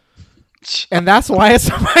 And that's why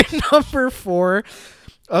it's my number 4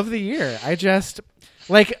 of the year. I just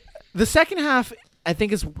like the second half. I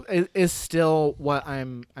think is still what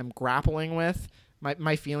I'm grappling with.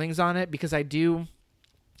 My feelings on it, because I do,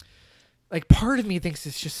 like, part of me thinks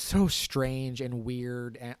it's just so strange and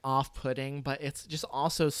weird and off-putting, but it's just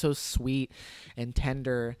also so sweet and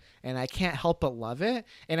tender, and I can't help but love it.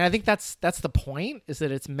 And I think that's the point, is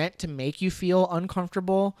that it's meant to make you feel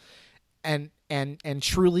uncomfortable and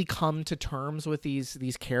truly come to terms with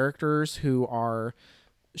these characters who are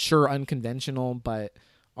sure unconventional, but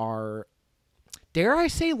are, dare I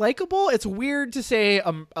say, likable? It's weird to say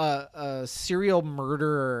a serial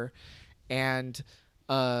murderer and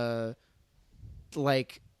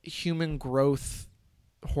like human growth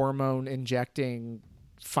hormone injecting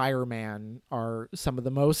fireman are some of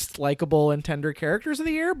the most likable and tender characters of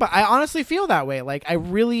the year, but I honestly feel that way. Like, I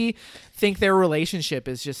really think their relationship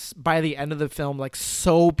is just, by the end of the film, like,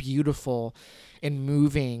 so beautiful and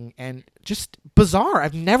moving and just bizarre.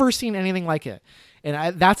 I've never seen anything like it.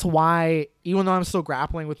 And that's why, even though I'm still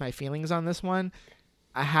grappling with my feelings on this one,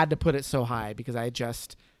 I had to put it so high, because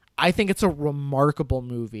I think it's a remarkable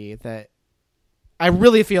movie that I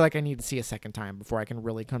really feel like I need to see a second time before I can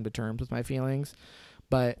really come to terms with my feelings.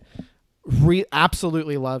 but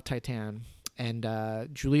absolutely love Titan. And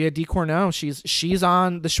Julia Ducournau, she's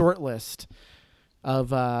on the short list of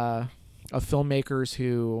filmmakers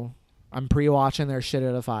who I'm pre-watching their shit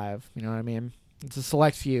out of 5. You know what I mean? It's a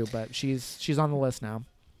select few, but she's on the list now.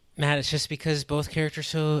 Matt, it's just because both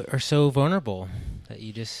characters are so vulnerable that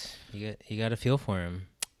you got to feel for them.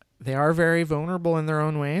 They are very vulnerable in their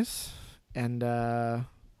own ways, and and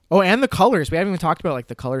the colors. We haven't even talked about like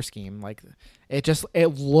the color scheme. Like it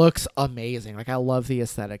looks amazing. Like I love the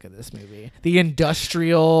aesthetic of this movie. The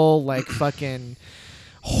industrial, like fucking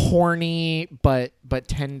horny but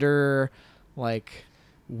tender, like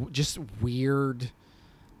just weird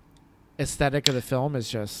aesthetic of the film is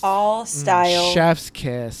just all style, chef's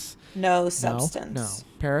kiss. no substance. No,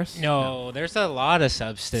 Paris. No, there's a lot of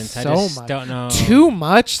substance. I So just much. don't know. Too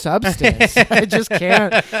much substance. I just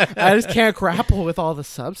can't grapple with all the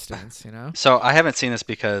substance. You know. So I haven't seen this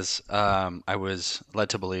because I was led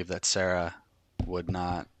to believe that Sarah would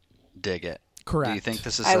not dig it. Correct. Do you think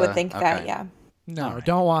this is? I would think that, okay. yeah. No, All right.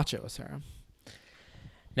 don't watch it with Sarah.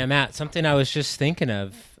 Now, Matt, something I was just thinking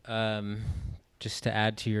of, just to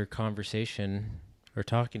add to your conversation or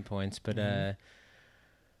talking points, but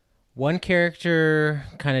one character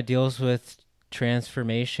kind of deals with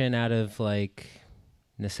transformation out of like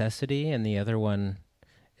necessity, and the other one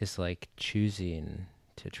is like choosing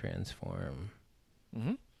to transform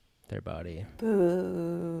their body.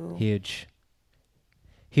 Boo.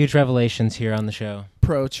 Huge revelations here on the show.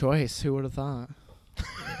 Pro-choice. Who would have thought?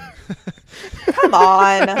 Come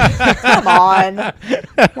on. Come on.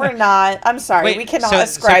 We're not. I'm sorry. Wait, we cannot so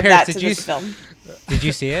ascribe Paris, that to did you this film. Did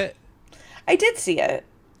you see it? I did see it.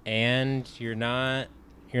 And you're not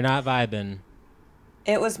vibing.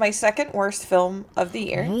 It was my second worst film of the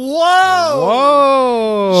year. Whoa!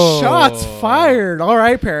 Whoa! Shots fired. All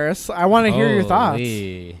right, Paris. I want to hear your thoughts.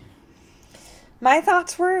 Holy. My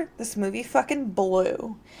thoughts were this movie fucking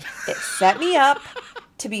blew. It set me up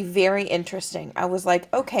to be very interesting. I was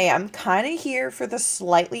like, okay, I'm kind of here for the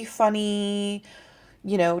slightly funny,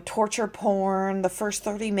 torture porn. The first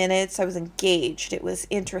 30 minutes, I was engaged. It was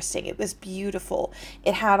interesting. It was beautiful.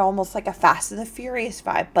 It had almost like a Fast and the Furious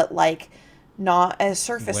vibe, but like not as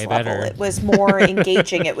surface Way level. better. It was more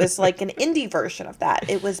engaging. It was like an indie version of that.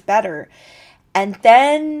 It was better. And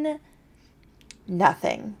then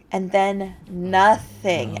nothing. And then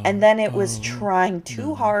nothing. And then it was trying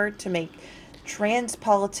too hard to make trans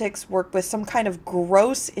politics work with some kind of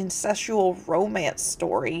gross incestual romance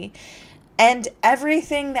story. And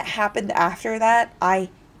everything that happened after that, I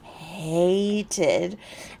hated.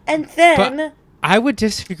 And then But I would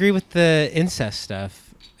disagree with the incest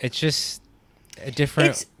stuff. It's just a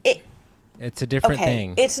different. It's a different okay,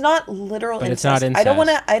 thing. it's not literal But it's incest. not I don't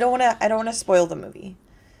incest. want to spoil the movie.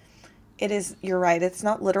 It is. You're right. It's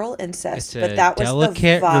not literal incest, It's but a that was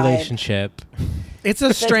delicate the vibe. relationship. It's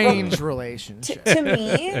a strange relationship. To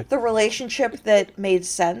me, the relationship that made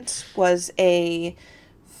sense was a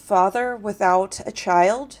father without a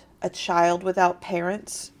child without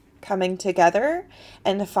parents coming together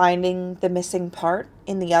and finding the missing part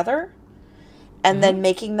in the other. And then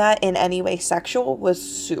making that in any way sexual was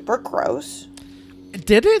super gross.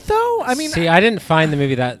 Did it though? I mean, See, I didn't find the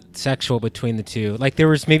movie that sexual between the two. Like there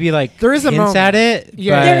was maybe like There is a hints moment. at it.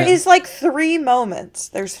 Yeah. but There is like 3 moments.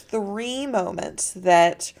 There's 3 moments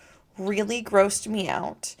that really grossed me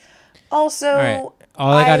out. Also, All right.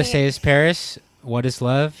 All I gotta say is Paris. What is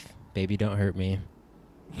love? Baby, don't hurt me.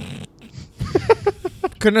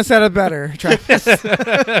 couldn't have said it better. Travis.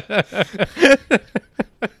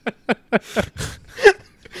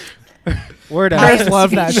 Word I up. just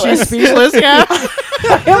love that. Speechless. She's speechless. Yeah.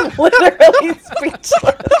 I am literally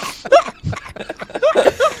speechless.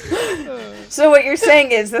 So what you're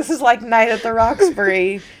saying is this is like Night at the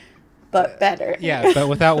Roxbury, but better. Yeah, but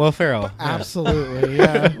without Will Ferrell. Yeah. Absolutely.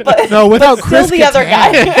 Yeah. But, No, without but Chris still the other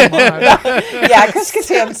guy. Kattan. Come on. Yeah, Chris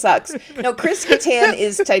Kattan sucks. No, Chris Kattan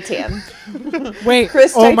is Titan. Wait.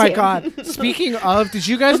 Chris Oh my Titan. God. Speaking of, did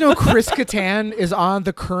you guys know Chris Kattan is on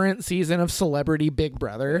the current season of Celebrity Big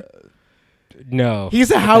Brother? No.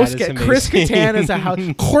 He's a That house is guest. Chris amazing. Kattan is a house.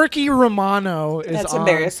 Corky Romano is That's on.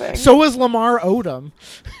 embarrassing. So is Lamar Odom.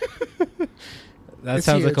 That It's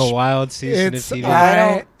sounds like a huge. wild season It's- of TV.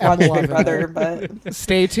 I I don't watch am loving Big Brother, it. but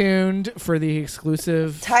Stay tuned for the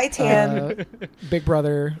exclusive Titan. Big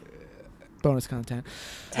Brother bonus content.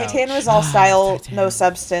 Titan was all style, Titan. no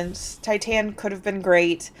substance. Titan could have been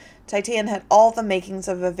great. Titan had all the makings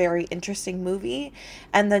of a very interesting movie,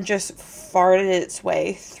 and then just farted its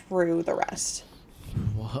way through the rest.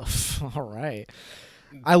 Woof. All right.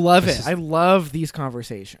 I love it. I love these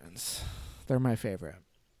conversations. They're my favorite.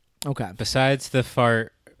 Okay. Besides the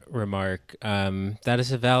fart remark. That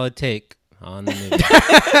is a valid take on the movie.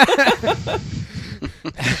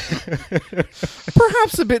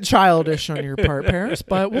 Perhaps a bit childish on your part, Paris,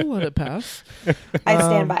 but we'll let it pass. I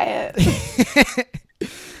stand by it.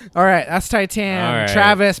 All right, that's Titan. All right.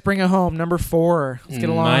 Travis, bring it home. Number 4. Let's get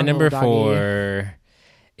along. My number little doggy. 4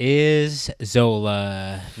 is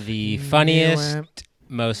Zola, the funniest,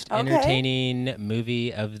 most Okay. entertaining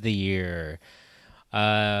movie of the year.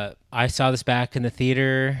 I saw this back in the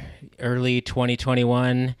theater early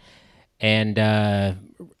 2021, and I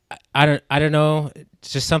don't know,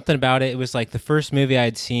 it's just something about it. It was like the first movie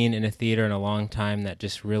I'd seen in a theater in a long time that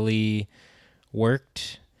just really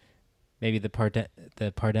worked. Maybe the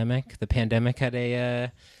pandemic had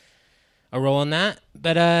a role in that,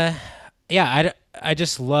 but yeah, I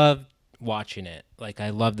just loved watching it. Like, I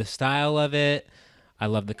love the style of it. I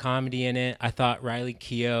love the comedy in it. I thought Riley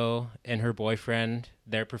Keough and her boyfriend,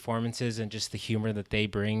 their performances and just the humor that they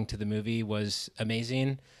bring to the movie was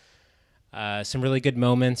amazing. Some really good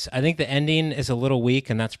moments. I think the ending is a little weak,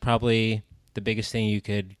 and that's probably the biggest thing you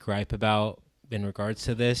could gripe about in regards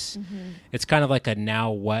to this. It's kind of like a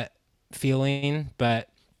now what feeling, but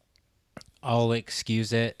I'll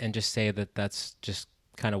excuse it and just say that that's just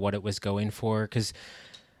kind of what it was going for. Because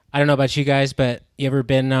I don't know about you guys, but you ever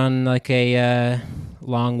been on like a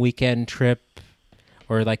long weekend trip,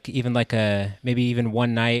 or like even like a maybe even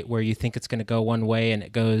one night where you think it's going to go one way and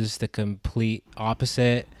it goes the complete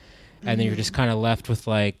opposite, and then you're just kind of left with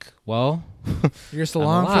like, well, You're just I'm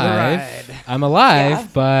along for the alive. ride. I'm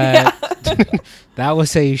alive, Yeah. but that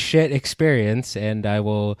was a shit experience, and I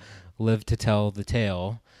will live to tell the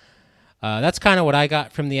tale. That's kind of what I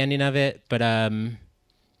got from the ending of it, but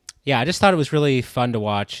yeah, I just thought it was really fun to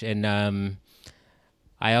watch, and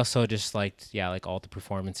I also just liked, like all the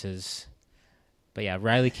performances. But yeah,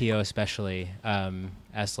 Riley Keough especially,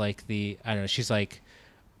 as like I don't know, she's like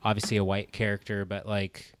obviously a white character, but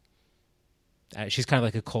like she's kind of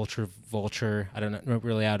like a culture vulture. I don't know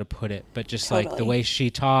really how to put it, but just like the Totally. way she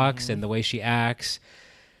talks and the way she acts,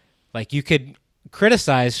 like you could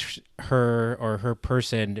criticize her or her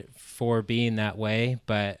person for being that way,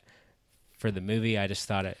 but for the movie, I just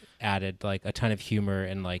thought it added like a ton of humor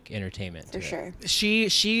and like entertainment For to sure.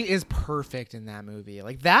 She is perfect in that movie.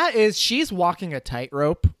 Like she's walking a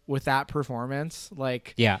tightrope with that performance.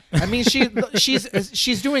 Like, Yeah. I mean,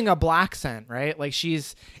 she's doing a black scent, right? Like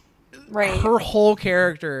Right. her whole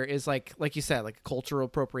character is like you said, like cultural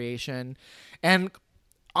appropriation, and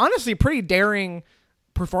honestly, pretty daring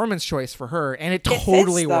performance choice for her, and it fits,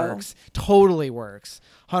 totally though. works. Totally works.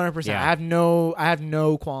 100%. Yeah. I have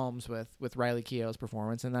no qualms with Riley Keough's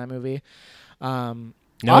performance in that movie. No Awesome.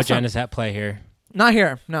 agendas at play here. Not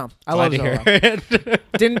here. No, I Glad love to Zola. hear it.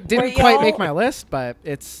 Didn't Were quite y'all- make my list, but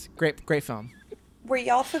it's great film. Were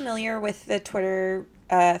y'all familiar with the Twitter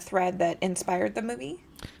thread that inspired the movie?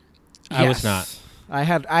 I was not. I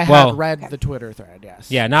had Well- read the Twitter thread.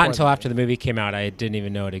 Yes. Yeah, not for until the after the movie came out. I didn't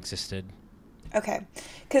even know it existed. Okay.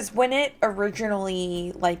 Because when it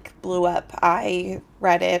originally like blew up, I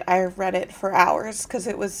read it. I read it for hours because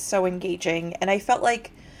it was so engaging, and I felt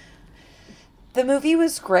like the movie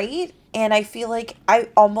was great. And I feel like I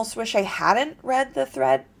almost wish I hadn't read the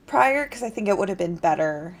thread prior, because I think it would have been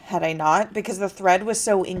better had I not, because the thread was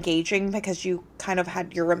so engaging because you kind of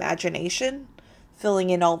had your imagination filling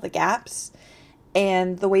in all the gaps,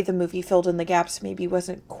 and the way the movie filled in the gaps maybe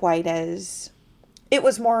wasn't quite as, it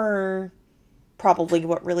was more probably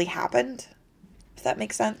what really happened, if that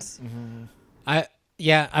makes sense.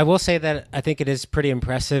 I will say that I think it is pretty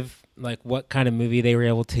impressive, like what kind of movie they were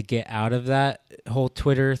able to get out of that whole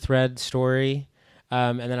Twitter thread story.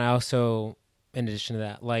 And then I also, in addition to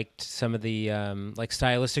that, liked some of the like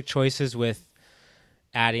stylistic choices with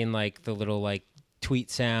adding like the little like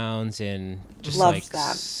tweet sounds and just Loved like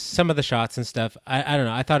that. some of the shots and stuff. I don't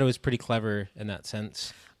know. I thought it was pretty clever in that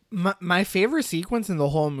sense. My favorite sequence in the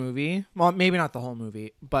whole movie, well, maybe not the whole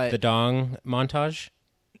movie, but The dong montage.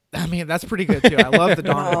 I mean, that's pretty good too. I love the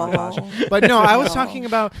Dawn No. montage. But no, I was No. talking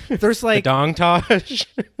about there's The like dong taj.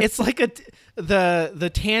 it's like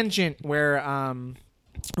the tangent where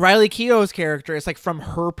Riley Keough's character is like from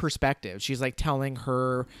her perspective. She's like telling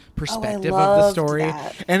her perspective of the loved story.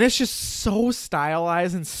 that. And it's just so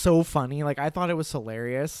stylized and so funny. Like I thought it was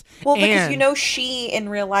hilarious. Well, because And- you know, she in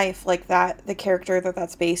real life, like that, the character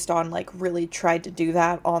that's based on, like really tried to do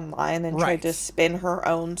that online and Right. tried to spin her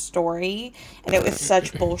own story, and it was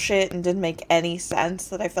such bullshit and didn't make any sense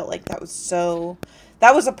that I felt like that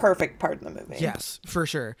was a perfect part of the movie. Yes, for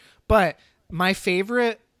sure. But my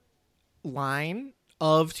favorite line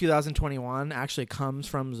of 2021 actually comes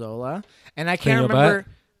from Zola, and I Clean can't your remember.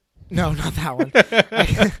 No, not that one.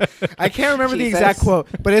 I can't remember the Jesus. exact quote,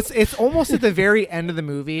 but it's almost at the very end of the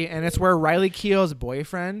movie, and it's where Riley Keough's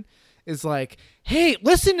boyfriend is like, "Hey,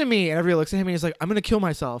 listen to me," and everybody looks at him and he's like, "I'm gonna kill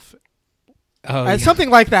myself," Oh, and yeah. something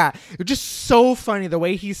like that. It's just so funny the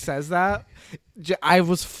way he says that. I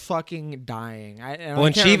was fucking dying.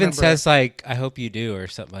 When she even says like, "I hope you do" or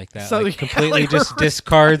something like that, So, like yeah, completely like just her-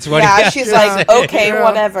 discards what. Yeah, he has she's to like, say. okay, Yeah.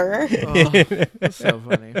 whatever. That's so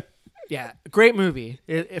funny. Yeah, great movie.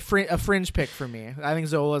 A fringe pick for me. I think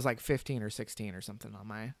Zola's like 15 or 16 or something on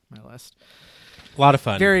my list. A lot of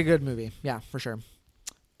fun. Very good movie. Yeah, for sure.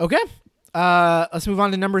 Okay. Let's move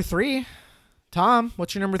on to number 3. Tom,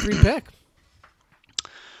 what's your number 3 pick?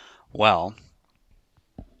 Well,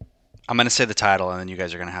 I'm going to say the title, and then you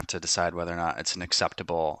guys are going to have to decide whether or not it's an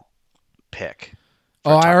acceptable pick.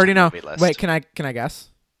 for Oh, a I top already 10 know. movie list. Wait, can I guess?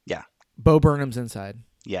 Yeah. Bo Burnham's Inside.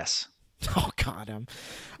 Yes. Oh, God. No,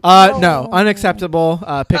 Oh. unacceptable.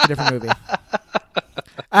 Pick a different movie.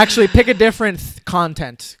 Actually, pick a different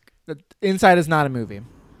content. Inside is not a movie.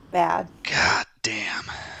 Bad. God damn.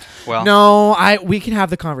 Well, No, we can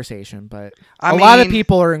have the conversation, but I a lot of mean-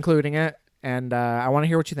 people are including it, and I want to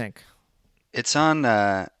hear what you think. it's on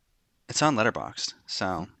Letterboxd.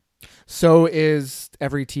 So is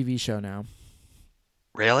every TV show now.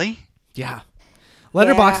 Really? Yeah.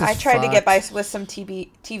 Letterboxd Yeah, is I tried to get fucked. by with some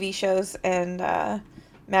TV shows, and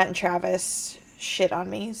Matt and Travis shit on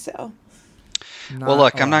me. So Well,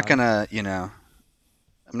 look, I'm not allowed.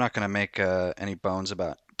 gonna make any bones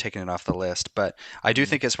about taking it off the list, but I do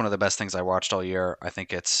think it's one of the best things I watched all year. I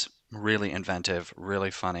think it's really inventive,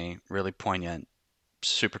 really funny, really poignant,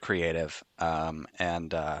 super creative, and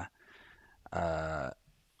an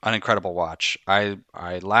incredible watch. I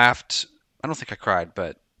laughed. I don't think I cried,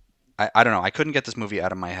 but I don't know. I couldn't get this movie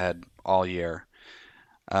out of my head all year.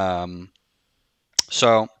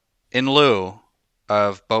 So in lieu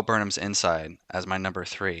of Bo Burnham's Inside as my number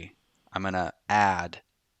 3, I'm gonna add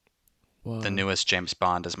Whoa. the newest James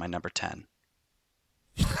Bond as my number 10,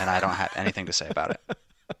 and I don't have anything to say about it.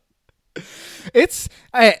 It's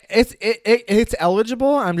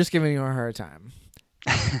eligible. I'm just giving you a hard time.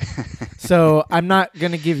 So I'm not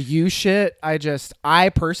gonna give you shit. I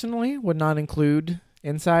personally would not include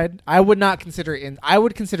Inside. I would consider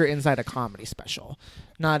Inside a comedy special,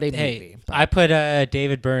 not a movie. Hey, but- I put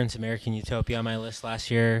David Byrne's American Utopia on my list last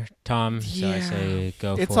year, Tom. So I say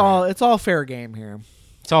go for it. It's all fair game here.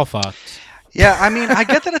 It's all fucked. Yeah, I mean, I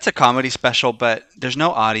get that it's a comedy special, but there's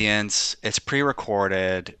no audience. It's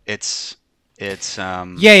pre-recorded. It's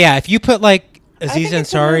Yeah. If you put like Aziz think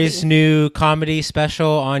it's a Ansari's movie. new comedy special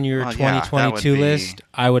on your Well, yeah, that 2022 would be- list,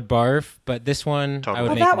 I would barf. But this one, I Totally. would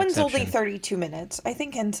well, make that an one's only exception. 32 minutes. I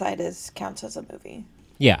think Inside counts as a movie.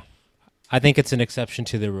 Yeah, I think it's an exception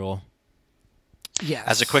to the rule. Yes.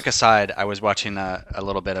 As a quick aside, I was watching a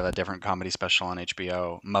little bit of a different comedy special on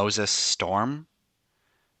HBO, Moses Storm,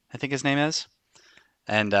 I think his name is.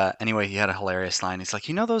 And anyway, he had a hilarious line. He's like,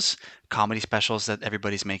 you know those comedy specials that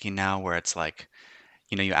everybody's making now where it's like,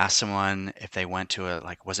 you ask someone if they went to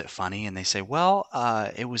was it funny? And they say, well,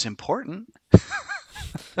 it was important. I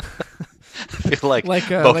feel like like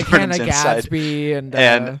Bo Hannah Burnham's Inside. Gadsby and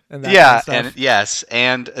And that yeah, kind of and yes,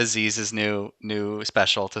 and Aziz's new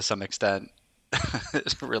special to some extent.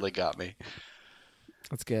 It really got me.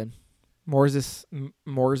 That's good. Morses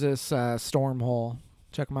Stormhole.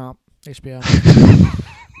 Check them out. HBO.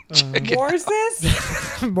 Where's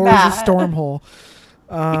this? Morses Matt. Stormhole.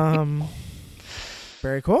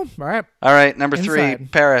 Very cool. All right. All right, number 3,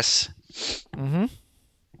 Inside. Paris. Mm-hmm.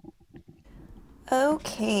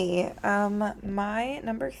 Okay. My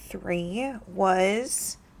number 3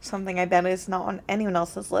 was something I bet is not on anyone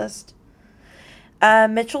else's list.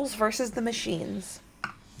 Mitchell's versus the Machines.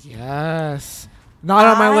 Yes. Not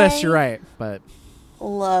on my list. You're right, but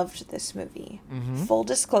Loved this movie. Mhm. Full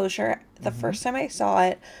disclosure, the first time I saw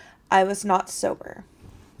it, I was not sober.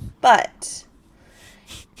 But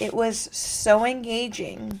it was so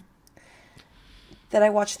engaging that I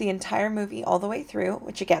watched the entire movie all the way through,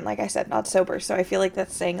 which again, like I said, not sober, so I feel like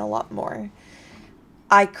that's saying a lot more.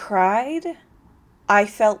 I cried. I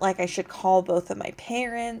felt like I should call both of my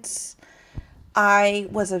parents. I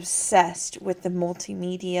was obsessed with the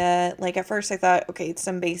multimedia. Like, at first I thought, okay, it's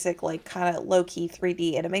some basic, like, kind of low-key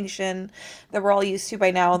 3D animation that we're all used to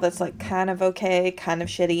by now that's, like, kind of okay, kind of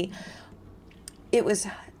shitty. It was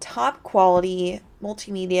top quality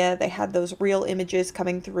multimedia. They had those real images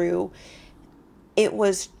coming through. It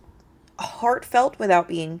was heartfelt without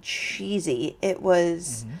being cheesy. It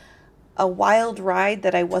was a wild ride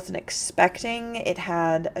that I wasn't expecting. It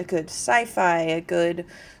had a good sci-fi, a good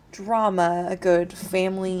drama, a good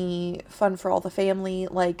family, fun for all the family.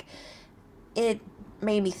 Like, it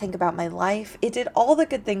made me think about my life. It did all the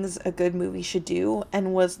good things a good movie should do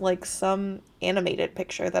and was like some animated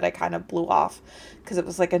picture that I kind of blew off because it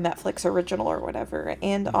was like a Netflix original or whatever.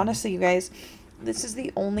 And honestly, you guys, this is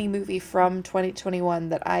the only movie from 2021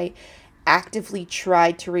 that I actively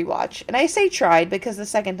tried to rewatch. And I say tried because the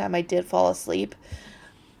second time I did fall asleep.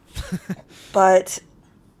 But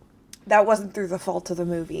that wasn't through the fault of the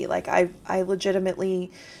movie. Like I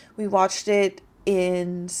legitimately we watched it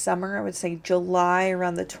in summer, I would say July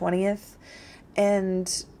around the 20th,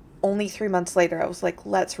 and only 3 months later I was like,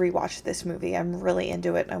 let's rewatch this movie. I'm really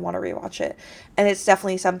into it and I want to rewatch it. And it's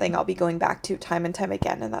definitely something I'll be going back to time and time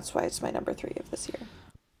again, and that's why it's my number 3 of this year.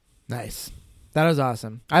 Nice. That was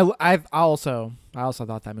awesome. I also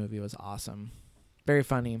thought that movie was awesome. Very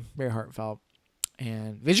funny, very heartfelt,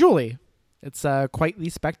 and visually, it's quite the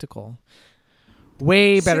spectacle.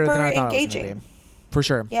 Way better Super than I thought engaging. it was going to be. For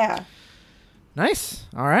sure. Yeah. Nice.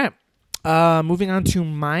 All right. Moving on to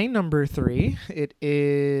my number 3. It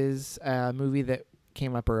is a movie that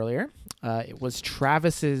came up earlier. It was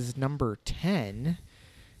Travis's number 10.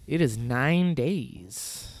 It is 9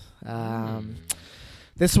 Days.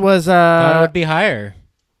 This was Thought it would be higher.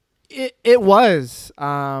 It was.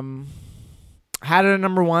 Had it at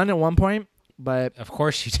number 1 at one point, but Of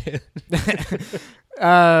course you did.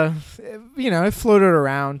 it floated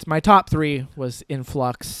around. My top 3 was in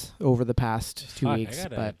flux over the past 2 Fuck, weeks. I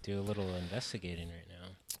gotta But do a little investigating right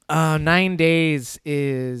now. 9 Days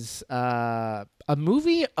is a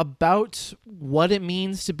movie about what it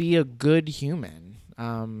means to be a good human.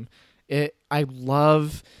 I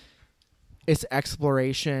love its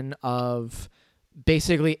exploration of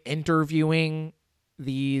basically interviewing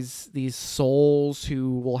these souls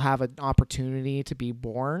who will have an opportunity to be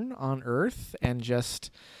born on Earth, and just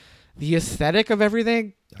the aesthetic of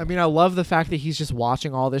everything. I mean, I love the fact that he's just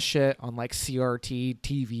watching all this shit on like CRT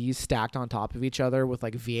TVs stacked on top of each other with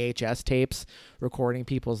like VHS tapes recording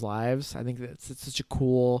people's lives. I think it's such a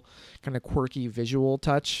cool kind of quirky visual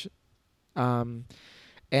touch. And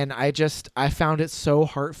I found it so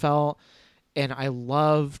heartfelt, and I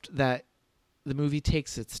loved that the movie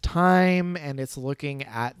takes its time and it's looking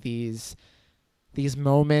at these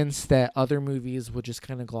moments that other movies would just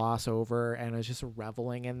kind of gloss over, and it's just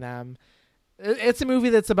reveling in them. It's a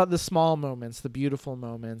movie that's about the small moments, the beautiful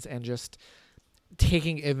moments, and just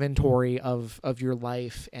taking inventory of your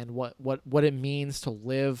life and what it means to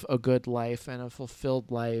live a good life and a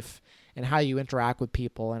fulfilled life, and how you interact with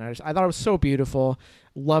people. And I thought it was so beautiful.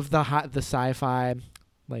 Loved the sci-fi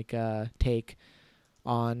take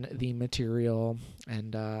on the material,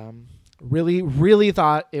 and really, really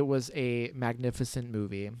thought it was a magnificent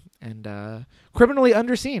movie, and criminally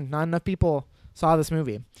underseen. Not enough people saw this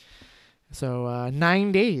movie. So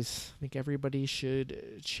 9 Days. I think everybody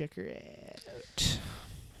should check her out.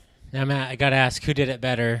 Now, Matt, I gotta ask, who did it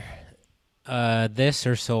better, this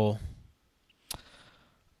or Soul?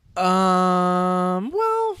 Well,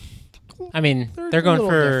 I mean, They're they're a going little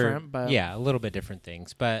for different, but- a little bit different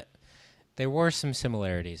things, but there were some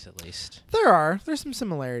similarities at least. there's some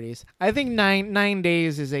similarities. I think 9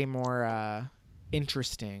 Days is a more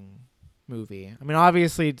interesting movie. I mean,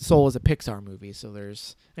 obviously, Soul is a Pixar movie, so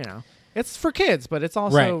there's it's for kids, but it's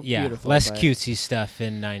also Right? Yeah, beautiful. less but- cutesy stuff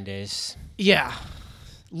in 9 Days. Yeah,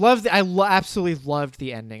 absolutely loved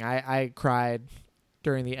the ending. I cried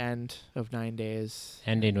during the end of 9 Days.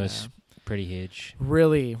 Ending was pretty huge.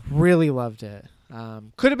 Really, really loved it.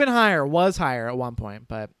 Could have been higher, was higher at one point,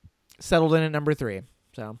 but settled in at number 3.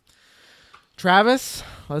 So, Travis,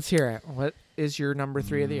 let's hear it. What is your number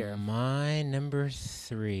 3 of the year? My number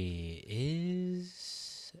 3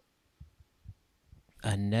 is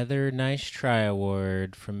another Nice Try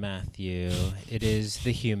award from Matthew. It is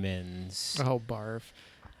The Humans. Oh, barf.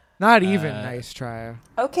 Not even Uh, nice try.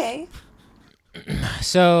 Okay.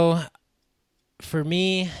 So, for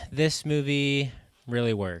me, this movie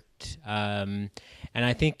really worked. And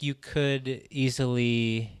I think you could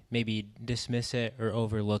easily maybe dismiss it or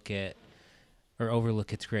overlook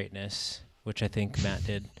its greatness, which I think Matt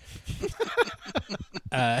did.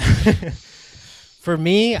 For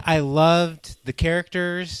me, I loved the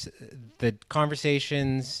characters, the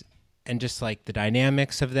conversations, and just like the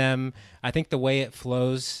dynamics of them. I think the way it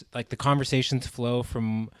flows, like the conversations flow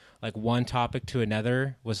from like one topic to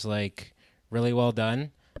another, was like really well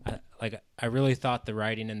done. I really thought the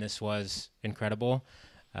writing in this was incredible.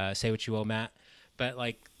 Say what you will, Matt, but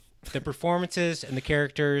like the performances and the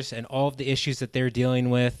characters and all of the issues that they're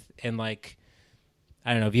dealing with, and like,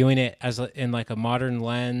 I don't know, viewing it as in like a modern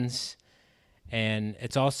lens. And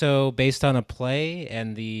it's also based on a play,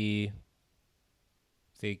 and the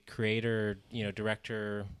creator,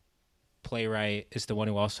 director, playwright is the one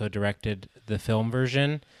who also directed the film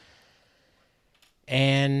version.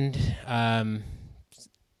 And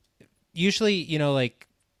usually, you know, like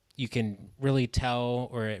you can really tell,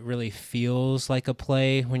 or it really feels like a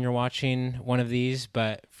play when you're watching one of these.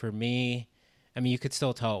 But for me, I mean, you could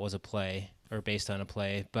still tell it was a play or based on a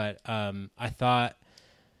play. But I thought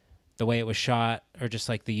the way it was shot, or just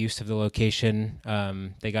like the use of the location,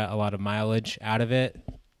 they got a lot of mileage out of it,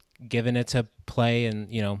 given it's a play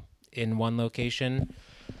and, you know, in one location.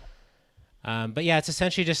 But yeah, it's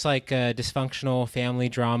essentially just like a dysfunctional family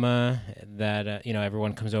drama that, you know,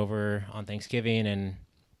 everyone comes over on Thanksgiving, and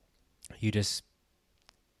you're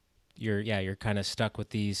kind of stuck with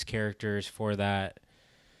these characters for that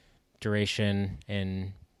duration,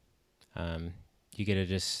 and you get to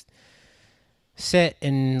just sit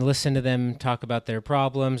and listen to them talk about their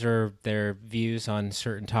problems or their views on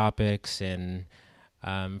certain topics. And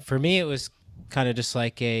for me, it was kind of just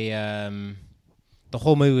like the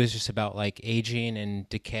whole movie was just about like aging and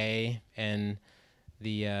decay, and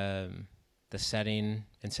the setting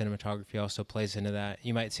and cinematography also plays into that.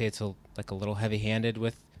 You might say it's a little heavy-handed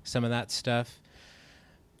with some of that stuff.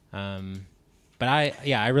 But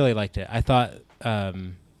I really liked it. I thought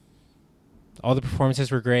all the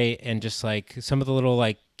performances were great, and just like some of the little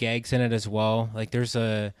like gags in it as well. Like there's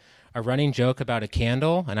a running joke about a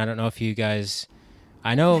candle, and I don't know if you guys,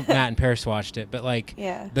 I know Matt and Paris watched it, but like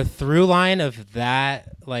the through line of that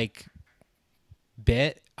like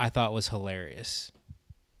bit I thought was hilarious.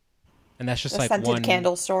 And that's just the like scented one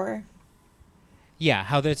candle store. Yeah,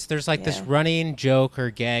 how there's like this running joke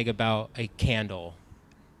or gag about a candle,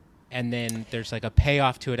 and then there's like a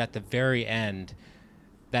payoff to it at the very end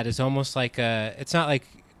that is almost like it's not like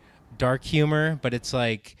dark humor, but it's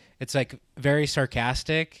like very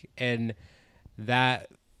sarcastic, and that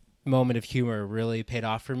moment of humor really paid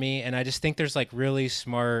off for me. And I just think there's like really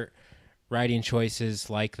smart writing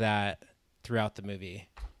choices like that throughout the movie.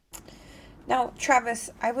 Now, Travis,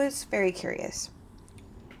 I was very curious.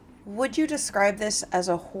 Would you describe this as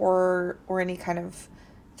a horror or any kind of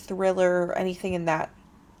thriller or anything in that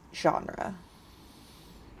genre?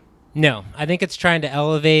 No, I think it's trying to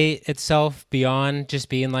elevate itself beyond just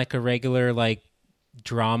being like a regular like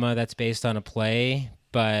drama that's based on a play,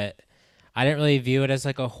 but I didn't really view it as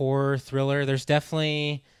like a horror thriller. There's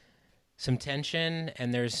definitely some tension,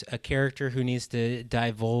 and there's a character who needs to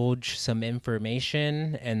divulge some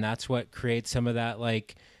information, and that's what creates some of that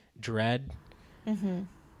like dread.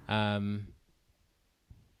 Mm-hmm.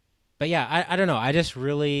 But yeah, I don't know. I just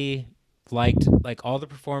really liked like all the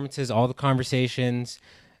performances, all the conversations.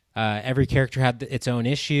 Every character had its own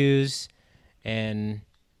issues, and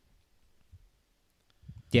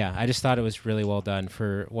yeah, I just thought it was really well done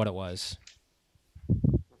for what it was.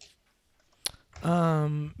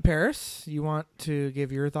 Paris, you want to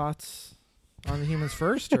give your thoughts on The Humans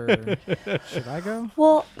first, or should I go?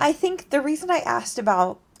 Well, I think the reason I asked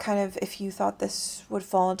about kind of if you thought this would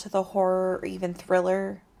fall into the horror or even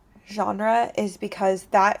thriller genre is because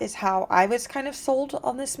that is how I was kind of sold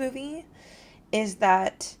on this movie, is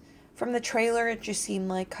that from the trailer it just seemed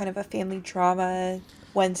like kind of a family drama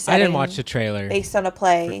when setting. I didn't watch the trailer. Based on a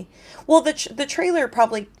play. Well, the trailer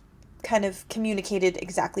probably kind of communicated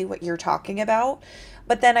exactly what you're talking about,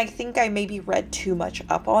 but then I think I maybe read too much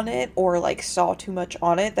up on it, or like saw too much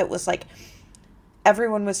on it that was like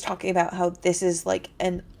everyone was talking about how this is like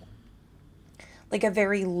a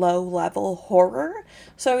very low level horror.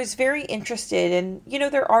 So I was very interested, and you know,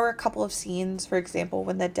 there are a couple of scenes, for example,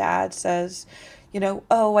 when the dad says, you know,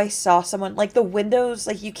 oh, I saw someone, like the windows,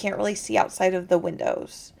 like you can't really see outside of the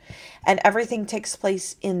windows, and everything takes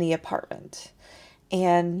place in the apartment.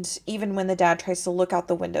 And even when the dad tries to look out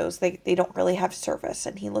the windows, they don't really have surface,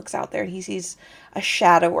 and he looks out there and he sees a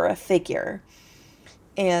shadow or a figure.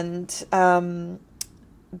 And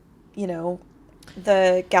you know,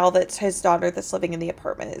 the gal that's his daughter that's living in the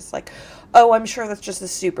apartment is like, oh, I'm sure that's just a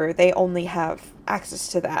super. They only have access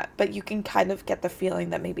to that. But you can kind of get the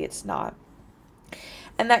feeling that maybe it's not.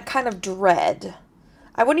 And that kind of dread,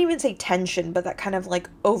 I wouldn't even say tension, but that kind of like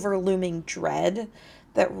overlooming dread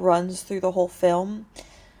that runs through the whole film.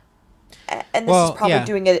 And this is probably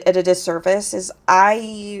doing it at a disservice, is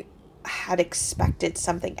I had expected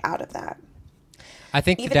something out of that. I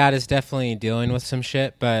think the dad is definitely dealing with some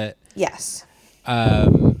shit, but yes.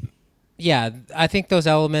 Yeah, I think those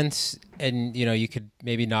elements, and you know, you could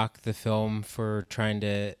maybe knock the film for trying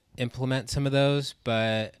to implement some of those,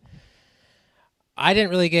 but I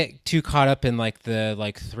didn't really get too caught up in like the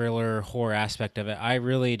like thriller horror aspect of it. I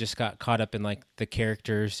really just got caught up in like the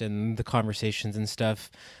characters and the conversations and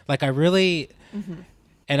stuff. Like I really,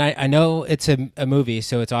 and I know it's a movie,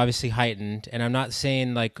 so it's obviously heightened, and I'm not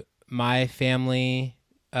saying like my family,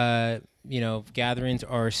 gatherings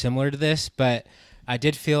are similar to this, but I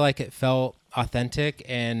did feel like it felt authentic,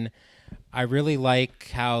 and I really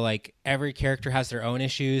like how like every character has their own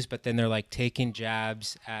issues, but then they're like taking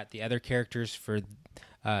jabs at the other characters for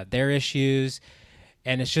their issues,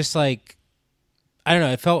 and it's just like, I don't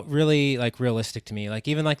know, it felt really like realistic to me. Like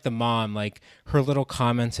even like the mom, like her little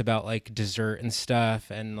comments about like dessert and stuff,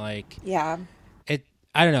 and like Yeah.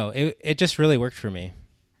 I don't know, it just really worked for me.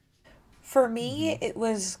 For me, it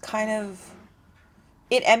was kind of,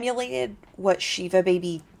 it emulated what Shiva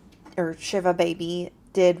Baby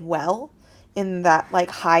did well in that like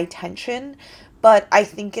high tension, but I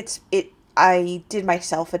think I did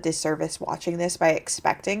myself a disservice watching this by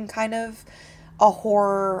expecting kind of a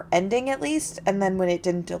horror ending at least, and then when it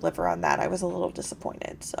didn't deliver on that, I was a little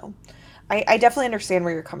disappointed. So I definitely understand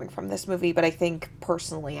where you're coming from this movie, but I think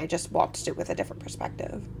personally I just watched it with a different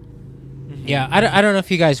perspective. Yeah, I don't know if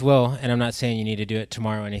you guys will, and I'm not saying you need to do it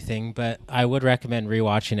tomorrow or anything, but I would recommend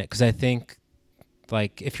rewatching it, because I think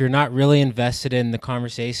like if you're not really invested in the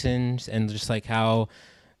conversations and just like how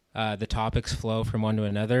the topics flow from one to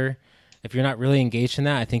another, if you're not really engaged in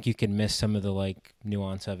that, I think you can miss some of the like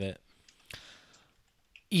nuance of it.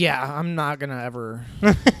 Yeah, I'm not gonna ever.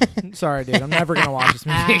 Sorry, dude. I'm never gonna watch this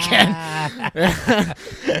movie again.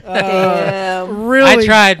 Damn. Really, I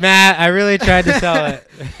tried, Matt. I really tried to sell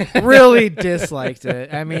it. really disliked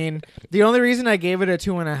it. I mean, the only reason I gave it a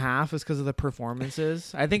 2.5 is because of the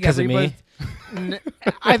performances. I think 'Cause of me?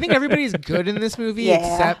 I think everybody's good in this movie Yeah.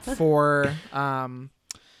 except for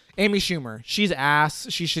Amy Schumer. She's ass.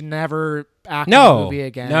 She should never act in a No, movie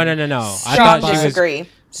again. no. I Strong thought she was. disagree.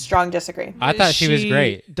 Strong disagree. I thought she was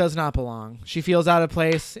great. Does not belong. She feels out of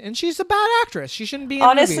place, and she's a bad actress. She shouldn't be in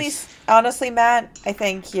movies. Honestly, Matt, I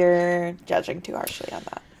think you're judging too harshly on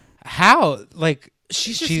that. How? Like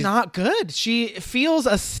She's just not good. She feels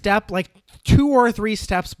a step, like 2 or 3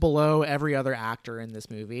 steps below every other actor in this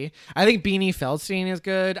movie. I think Beanie Feldstein is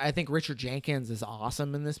good. I think Richard Jenkins is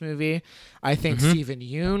awesome in this movie. I think Stephen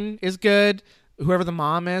Yeun is good. Whoever the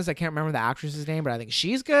mom is, I can't remember the actress's name, but I think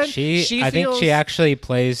she's good. I think she actually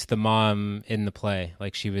plays the mom in the play.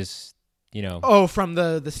 Like she was, Oh, from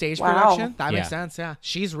the stage Wow. production? That makes Yeah. sense, yeah.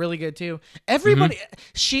 She's really good too. Everybody,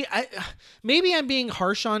 maybe I'm being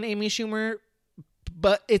harsh on Amy Schumer,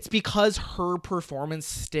 but it's because her performance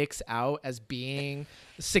sticks out as being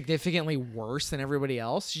significantly worse than everybody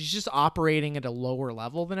else. She's just operating at a lower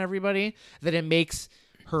level than everybody, that it makes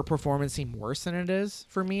her performance seem worse than it is,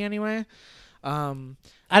 for me anyway. I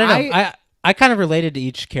don't know. I kind of related to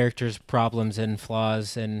each character's problems and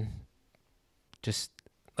flaws, and just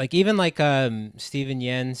like even like Stephen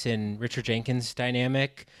Yen's and Richard Jenkins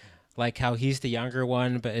dynamic, like how he's the younger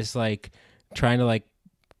one, but is like trying to like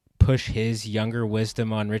push his younger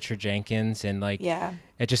wisdom on Richard Jenkins, and like Yeah.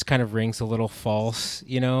 it just kind of rings a little false,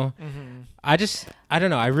 I don't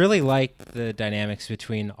know. I really liked the dynamics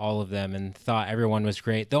between all of them and thought everyone was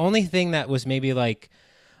great. The only thing that was maybe like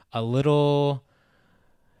a little,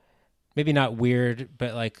 maybe not weird,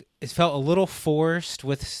 but like it felt a little forced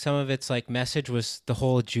with some of its like message, was the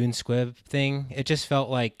whole June Squibb thing. It just felt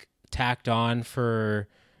like tacked on for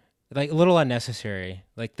like a little unnecessary.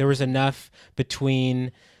 Like there was enough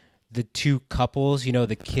between the two couples,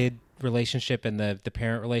 the kid relationship and the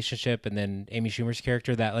parent relationship, and then Amy Schumer's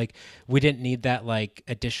character, that like we didn't need that like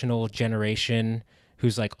additional generation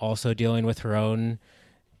who's like also dealing with her own,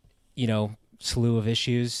 slew of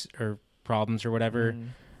issues or problems or whatever.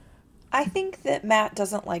 I think that Matt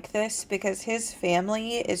doesn't like this because his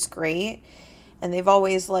family is great and they've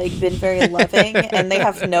always like been very loving and they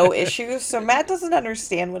have no issues. So Matt doesn't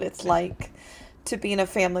understand what it's like to be in a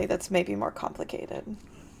family that's maybe more complicated.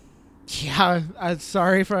 Yeah, I'm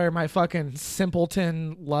sorry for my fucking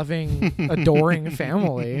simpleton, loving, adoring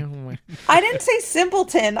family. Oh my- I didn't say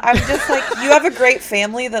simpleton. I'm just like, you have a great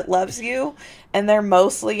family that loves you and they're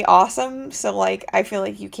mostly awesome. So like, I feel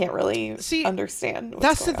like you can't really understand what's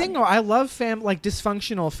That's the going thing, on. though. I love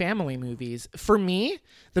dysfunctional family movies. For me,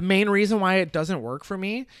 the main reason why it doesn't work for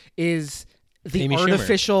me is the Amy Schumer.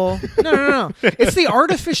 artificial no it's the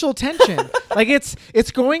artificial tension. Like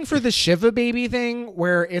it's going for the Shiva Baby thing,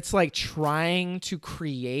 where it's like trying to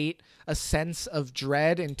create a sense of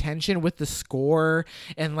dread and tension with the score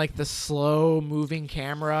and like the slow moving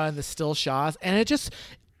camera and the still shots, and it just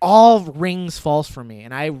all rings false for me.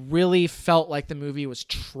 And I really felt like the movie was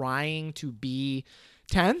trying to be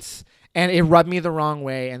tense, and it rubbed me the wrong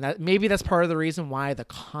way. And that's part of the reason why the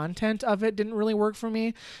content of it didn't really work for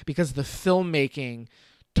me, because the filmmaking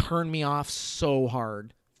turned me off so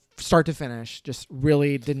hard, start to finish. Just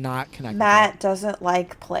really did not connect. Matt doesn't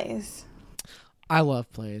like plays. I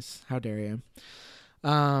love plays. How dare you?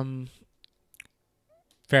 Um,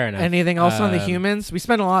 Fair enough. anything else on the humans? We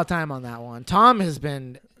spent a lot of time on that one. Tom has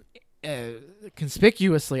been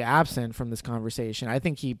conspicuously absent from this conversation. I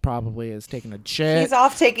think he probably is taking a shit. He's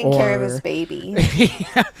off taking care of his or- baby.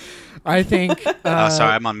 Yeah. I think. Oh,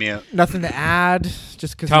 sorry, I'm on mute. Nothing to add,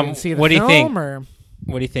 just because Tom, we didn't see the what do you film, think? or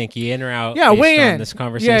What do you think? You in or out? yeah, based weigh on in. this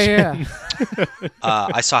conversation. Yeah.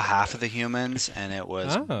 I saw half of the humans, and it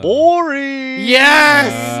was Oh. boring.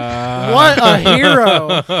 Yes. What a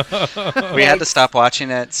hero. We had to stop watching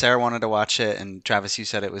it. Sarah wanted to watch it, and Travis, you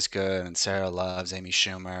said it was good, and Sarah loves Amy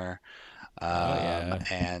Schumer. yeah.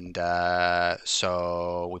 And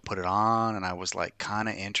so we put it on, and I was like kind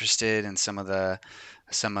of interested in some of the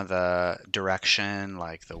direction,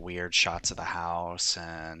 like the weird shots of the house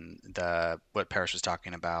and the what Paris was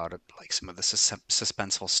talking about, like some of the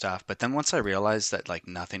suspenseful stuff. But then once I realized that like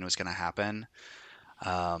nothing was going to happen,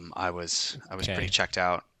 I was Okay. pretty checked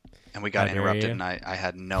out, and we got I hear interrupted, you. and I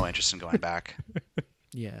had no interest in going back.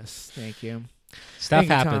 Yes, thank you. Stuff Thank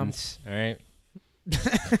you, Tom. happens. All right.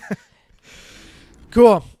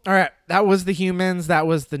 Cool. All right. That was the humans. That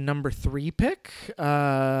was the number 3 pick.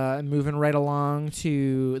 Moving right along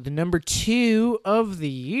to the number 2 of the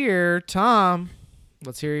year. Tom,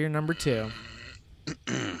 let's hear your number 2.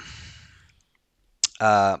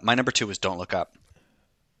 My number 2 was Don't Look Up.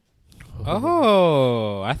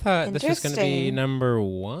 Oh, I thought this was going to be Interesting. number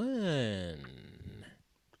 1.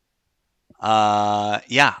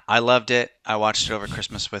 Yeah, I loved it. I watched it over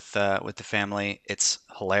Christmas with the family. It's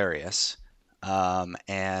hilarious.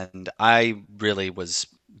 And I really was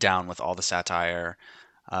down with all the satire.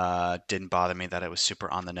 Didn't bother me that it was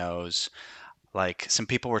super on the nose. Like some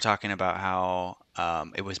people were talking about how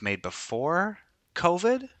it was made before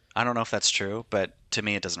COVID. I don't know if that's true, but to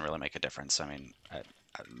me, it doesn't really make a difference. I mean,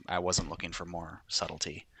 I wasn't looking for more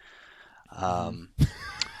subtlety.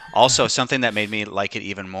 Also, something that made me like it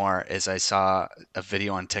even more is I saw a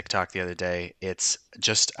video on TikTok the other day. It's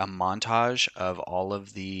just a montage of all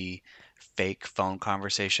of the fake phone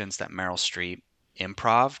conversations that Meryl Streep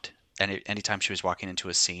improved, and anytime she was walking into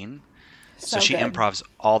a scene. So she good. improvs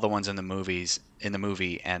all the ones in the movie,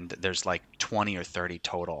 and there's like 20 or 30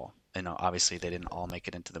 total. You know, obviously they didn't all make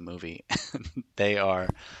it into the movie. They are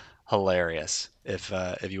hilarious. If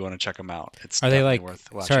you want to check them out, it's Are they definitely like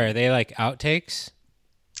worth watching. Sorry, are they like outtakes?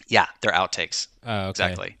 Yeah, they're outtakes. Oh, okay.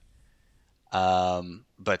 Exactly.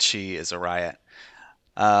 But she is a riot.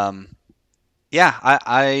 Yeah,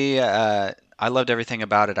 I loved everything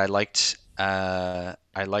about it. I liked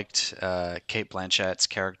Kate Blanchett's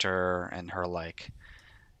character and her like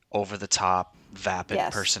over the top, vapid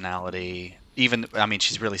Yes. personality. Even I mean,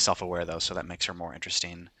 she's really self-aware though, so that makes her more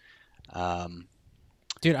interesting.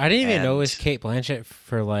 Dude, I didn't even know it was And- Kate Blanchett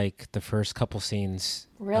for like the first couple scenes.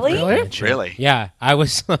 of Really? Kate Really? Blanchett. Really? Yeah, I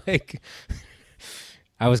was like,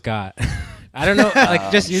 I was got. I don't know,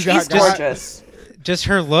 like just You She's got- gorgeous. just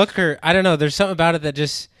her look, or I don't know. There's something about it that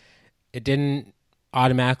just it didn't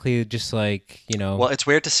automatically just like Well, it's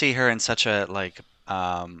weird to see her in such a like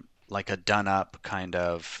a done up kind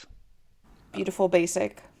of Beautiful,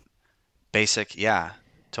 basic. basic, yeah,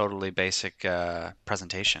 totally basic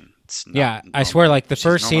presentation. It's not Yeah, I normal. swear, like, the She's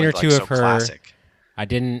first scene or normally, two like, of so her- classic. I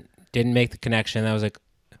didn't make the connection. I was like,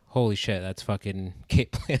 holy shit, that's fucking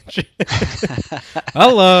Kate Blanchett.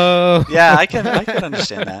 Hello. Yeah, I can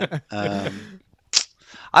understand that.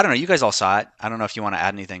 I don't know. You guys all saw it. I don't know if you want to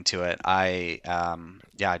add anything to it. I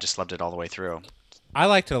just loved it all the way through. I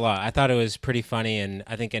liked it a lot. I thought it was pretty funny, and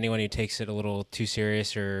I think anyone who takes it a little too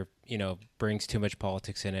serious or brings too much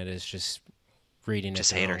politics in it is just reading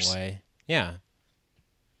Just it the haters. wrong way. Yeah.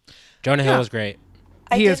 Jonah Hill Yeah. was great.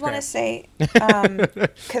 I He did is want to great. say,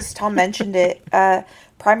 because Tom mentioned it,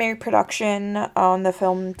 primary production on the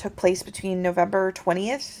film took place between November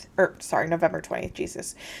 20th,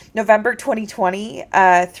 Jesus, November 2020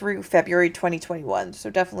 through February 2021. So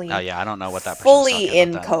definitely Oh yeah, I don't know what that person's fully talking in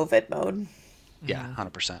about that. COVID mode. Yeah,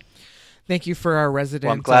 100%. Thank you for our resident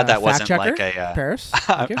Well, I'm glad that fact wasn't checker, like a. Paris.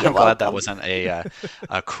 I'm Thank you. glad that welcome. wasn't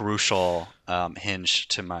a crucial hinge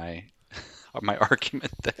to my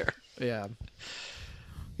argument there. Yeah.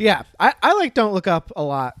 Yeah, I like Don't Look Up a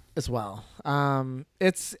lot as well.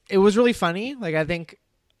 It was really funny. Like, I think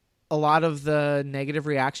a lot of the negative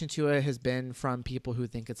reaction to it has been from people who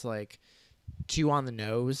think it's like too on the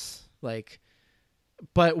nose. Like,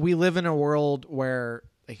 but we live in a world where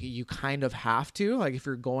like you kind of have to, like, if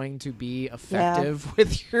you're going to be effective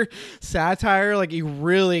with your satire, like you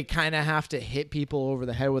really kind of have to hit people over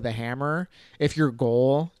the head with a hammer if your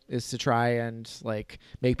goal is to try and like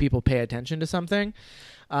make people pay attention to something.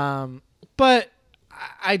 But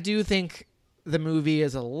I do think the movie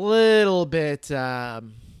is a little bit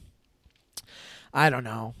I don't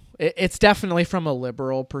know. It's definitely from a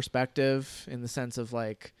liberal perspective in the sense of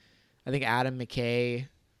like, I think Adam McKay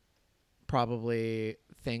probably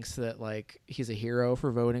thinks that like he's a hero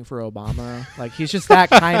for voting for Obama. Like he's just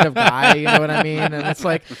that kind of guy, you know what I mean? And it's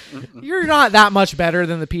like you're not that much better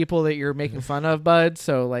than the people that you're making fun of, bud.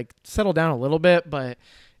 So like settle down a little bit. But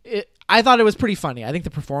I thought it was pretty funny. I think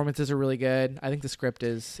the performances are really good. I think the script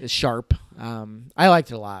is sharp. I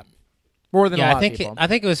liked it a lot. More than a lot of people. I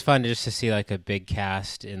think it was fun just to see like a big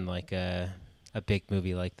cast in like a big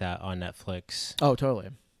movie like that on Netflix. Oh, totally.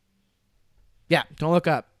 Yeah, don't look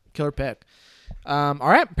up. Killer pick. All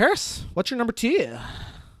right, Paris, what's your number 2?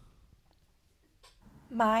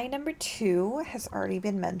 My number 2 has already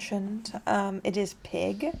been mentioned. It is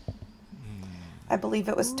Pig. I believe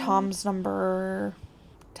it was Tom's number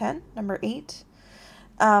 10, number 8.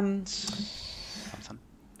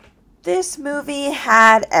 This movie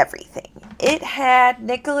had everything. It had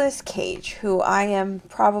Nicolas Cage, who I am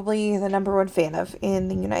probably the number 1 fan of in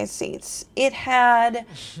the United States. It had...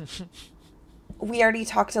 We already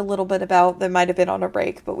talked a little bit about, that might have been on a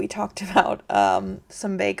break, but we talked about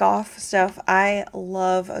some bake-off stuff. I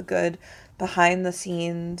love a good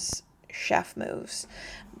behind-the-scenes chef moves.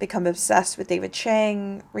 Become obsessed with David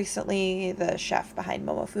Chang recently, the chef behind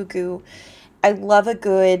Momofuku. I love a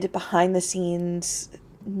good behind-the-scenes,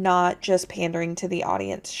 not just pandering to the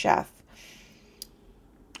audience chef.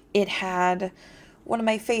 It had one of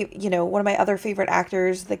my other favorite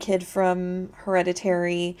actors, the kid from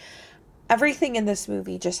Hereditary. Everything in this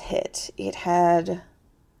movie just hit. It had,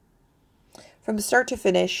 from start to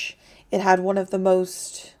finish, it had one of the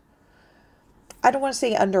most, I don't want to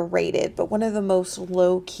say underrated, but one of the most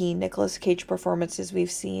low-key Nicolas Cage performances we've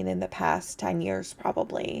seen in the past 10 years,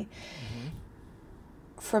 probably. Mm-hmm.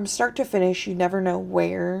 From start to finish, you never know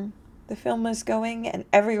where the film is going, and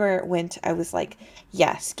everywhere it went, I was like,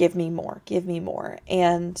 yes, give me more, give me more.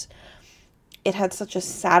 And it had such a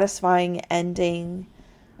satisfying ending.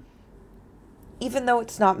 Even though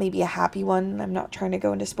it's not maybe a happy one, I'm not trying to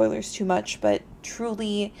go into spoilers too much, but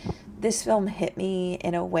truly, this film hit me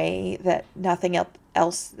in a way that nothing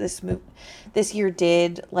else this year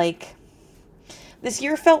did. Like, this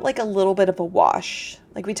year felt like a little bit of a wash.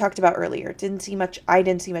 Like we talked about earlier, I didn't see much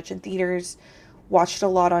in theaters, watched a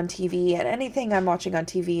lot on TV, and anything I'm watching on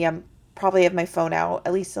TV, I'm probably have my phone out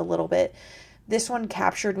at least a little bit. This one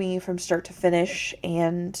captured me from start to finish,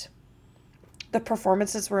 and the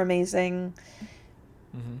performances were amazing.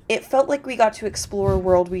 Mm-hmm. It felt like we got to explore a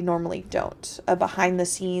world we normally don't, a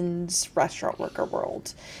behind-the-scenes restaurant worker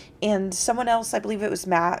world. And someone else, I believe it was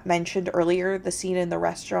Matt, mentioned earlier the scene in the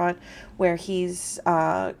restaurant where he's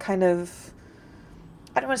kind of,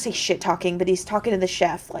 I don't want to say shit-talking, but he's talking to the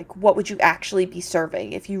chef, like, what would you actually be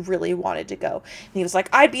serving if you really wanted to go? And he was like,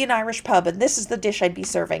 I'd be an Irish pub, and this is the dish I'd be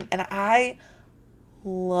serving. And I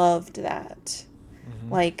loved that.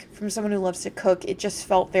 Mm-hmm. Like, from someone who loves to cook, it just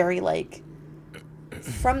felt very, like,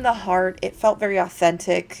 from the heart. It felt very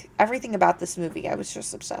authentic. Everything about this movie I was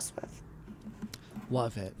just obsessed with.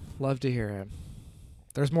 Love it. Love to hear it.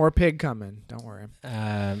 There's more Pig coming. Don't worry.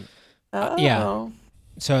 Yeah.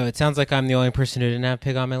 So it sounds like I'm the only person who didn't have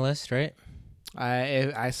Pig on my list, right?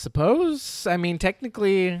 I suppose. I mean,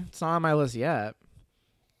 technically, it's not on my list yet.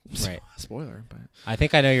 Right. Spoiler, but I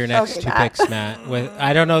think I know your next two picks, Matt.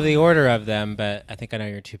 I don't know the order of them, but I think I know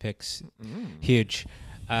your 2 picks. Huge.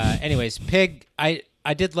 Anyways, Pig.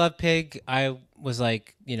 I did love Pig. I was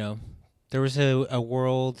like, there was a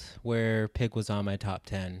world where Pig was on my top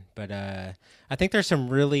 10, but I think there's some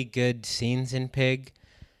really good scenes in Pig,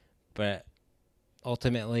 but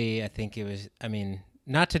ultimately I think it was,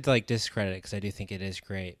 not to like discredit it, because I do think it is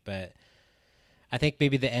great, but I think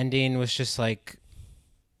maybe the ending was just like,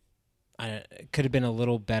 it could have been a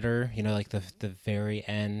little better, like the very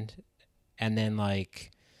end, and then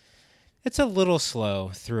like it's a little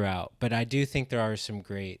slow throughout, but I do think there are some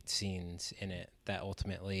great scenes in it that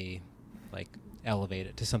ultimately like elevate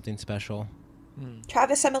it to something special.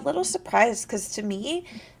 Travis, I'm a little surprised because to me,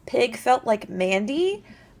 Pig felt like Mandy,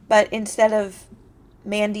 but instead of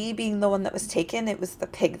Mandy being the one that was taken, it was the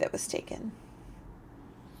pig that was taken.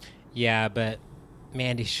 Yeah, but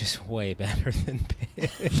Mandy's just way better than Pig.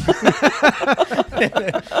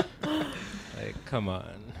 Like, come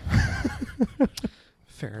on.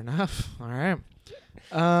 Fair enough. All right.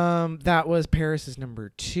 That was Paris's number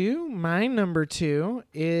 2. My number 2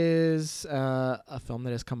 is a film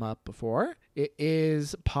that has come up before. It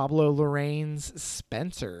is Pablo Larraín's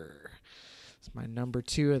Spencer. It's my number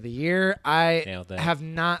 2 of the year. I have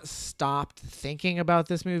not stopped thinking about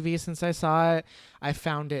this movie since I saw it. I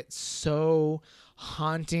found it so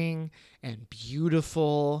haunting and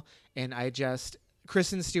beautiful, and I just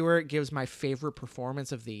Kristen Stewart gives my favorite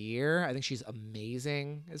performance of the year. I think she's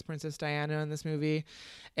amazing as Princess Diana in this movie.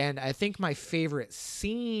 And I think my favorite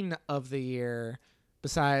scene of the year,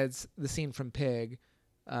 besides the scene from Pig,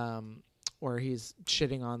 where he's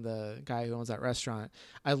shitting on the guy who owns that restaurant,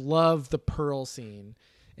 I love the Pearl scene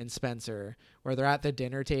in Spencer, where they're at the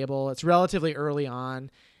dinner table. It's relatively early on,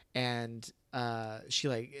 and she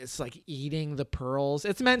it's like eating the pearls.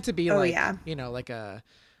 It's meant to be like a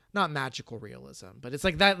not magical realism, but it's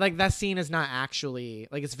like that scene is not actually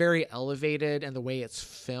like, it's very elevated, and the way it's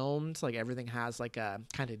filmed, like everything has like a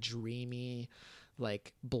kind of dreamy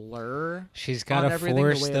like blur. She's got to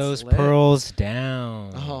force those pearls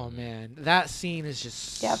down. Oh man, that scene is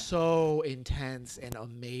just so intense and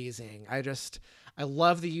amazing. I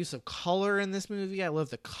love the use of color in this movie. I love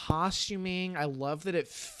the costuming. I love that it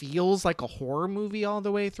feels like a horror movie all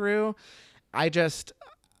the way through.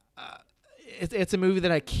 It's a movie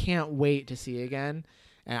that I can't wait to see again,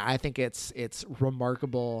 and I think it's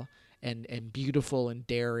remarkable and beautiful and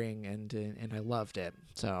daring, and I loved it.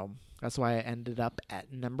 So that's why I ended up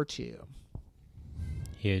at number 2.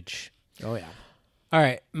 Huge. Oh yeah. All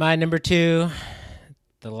right, my number 2,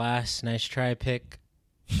 the last nice try pick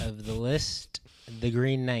of the list, The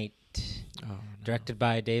Green Knight, directed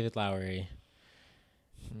by David Lowery,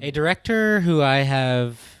 a director who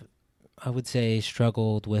I would say,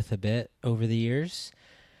 struggled with a bit over the years.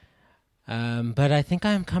 But I think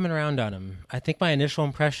I'm coming around on him. I think my initial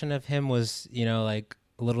impression of him was, like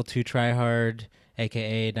a little too try hard,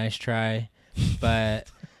 aka nice try. But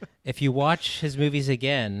if you watch his movies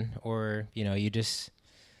again, or, you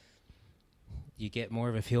get more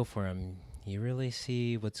of a feel for him, you really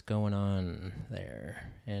see what's going on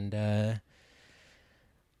there. And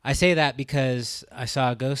I say that because I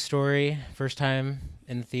saw a Ghost Story first time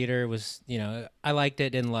in the theater. Was, I liked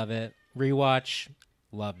it, didn't love it. Rewatch,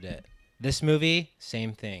 loved it. This movie,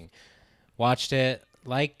 same thing. Watched it,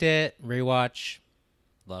 liked it. Rewatch,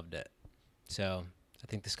 loved it. So I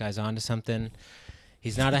think this guy's on to something.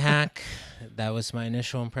 He's not a hack. That was my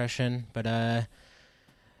initial impression. But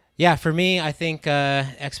yeah, for me, I think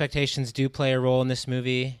expectations do play a role in this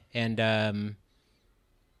movie. And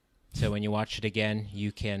so when you watch it again,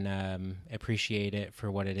 you can appreciate it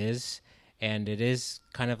for what it is. And it is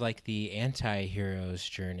kind of like the anti-hero's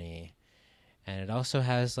journey. And it also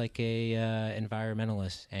has like a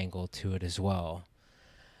environmentalist angle to it as well.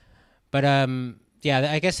 But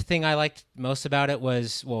yeah, I guess the thing I liked most about it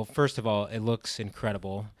was, well, first of all, it looks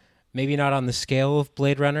incredible. Maybe not on the scale of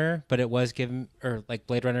Blade Runner, but it was given, or like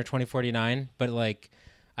Blade Runner 2049. But like,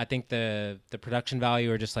 I think the production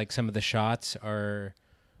value, or just like some of the shots, are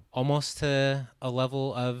almost to a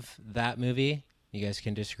level of that movie. You guys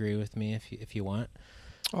can disagree with me if you want.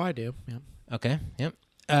 Oh, I do. Yeah. Okay. Yep.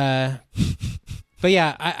 But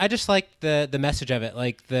yeah, I just like the message of it.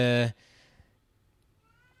 Like like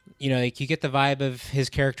you get the vibe of his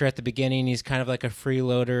character at the beginning. He's kind of like a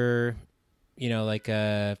freeloader, like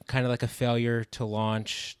a kind of like a failure to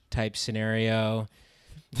launch type scenario.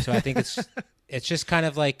 So I think it's just kind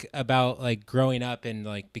of like about like growing up and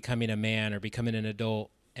like becoming a man or becoming an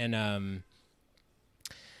adult. And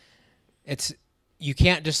you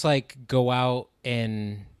can't just like go out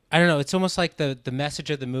and, I don't know, it's almost like the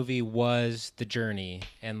message of the movie was the journey,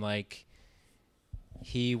 and like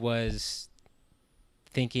he was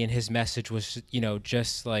thinking his message was,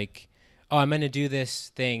 just like, oh, I'm going to do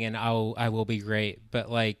this thing and I will be great.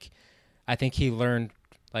 But like, I think he learned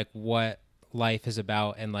like what life is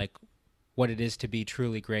about and like what it is to be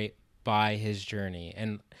truly great by his journey.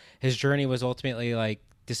 And his journey was ultimately like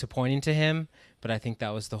disappointing to him, but I think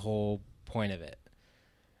that was the whole point of it.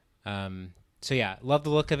 So yeah, love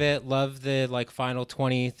the look of it. Love the like final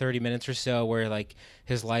 20, 30 minutes or so where like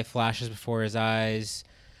his life flashes before his eyes.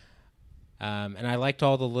 And I liked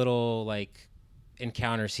all the little like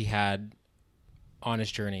encounters he had on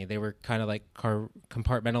his journey. They were kind of like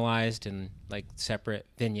compartmentalized and like separate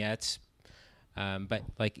vignettes. But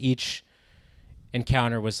like each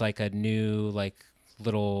encounter was like a new like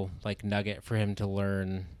little like nugget for him to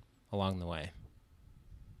learn along the way.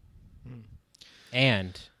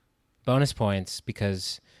 And bonus points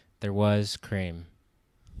because there was cream.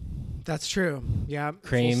 That's true. Yeah.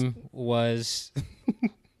 Cream was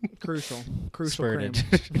crucial spurted.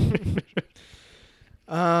 Cream.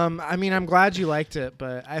 I mean, I'm glad you liked it,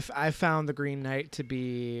 but I found The Green Knight to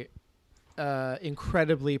be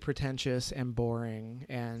incredibly pretentious and boring,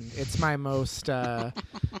 and it's my most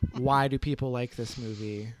why do people like this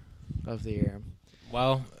movie of the year.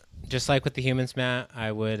 Well, just like with The Humans, Matt,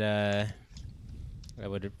 I would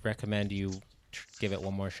recommend you give it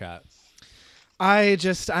one more shot.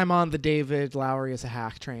 I'm on the David Lowery as a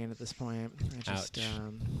hack train at this point. Ouch.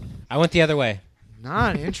 I went the other way.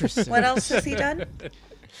 Not interested. What else has he done?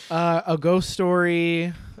 A Ghost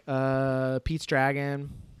Story, Pete's Dragon,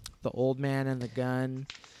 The Old Man and the Gun.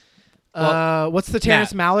 What's the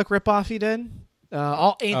Terrence Malick ripoff he did?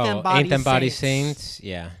 Ain't Them Body Saints.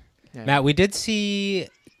 Yeah. Matt, we did see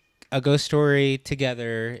A Ghost Story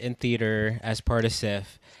together in theater as part of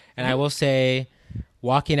SIF. And I will say,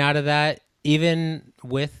 walking out of that, even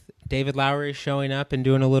with David Lowery showing up and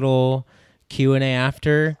doing a little Q&A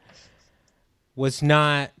after, was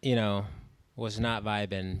not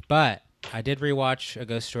vibing. But I did rewatch A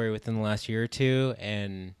Ghost Story within the last year or two,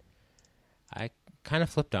 and I kind of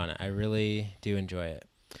flipped on it. I really do enjoy it.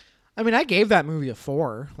 I mean, I gave that movie a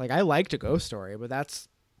 4. Like, I liked A Ghost Story, but that's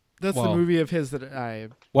the movie of his that I.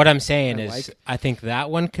 What I'm saying is, I think that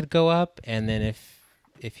one could go up, and then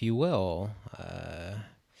if you will,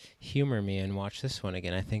 humor me and watch this one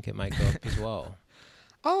again, I think it might go up as well.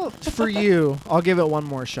 For you, I'll give it one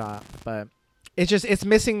more shot, but it's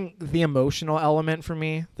missing the emotional element for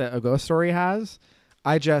me that A Ghost Story has.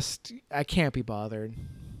 I can't be bothered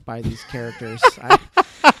by these characters.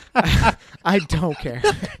 I don't care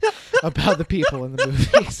about the people in the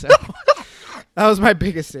movie, so that was my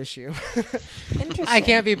biggest issue. Interesting. I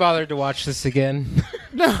can't be bothered to watch this again.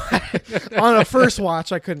 No, on a first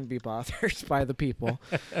watch, I couldn't be bothered by the people.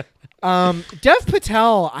 Dev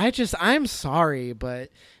Patel, I'm sorry, but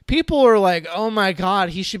people are like, oh my God,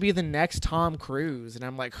 he should be the next Tom Cruise. And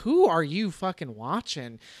I'm like, who are you fucking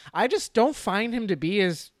watching? I just don't find him to be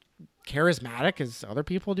as charismatic as other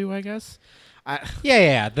people do, I guess.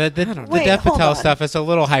 Yeah. The Dev Patel stuff is a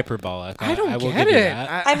little hyperbolic. I don't will get give you it.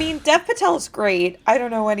 that. I mean, Dev Patel's great. I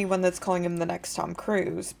don't know anyone that's calling him the next Tom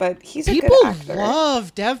Cruise, but he's a People good actor.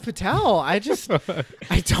 love Dev Patel. I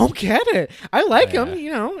don't get it. I like him.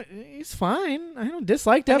 You know, he's fine. I don't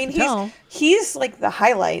dislike Dev Patel. He's like the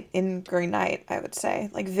highlight in Green Knight, I would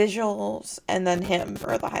say. Like visuals and then him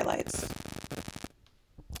are the highlights.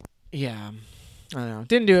 Yeah. I don't know.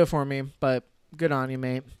 Didn't do it for me, but good on you,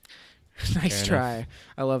 mate. Nice Fair try. enough.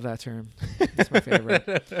 I love that term. It's my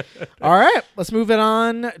favorite. All right, let's move it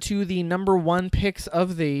on to the number 1 picks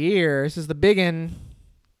of the year. This is the big one.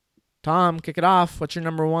 Tom, kick it off. What's your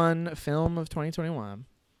number 1 film of 2021?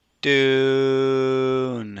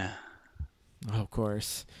 Dune. Oh, of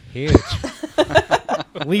course. Huge.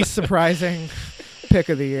 Least surprising pick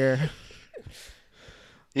of the year.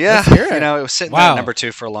 Yeah, Let's hear it. it was sitting there at number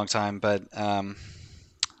 2 for a long time, but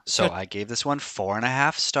so I gave this one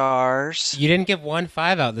 4.5 stars. You didn't give 1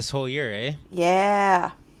 5 out this whole year, eh?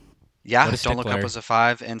 Yeah. Yeah, What a Don't Look Up stickler. was a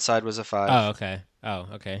 5. Inside was a 5. Oh,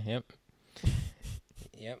 okay. Yep.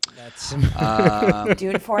 That's Doing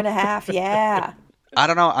 4.5. Yeah. I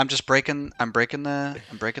don't know. I'm breaking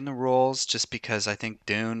the rules just because I think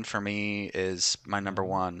Dune for me is my number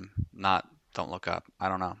 1, not Don't Look Up. I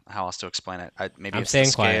don't know how else to explain it. Maybe I'm it's the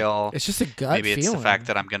staying quiet. scale. It's just a gut Maybe it's feeling. the fact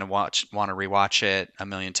that I'm going to want to rewatch it a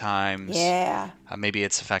million times. Yeah. Maybe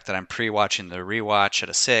it's the fact that I'm pre-watching the rewatch at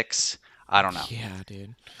a 6. I don't know. Yeah,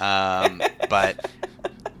 dude. But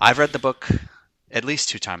I've read the book at least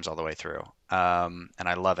 2 times all the way through, and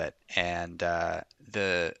I love it. And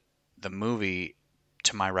the movie,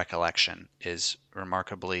 to my recollection, is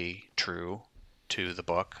remarkably true to the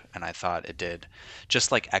book, and I thought it did,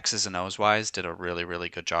 just like X's and O's wise, did a really, really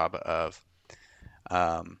good job of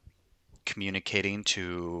communicating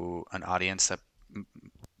to an audience that,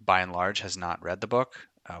 by and large, has not read the book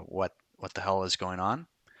what the hell is going on.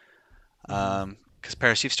 Because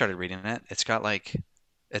Paris, you've started reading it. It's got like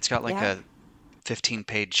Yeah. a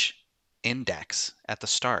 15-page index at the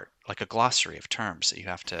start, like a glossary of terms that you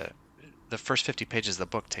have to. The first 50 pages of the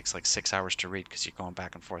book takes like 6 hours to read because you're going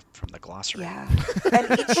back and forth from the glossary. Yeah.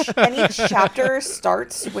 And each chapter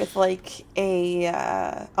starts with like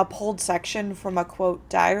a pulled section from a quote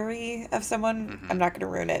diary of someone. Mm-hmm. I'm not going to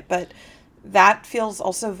ruin it, but that feels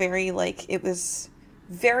also very like it was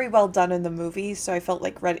very well done in the movie. So I felt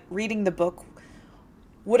like reading the book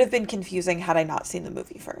would have been confusing had I not seen the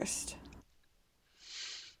movie first.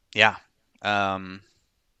 Yeah.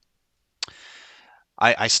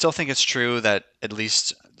 I still think it's true that at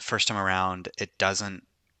least the first time around, it doesn't.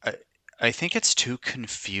 I think it's too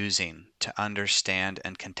confusing to understand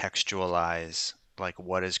and contextualize like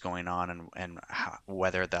what is going on and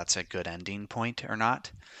whether that's a good ending point or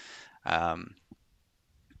not. I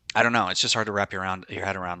don't know. It's just hard to wrap your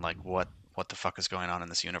head around like what the fuck is going on in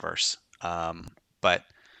this universe. But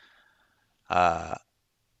I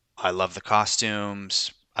love the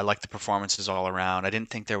costumes. I like the performances all around. I didn't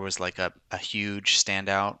think there was like a huge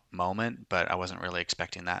standout moment, but I wasn't really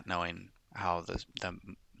expecting that, knowing how the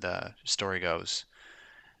the story goes.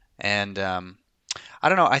 And I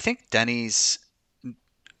don't know. I think Denny's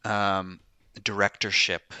um,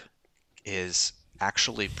 directorship is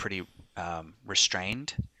actually pretty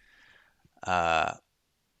restrained. Uh,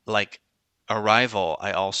 like Arrival,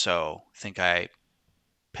 I also think I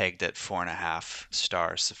pegged at 4.5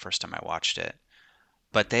 stars the first time I watched it.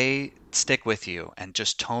 But they stick with you, and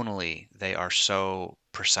just tonally, they are so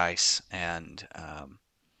precise and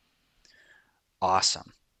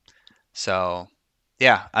awesome. So,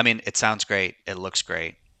 yeah, I mean, it sounds great. It looks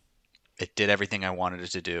great. It did everything I wanted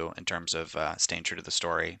it to do in terms of staying true to the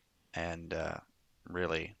story, and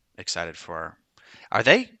really excited for. Are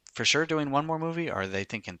they for sure doing one more movie, or are they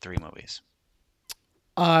thinking 3 movies?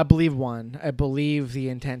 I believe one. I believe the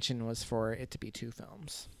intention was for it to be 2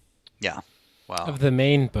 films. Yeah. Well, Of the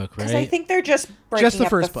main book, Because I right? think they're just breaking the up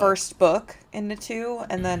first the book. first book into 2,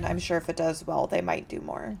 and then I'm sure if it does well, they might do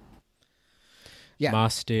more. Yeah.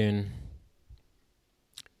 Moss Dune,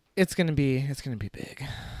 It's gonna be big.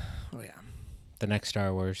 Oh yeah. the next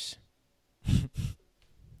Star Wars.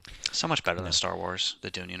 so much better than Star Wars, the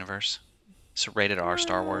Dune universe. It's a rated R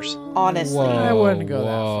Star Wars. Honestly. I wouldn't go that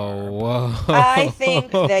Whoa, far. whoa. I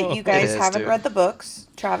think that you guys is, haven't dude. read the books,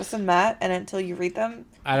 Travis and Matt, and until you read them,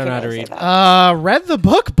 I don't know how to couldn't read. say that. Read the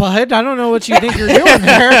book, bud. I don't know what you think you're doing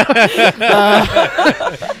there.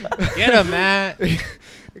 Get him, Matt.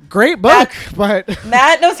 Great book, but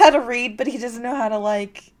Matt knows how to read, but he doesn't know how to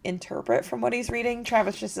interpret from what he's reading.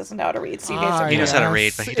 Travis just doesn't know how to read, so you guys are He knows how to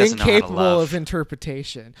read, but he doesn't know how to incapable love. of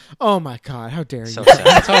interpretation. Oh my god, how dare So you? sad.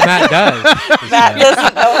 That's all Matt does. Matt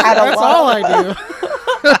doesn't know how to That's love. all I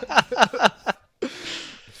do.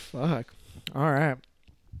 Fuck. All right.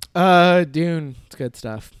 Dune. It's good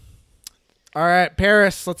stuff. All right,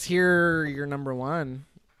 Paris, let's hear your number 1.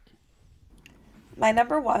 My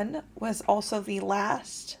number 1 was also the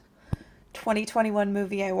last 2021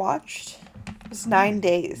 movie I watched. It was 9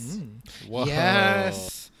 Days. Whoa.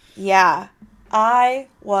 Yes. Yeah, I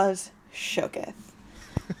was shooketh.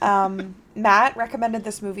 Matt recommended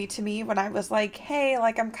this movie to me when I was like, hey,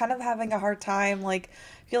 I'm kind of having a hard time. I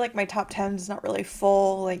feel like my top 10 is not really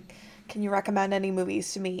full. Can you recommend any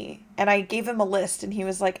movies to me? And I gave him a list, and he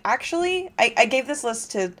was like, actually, I gave this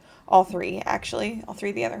list to all 3 of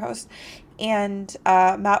the other hosts. And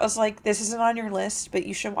Matt was like, this isn't on your list, but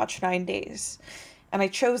you should watch 9 Days. And I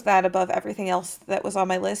chose that above everything else that was on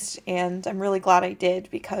my list, and I'm really glad I did,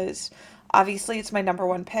 because obviously it's my number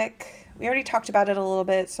 1 pick. We already talked about it a little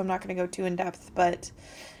bit, so I'm not going to go too in depth, but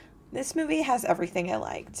this movie has everything I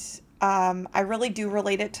liked. I really do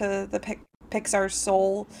relate it to the Pixar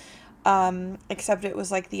Soul, except it was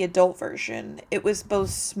the adult version. It was both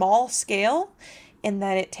small scale in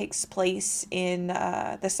that it takes place in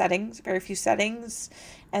the settings, very few settings,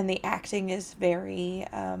 and the acting is very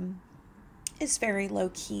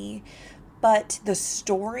low key, but the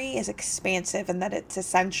story is expansive in that it's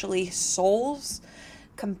essentially souls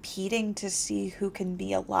competing to see who can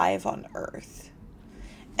be alive on Earth.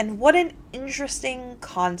 And what an interesting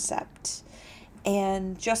concept.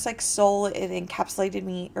 And just like Soul, it encapsulated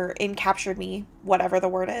me, or encaptured me, whatever the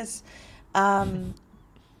word is,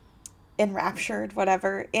 enraptured,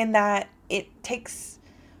 whatever, in that it takes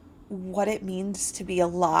what it means to be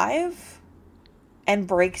alive and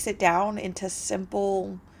breaks it down into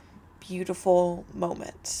simple, beautiful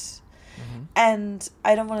moments. And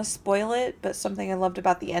I don't want to spoil it, but something I loved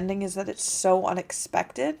about the ending is that it's so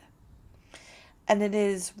unexpected. And it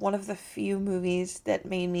is one of the few movies that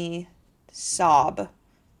made me sob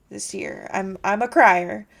this year. I'm a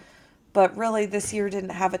crier, but really this year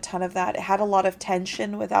didn't have a ton of that. It had a lot of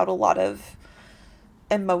tension without a lot of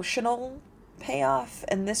emotional payoff,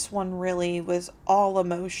 and this one really was all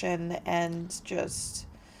emotion and just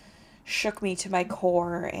shook me to my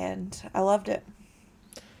core, and I loved it.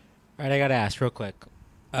 All right, I gotta ask real quick.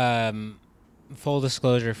 Full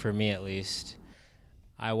disclosure for me, at least,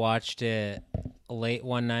 I watched it late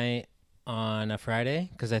one night on a Friday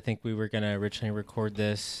because I think we were gonna originally record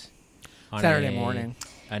this on Saturday morning.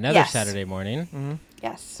 another Yes. Saturday morning. Mm-hmm.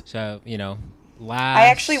 Yes. So I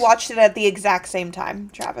actually watched it at the exact same time,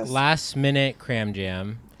 Travis. last minute cram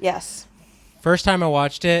jam. Yes. First time I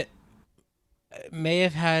watched it, may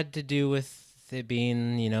have had to do with it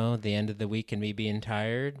being, the end of the week and me being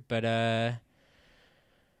tired, but a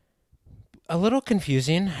little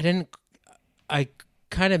confusing. I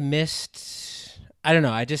kind of missed, I don't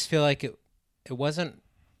know, I just feel like it was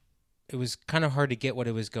kind of hard to get what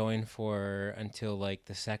it was going for until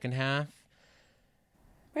the second half.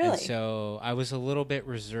 Really? And so I was a little bit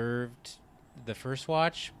reserved the first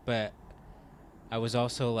watch, but I was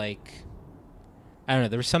also I don't know,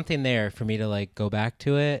 there was something there for me to go back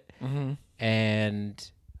to it. Mm-hmm.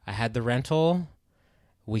 And I had the rental.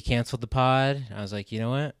 We canceled the pod. I was like, you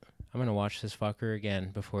know what? I'm going to watch this fucker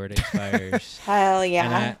again before it expires. Hell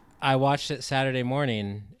yeah. And I watched it Saturday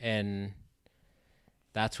morning, and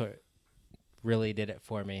that's what really did it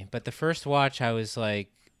for me. But the first watch, I was like,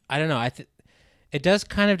 I don't know. It does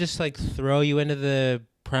kind of just like throw you into the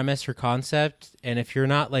premise or concept. And if you're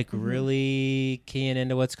not like really keying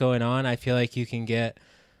into what's going on, I feel like you can get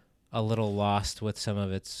a little lost with some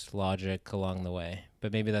of its logic along the way.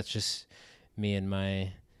 But maybe that's just me and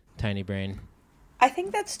my tiny brain. I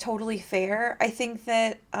think that's totally fair. I think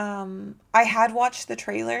that I had watched the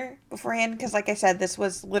trailer beforehand because, like I said, this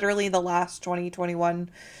was literally the last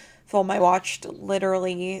 2021 film I watched,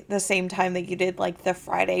 literally the same time that you did, like the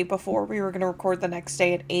Friday before we were going to record the next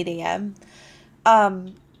day at 8 a.m.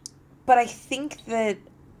 But I think that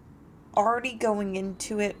already going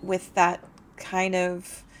into it with that kind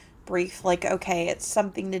of brief, like, okay, it's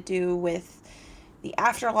something to do with the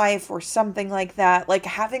afterlife or something like that, like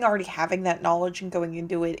having that knowledge and going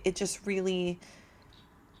into it, it just really,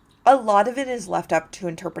 a lot of it is left up to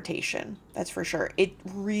interpretation. That's for sure. It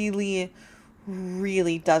really,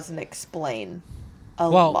 really doesn't explain a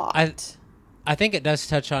lot. I think it does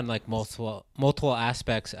touch on like multiple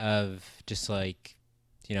aspects of just like,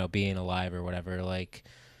 you know, being alive or whatever. Like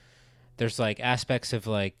there's like aspects of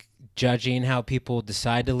like judging how people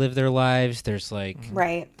decide to live their lives. There's like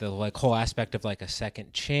right. the like whole aspect of like a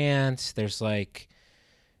second chance. There's like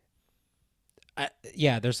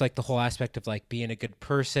there's like the whole aspect of like being a good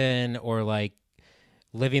person or like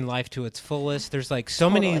living life to its fullest. There's like so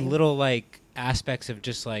many little like aspects of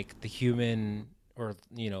just like the human or,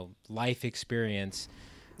 you know, life experience.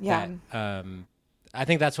 Yeah. That, I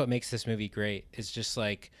think that's what makes this movie great. It's just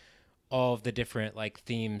like all of the different like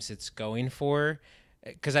themes it's going for.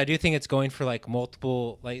 Because I do think it's going for like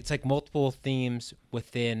multiple, like it's like multiple themes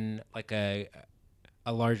within like a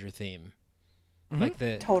larger theme. Mm-hmm.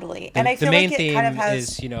 Like totally, and I feel the main like it theme kind of has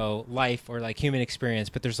is, you know, life or like human experience,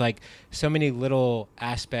 but there's like so many little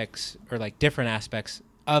aspects or like different aspects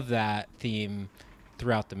of that theme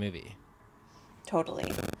throughout the movie. Totally,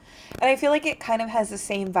 and I feel like it kind of has the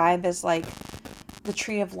same vibe as like the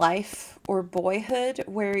Tree of Life or Boyhood,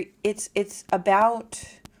 where it's about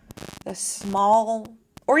the small,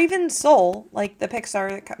 or even Soul, like the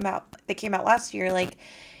Pixar that came out last year, like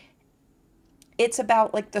it's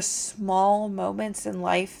about like the small moments in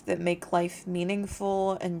life that make life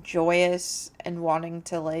meaningful and joyous and wanting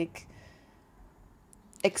to like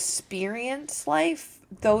experience life.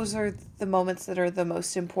 Those are the moments that are the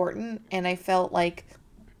most important, and I felt like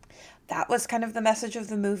that was kind of the message of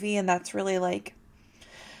the movie, and that's really like,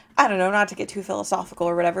 I don't know, not to get too philosophical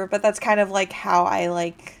or whatever, but that's kind of like how I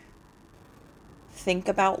like think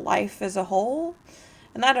about life as a whole.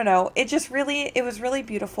 And I don't know, it was really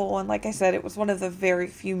beautiful, and like I said, it was one of the very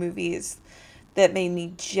few movies that made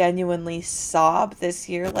me genuinely sob this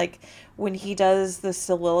year. Like when he does the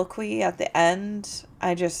soliloquy at the end,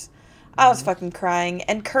 I was fucking crying.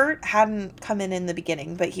 And Kurt hadn't come in the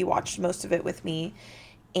beginning, but he watched most of it with me,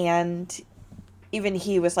 and even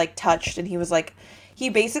he was like touched, and he was like, he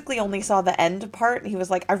basically only saw the end part, and he was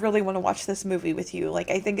like, I really want to watch this movie with you.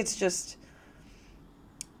 Like I think it's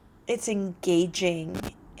engaging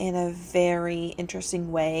in a very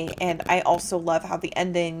interesting way, and I also love how the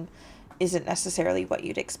ending isn't necessarily what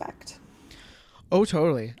you'd expect. Oh,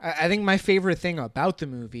 totally. I think my favorite thing about the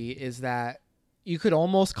movie is that you could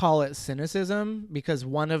almost call it cynicism, because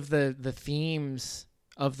one of the themes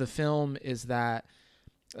of the film is that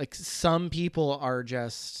like some people are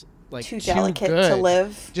just like too delicate good to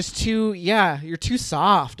live. Just you're too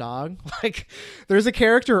soft, dog. Like there's a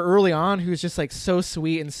character early on who's just like so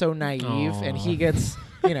sweet and so naive. Aww. And he gets,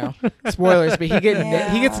 you know, spoilers, but he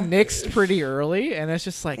gets nixed pretty early, and it's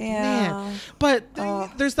just like, man. But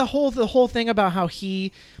there's the whole thing about how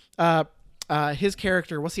he his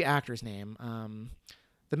character, what's the actor's name?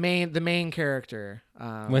 The main character,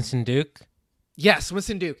 Winston Duke. Yes,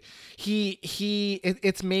 Winston Duke.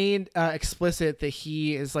 It's made explicit that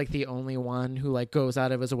he is like the only one who like goes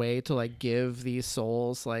out of his way to like give these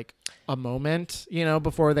souls like a moment, you know,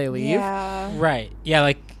 before they leave. Yeah. Right. Yeah,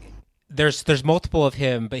 like there's multiple of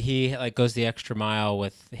him, but he like goes the extra mile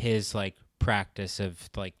with his like practice of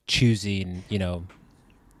like choosing, you know.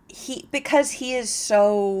 Because he is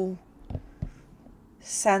so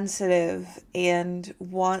sensitive and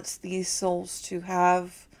wants these souls to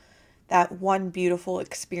have that one beautiful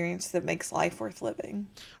experience that makes life worth living.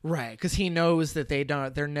 Right, because he knows that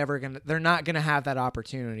they're not gonna have that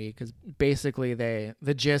opportunity, because basically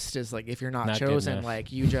the gist is like, if you're not Not good chosen, enough.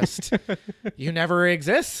 like you just you never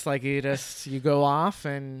exist, like you go off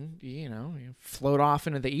and you float off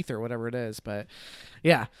into the ether, whatever it is. But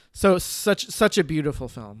yeah, so such a beautiful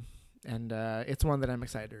film, and it's one that I'm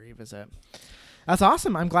excited to revisit. That's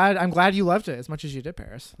awesome. I'm glad you loved it as much as you did,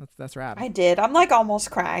 Paris. That's rad. I did. I'm like almost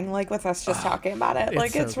crying, like with us just talking about it. it's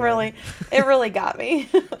Like so it's good. really, it really got me.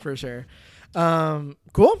 For sure.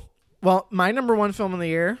 Cool. Well, my number one film of the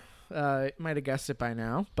year, you might have guessed it by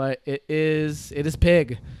now, but it is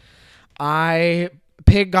Pig.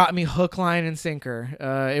 Pig got me hook, line, and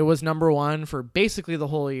sinker. It was number one for basically the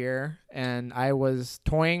whole year, and I was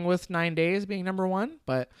toying with 9 Days being number one,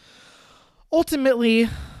 but ultimately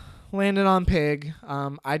landed on Pig.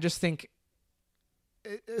 I just think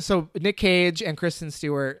so. Nick Cage and Kristen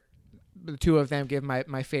Stewart, the two of them, give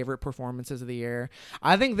my favorite performances of the year.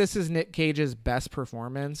 I think this is Nick Cage's best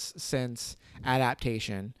performance since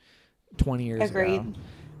Adaptation 20 years Agreed.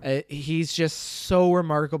 ago. He's just so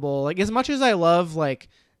remarkable. Like, as much as I love like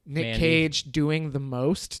Nick Mandy. Cage doing the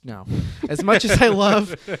most, no. As much as I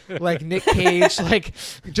love like Nick Cage like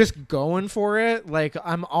just going for it, like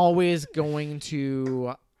I'm always going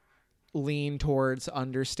to lean towards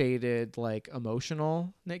understated, like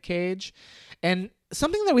emotional Nick Cage. And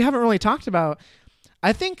something that we haven't really talked about,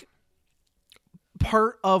 I think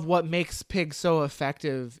part of what makes Pig so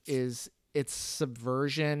effective is its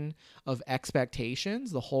subversion of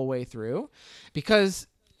expectations the whole way through, because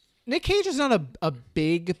Nick Cage is not a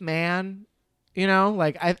big man,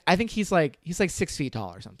 like I think he's like 6 feet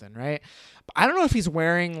tall or something, right? But I don't know if he's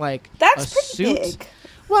wearing like That's a pretty suit. big.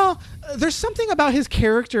 Well, there's something about his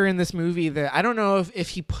character in this movie that I don't know if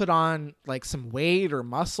he put on like some weight or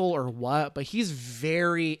muscle or what, but he's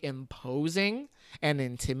very imposing and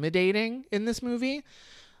intimidating in this movie.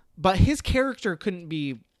 But his character couldn't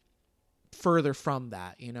be further from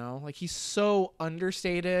that, like he's so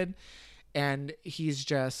understated, and he's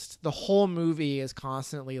just, the whole movie is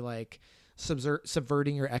constantly like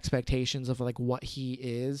subverting your expectations of like what he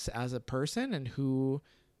is as a person and who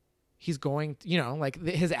he's going, like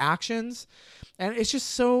his actions. And it's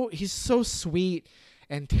just he's so sweet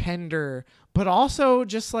and tender, but also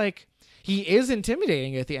just like, he is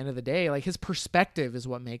intimidating at the end of the day. Like, his perspective is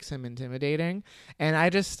what makes him intimidating. And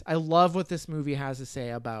I love what this movie has to say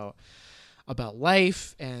about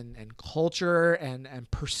life and culture and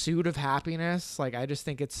pursuit of happiness. Like, I just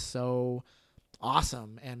think it's so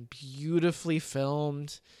awesome and beautifully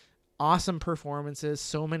filmed. Awesome performances,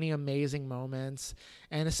 so many amazing moments,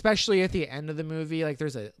 and especially at the end of the movie, like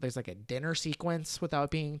there's like a dinner sequence, without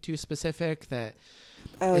being too specific, that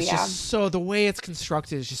it's just so, the way it's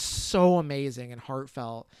constructed is just so amazing and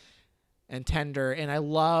heartfelt and tender. And I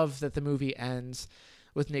love that the movie ends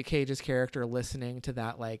with Nick Cage's character listening to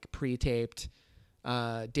that like pre-taped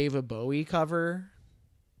David Bowie cover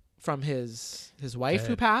from his wife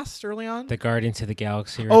who passed early on. The Guardians of the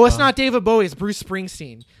Galaxy. Oh, it's ripoff. not David Bowie. It's Bruce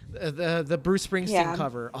Springsteen. The Bruce Springsteen Yeah.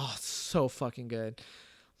 cover. Oh, it's so fucking good.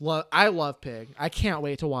 I love Pig. I can't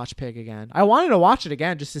wait to watch Pig again. I wanted to watch it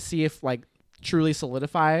again just to see if like truly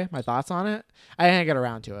solidify my thoughts on it. I didn't get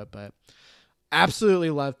around to it, but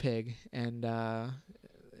absolutely love Pig, and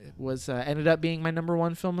it was ended up being my number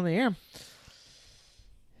one film of the year.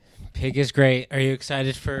 Pig is great. Are you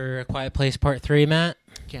excited for A Quiet Place Part 3, Matt?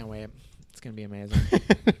 Can't wait. It's gonna be amazing.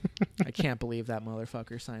 I can't believe that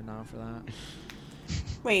motherfucker signed on for that.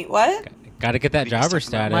 Wait, what? Got to get that What are you jobber guys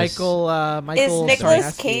talking status. Michael Is Nicolas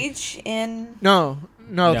Sarnowski. Cage in? No,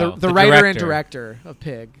 No, the the writer and director. director of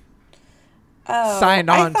Pig. Oh, Signed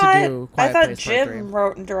on to do Quiet I thought Place Part 3. Jim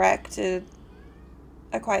wrote and directed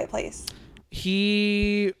A Quiet Place.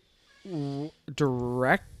 He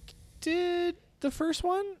directed the first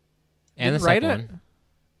one And the Didn't write second it? one.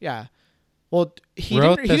 Yeah. Well, he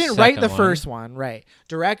Wrote didn't. the He didn't write the second first one, right?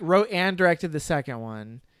 Wrote and directed the second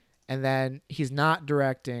one, and then he's not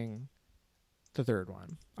directing the third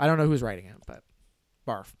one. I don't know who's writing it, but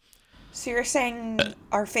barf. So you're saying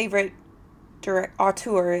our favorite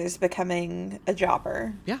auteur is becoming a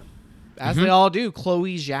jobber? Yeah, as they all do.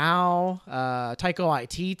 Chloe Zhao, Taika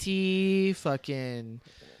Waititi, fucking.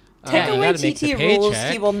 Yeah, Taika you gotta make the Waititi rules.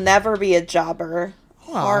 paycheck. He will never be a jobber.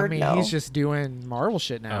 Well, Hard I mean, no. he's just doing Marvel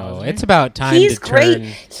shit now. Oh, isn't it's he? about time He's to great.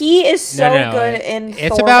 turn. He is so No. good in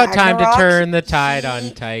It's Thor about time to Ragnarok. turn the tide on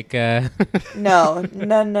Taika. No.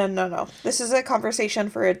 This is a conversation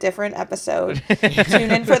for a different episode.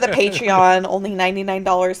 Tune in for the Patreon, only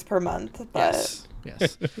 $99 per month. But Yes.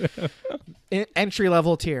 Yes. Entry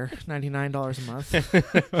level tier, $99 a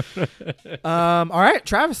month. All right,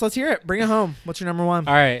 Travis, let's hear it. Bring it home. What's your number one?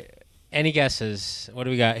 All right. Any guesses? What do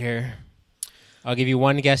we got here? I'll give you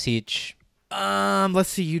one guess each. Let's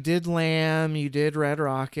see. You did Lamb. You did Red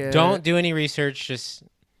Rocket. Don't do any research. Just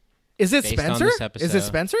Is it based on Spencer? this Is it episode.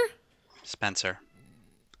 Spencer? Spencer.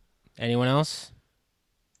 anyone else?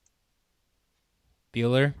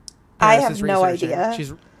 Bueller? I Paris have is no researching. idea.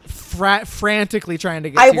 She's frantically trying to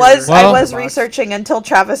get. I to was your I was box. researching until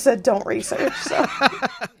Travis said don't research. So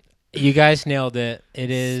You guys nailed it. It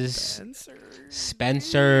is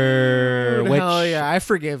Spencer. Which, Hell yeah, I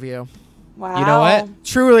forgive you. wow. You know what?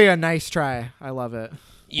 Truly a nice try. I love it.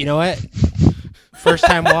 You know what? First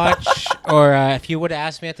time watch, or if you would have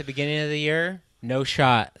asked me at the beginning of the year, no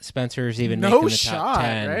shot. Spencer's even making No the top shot,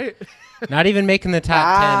 10. right? Not even making the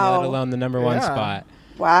top 10, Wow. let alone the number one Yeah. spot.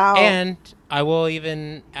 Wow. And I will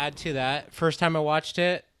even add to that. First time I watched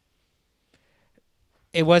it,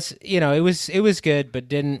 it was, it was good, but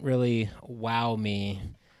didn't really wow me.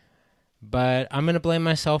 But I'm gonna blame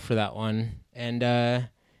myself for that one, and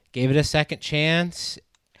gave it a second chance,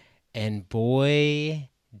 and boy,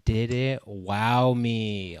 did it wow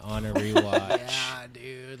me on a rewatch. Yeah,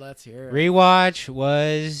 dude. Let's hear it. Rewatch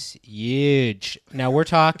was huge. Now we're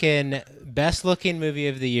talking best looking movie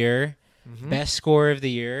of the year, best score of the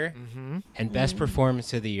year, and best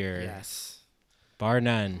performance of the year. Yes. Bar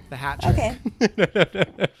none. The hat trick. Okay.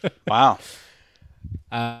 Wow.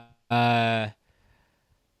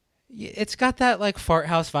 It's got that like fart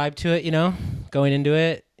house vibe to it, going into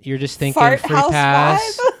it. You're just thinking Fart free house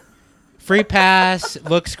pass. vibe? Free pass,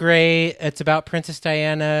 looks great. It's about Princess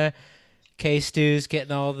Diana. K-Stew's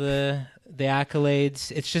getting all the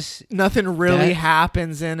accolades. It's just Nothing really That-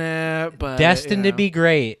 happens in it, but destined to be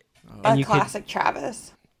great. A you could- classic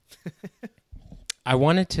Travis. I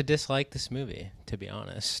wanted to dislike this movie, to be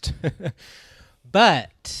honest.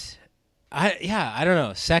 But I don't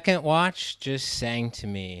know. Second watch just sang to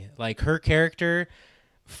me. Like her character,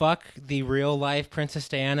 fuck the real life Princess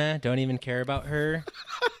Diana. Don't even care about her.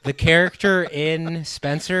 The character in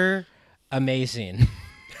Spencer, amazing.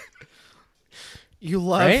 You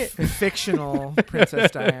love Right? fictional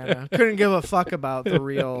Princess Diana. Couldn't give a fuck about the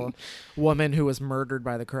real woman who was murdered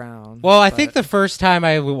by the crown. Well, I But- think the first time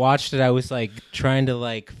I watched it, I was like trying to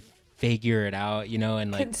like figure it out,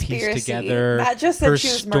 and like Conspiracy. piece together Not just that her she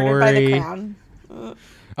was story. murdered by the crown.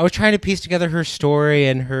 I was trying to piece together her story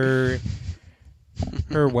and her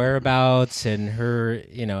whereabouts and her,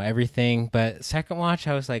 everything. But second watch,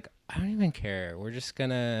 I was like, I don't even care. We're just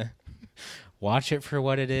gonna watch it for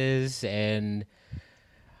what it is. And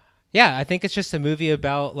yeah, I think it's just a movie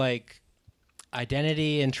about like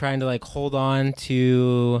identity and trying to like hold on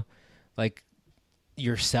to like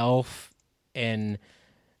yourself, and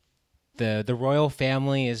the royal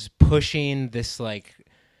family is pushing this like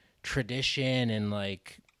tradition and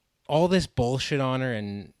like all this bullshit on her,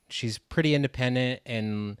 and she's pretty independent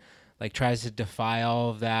and like tries to defy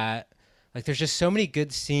all of that. Like there's just so many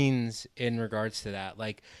good scenes in regards to that,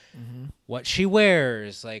 like what she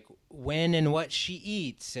wears, like when and what she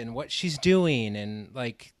eats and what she's doing, and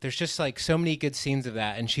like there's just like so many good scenes of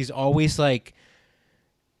that. And she's always like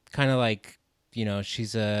kind of like,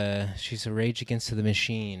 she's a Rage Against the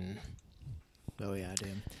Machine. Oh yeah,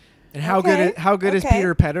 dude. And how good is Okay.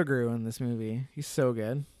 Peter Pettigrew in this movie? He's so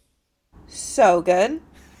good. So good.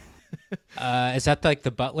 Is that like the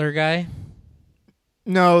butler guy?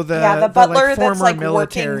 No, the like, butler former that's like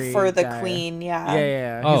military working for the guy. queen. Yeah, Yeah.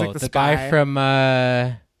 yeah. Oh, He's like the guy spy. from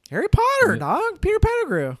Harry Potter, dog. Peter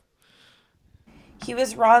Pettigrew. He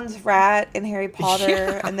was Ron's rat in Harry Potter,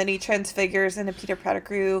 Yeah. and then he transfigures into Peter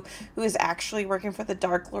Pettigrew, who is actually working for the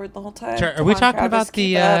Dark Lord the whole time. Are Come we on, talking Travis, about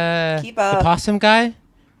the keep up. the possum guy?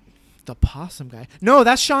 The possum guy. No,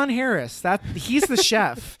 that's Sean Harris. He's the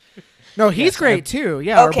chef. No, he's Yes, great too.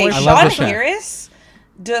 Yeah. our Okay, boy I love Sean the chef. Harris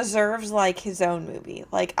deserves like his own movie.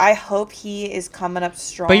 Like I hope he is coming up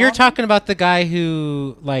strong. But you're talking about the guy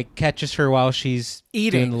who like catches her while she's doing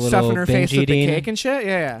eating, the little stuffing her face binge with the eating. cake and shit.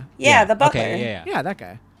 Yeah, Yeah, the butler. Okay, yeah. yeah, that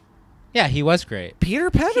guy. Yeah, he was great.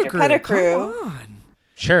 Peter Pettigrew. Pettigrew. Come on.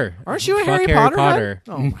 Sure. Aren't you a Fuck Harry Potter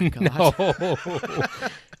head? Oh my god.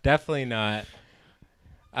 No, definitely not.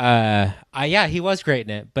 Yeah, he was great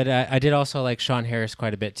in it, but I did also like Sean Harris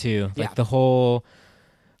quite a bit too. Like Yeah. the whole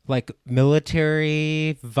like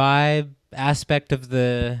military vibe aspect of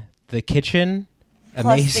the kitchen. Plus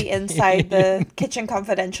Amazing. the inside the Kitchen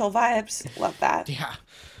Confidential vibes. Love that. Yeah.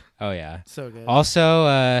 Oh yeah. So good.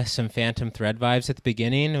 Also, some Phantom Thread vibes at the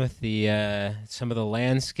beginning with the some of the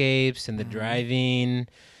landscapes and the driving,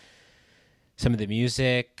 some of the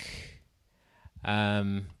music.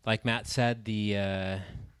 Like Matt said, the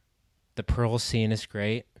pearl scene is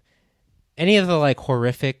great. Any of the like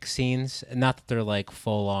horrific scenes, not that they're like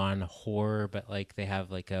full on horror, but like they have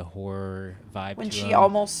like a horror vibe When to she them.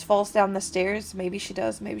 almost falls down the stairs, maybe she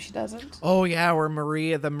does, maybe she doesn't. Oh yeah, where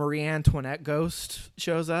the Marie Antoinette ghost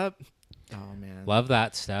shows up. Oh man. Love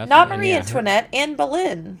that stuff. Not And, Marie yeah, Antoinette, Anne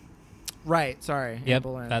Boleyn. Right. Sorry. Anne Yep,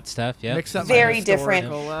 Boleyn. that stuff. Yep. Mix up my Very different.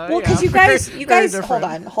 historical, Well, yeah, because you very- guys, very hold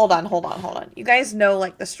different. on. You guys know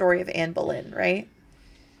like the story of Anne Boleyn, right?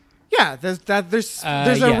 Yeah, there's a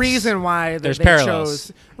yes. reason why There's they parallels.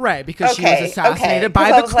 chose right because she Okay, was assassinated okay.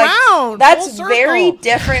 by 'Cause I the was like, crown. That's Full very circle.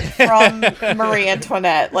 different from Marie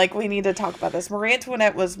Antoinette. Like, we need to talk about this. Marie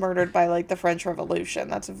Antoinette was murdered by like the French Revolution.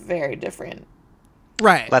 That's a very different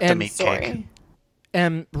Right. Let and, them eat cake. story,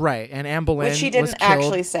 and Anne Boleyn which she was didn't killed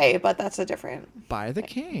actually say, but that's a different. by the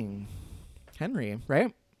king, Henry.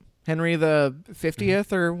 Right. Henry the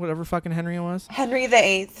 50th or whatever fucking Henry was. Henry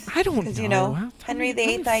VIII. I don't know. Because, you know, How Henry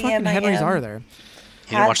many VIII, I fucking am, Henrys are there? You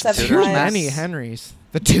didn't Had watch the seven Too Tudors? wives. many Henrys.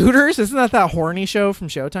 The Tudors? Isn't that horny show from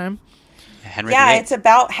Showtime? Henry Yeah, VIII. it's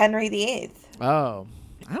about Henry VIII Oh,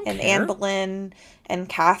 I don't and care. Anne Boleyn and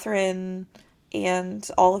Catherine and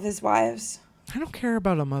all of his wives. I don't care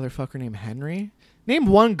about a motherfucker named Henry. Name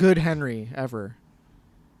one good Henry ever.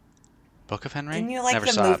 Book of Henry? Didn't you like Never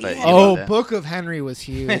the saw movie it, but you Henry? Oh, loved it. Book of Henry was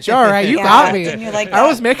huge. All right, you Yeah, got me. didn't you like I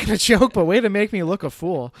was that? making a joke, but way to make me look a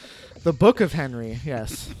fool. The Book of Henry,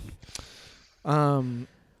 yes.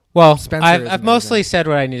 Well, Spencer I've is mostly amazing. said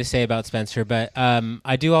what I need to say about Spencer, but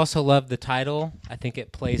I do also love the title. I think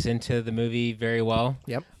it plays into the movie very well.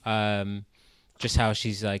 Yep. Just how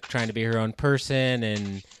she's like trying to be her own person,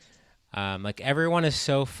 and like everyone is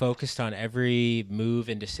so focused on every move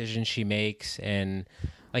and decision she makes, and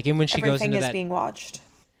like even when she goes Everything into is that, being watched.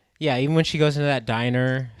 yeah, even when she goes into that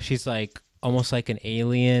diner, she's like almost like an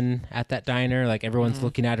alien at that diner. Like everyone's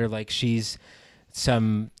looking at her like she's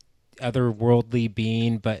some otherworldly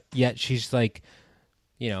being, but yet she's like,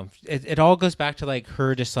 you know, it all goes back to like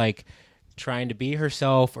her just like trying to be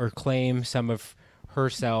herself or claim some of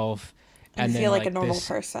herself, And and then feel like a normal this,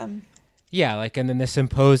 person. yeah, like, and then this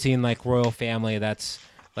imposing like royal family that's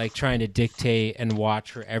like trying to dictate and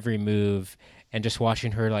watch her every move, and just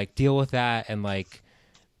watching her like deal with that and like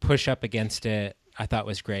push up against it, I thought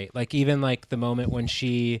was great. Like even like the moment when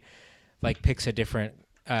she like picks a different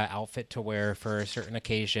outfit to wear for a certain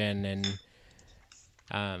occasion, and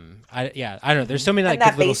I don't know. There's so many like And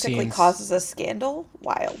that good little basically scenes. causes a scandal.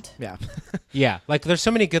 Wild. Yeah. Yeah, like there's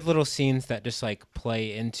so many good little scenes that just like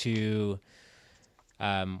play into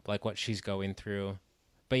like what she's going through.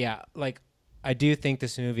 But yeah, like I do think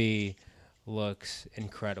this movie looks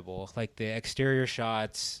incredible. Like the exterior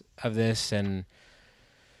shots of this and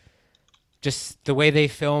just the way they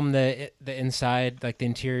film the inside, like the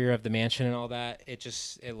interior of the mansion and all that,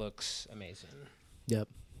 it looks amazing. Yep.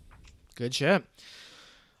 Good shit.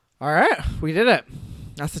 All right, we did it.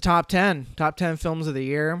 That's the top 10 films of the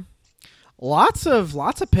year. Lots of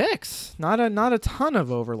picks. Not a ton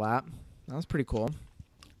of overlap. That was pretty cool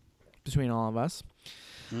between all of us.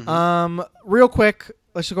 Real quick,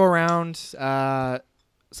 let's just go around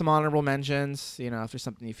some honorable mentions. You know, if there's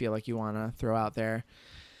something you feel like you want to throw out there.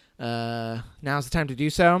 Now's the time to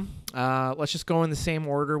do so. Let's just go in the same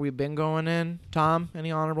order we've been going in. Tom,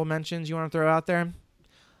 any honorable mentions you want to throw out there?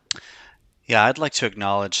 Yeah, I'd like to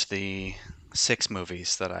acknowledge the 6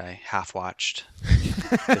 movies that I half watched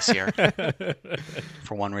this year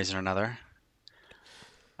for one reason or another.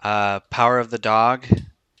 Power of the Dog.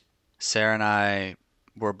 Sarah and I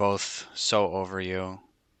were both so over you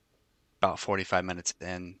about 45 minutes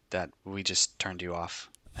in that we just turned you off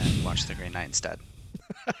and watched The Green Knight instead.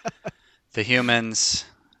 The Humans.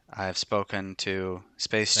 I've spoken to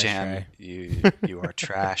Space Nice Jam. try. You are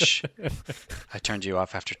trash. I turned you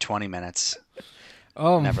off after 20 minutes.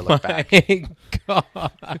 Oh, Never look my back.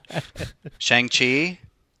 God. Shang-Chi.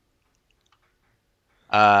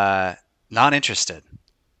 Not interested.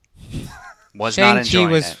 Was not Shang-Chi enjoying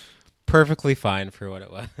was it. perfectly fine for what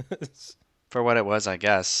it was. For what it was, I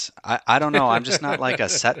guess. I don't know. I'm just not like a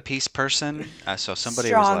set piece person. So somebody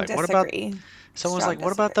Strong was like, "What about?" disagree. Someone was Strong like,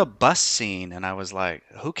 "What about the bus scene?" And I was like,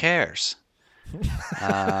 "Who cares?"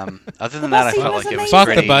 Other than that, I bus scene felt was like it was amazing. Fuck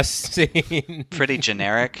pretty, the bus scene. pretty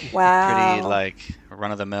generic. Wow. Pretty like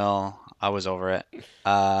run of the mill. I was over it.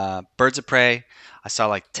 Birds of Prey. I saw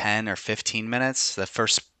like 10 or 15 minutes. The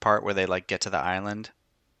first part where they like get to the island.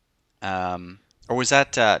 Or was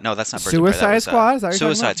that no? That's not Birds of Prey. That Suicide was, Squad? Is that what you're talking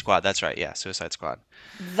Suicide about? Squad. That's right. Yeah, Suicide Squad.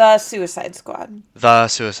 The Suicide Squad. The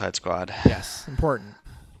Suicide Squad. Yes, important.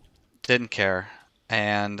 Didn't care.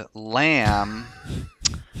 And Lamb.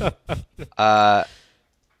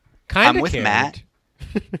 Kind I'm of with cared. Matt.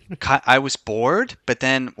 I was bored, but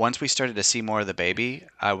then once we started to see more of the baby,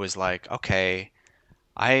 I was like, okay.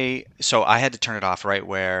 So I had to turn it off right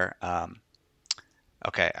where.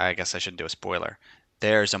 Okay, I guess I shouldn't do a spoiler.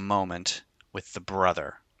 There's a moment with the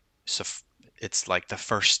brother. So it's like the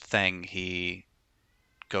first thing he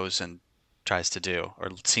goes and tries to do, or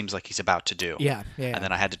seems like he's about to do, Yeah, yeah. and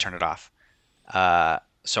then I had to turn it off.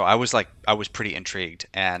 So I was pretty intrigued,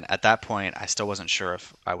 and at that point, I still wasn't sure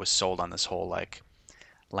if I was sold on this whole like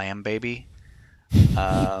lamb baby,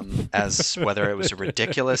 as whether it was a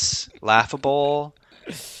ridiculous, laughable,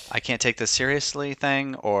 I can't take this seriously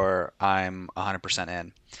thing, or I'm 100%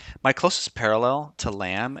 in. My closest parallel to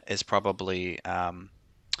Lamb is probably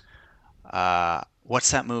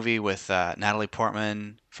what's that movie with Natalie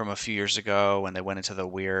Portman from a few years ago when they went into the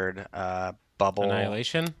weird bubble?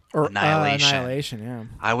 Annihilation. Or Annihilation. Annihilation, yeah.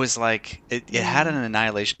 I was like, it had an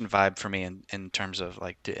Annihilation vibe for me in terms of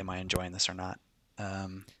like, am I enjoying this or not?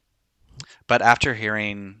 But after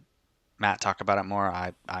hearing Matt talk about it more,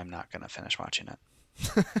 I'm not gonna finish watching it.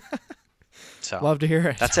 So Love to hear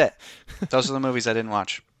it. that's it. Those are the movies I didn't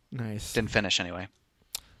watch. Nice. Didn't finish anyway.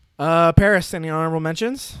 Paris, any honorable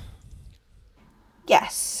mentions?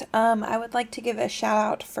 Yes. I would like to give a shout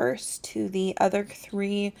out first to the other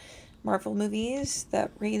 3 Marvel movies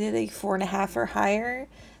that rated a 4.5 or higher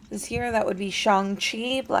this year. That would be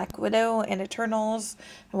Shang-Chi, Black Widow, and Eternals.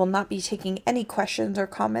 I will not be taking any questions or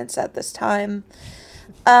comments at this time.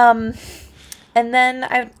 And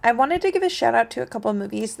then I wanted to give a shout out to a couple of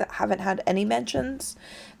movies that haven't had any mentions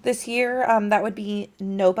this year. That would be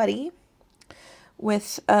Nobody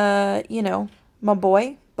with, my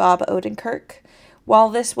boy, Bob Odenkirk. While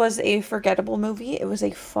this was a forgettable movie, it was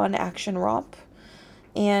a fun action romp.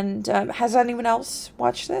 And has anyone else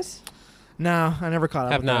watched this? No, I never caught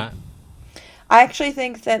up. Have with not. I actually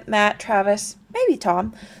think that Matt, Travis, maybe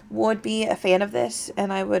Tom, would be a fan of this,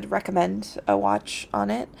 and I would recommend a watch on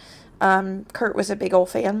it. Kurt was a big old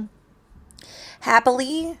fan.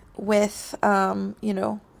 Happily with, my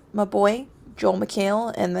boy, Joel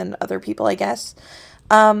McHale, and then other people, I guess,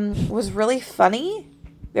 was really funny,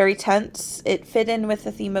 very tense. It fit in with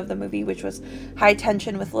the theme of the movie, which was high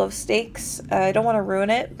tension with low stakes. I don't want to ruin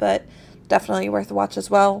it, but definitely worth a watch as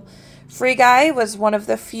well. Free Guy was one of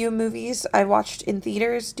the few movies I watched in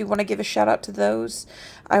theaters. Do want to give a shout out to those.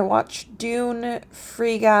 I watched Dune,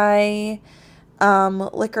 Free Guy,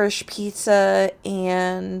 Licorice Pizza,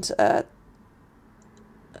 and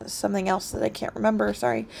something else that I can't remember.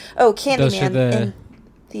 Sorry. Oh, Candyman in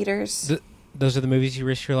theaters. Those are the movies you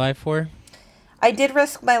risked your life for? I did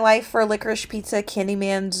risk my life for Licorice Pizza,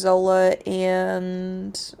 Candyman, Zola,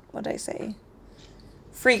 and what did I say?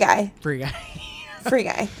 Free Guy. Free Guy. Free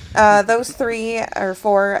Guy. Those 3 or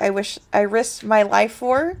 4 I wish I risked my life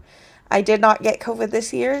for. I did not get COVID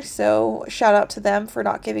this year, so shout out to them for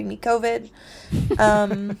not giving me COVID.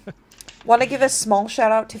 Want to give a small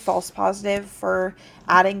shout out to False Positive for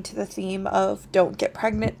adding to the theme of don't get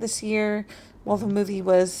pregnant this year. Well, the movie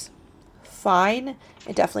was fine.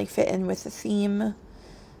 It definitely fit in with the theme.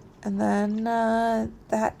 And then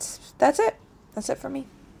that's it. That's it for me.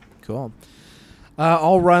 Cool.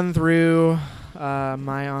 I'll run through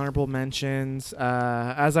my honorable mentions.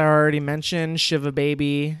 As I already mentioned, Shiva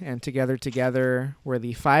Baby and Together were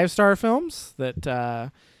the 5-star films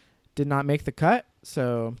that did not make the cut.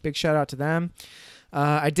 So big shout out to them.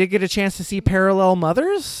 I did get a chance to see Parallel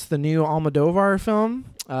Mothers, the new Almodovar film.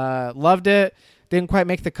 Loved it. Didn't quite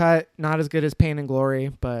make the cut. Not as good as Pain and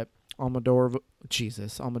Glory, but Almodovar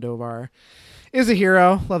is a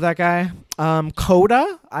hero. Love that guy.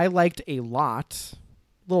 Coda, I liked a lot.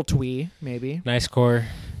 Little twee, maybe. Nice score.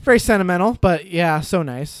 Very sentimental, but yeah, so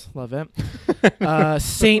nice. Love it.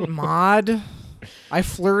 Saint Maud. I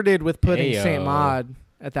flirted with putting Heyo. Saint Maud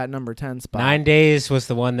at that number 10 spot. 9 Days was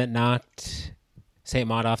the one that knocked Saint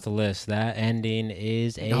Maud off the list. That ending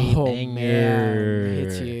is a banger. Man.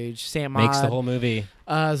 It's huge. Saint Maud. Makes the whole movie.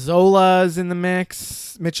 Zola's in the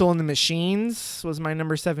mix. Mitchell and the Machines was my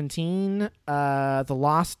number 17. The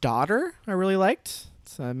Lost Daughter I really liked.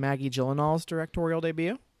 It's Maggie Gyllenhaal's directorial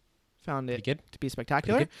debut. Found it Pretty good. to be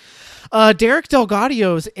spectacular. Pretty Derek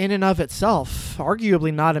Delgadio's in and of itself,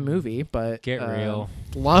 arguably not a movie, but Get real.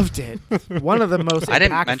 Loved it. One of the most I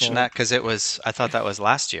didn't impactful. mention that because I thought that was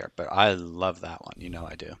last year, but I love that one. You know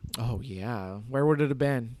I do. Oh yeah, where would it have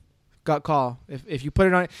been? Gut call. If you put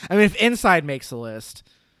it on, I mean, if Inside makes the list,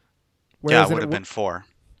 where Yeah, is it would have been 4.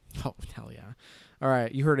 Oh hell yeah! All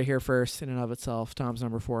right, you heard it here first. In and of itself, Tom's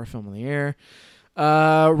number 4 film of the year.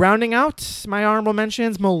 Rounding out my honorable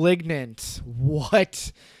mentions, Malignant.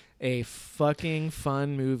 What a fucking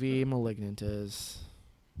fun movie Malignant is.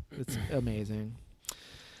 It's amazing.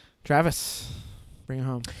 Travis, bring it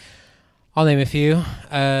home. I'll name a few.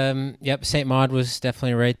 Yep, Saint Maud was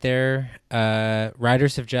definitely right there.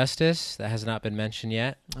 Riders of Justice, that has not been mentioned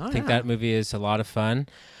yet. Oh, I think yeah. that movie is a lot of fun.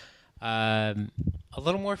 A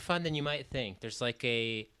little more fun than you might think. There's like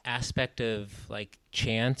a aspect of like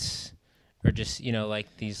chance, or just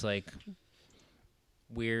like these like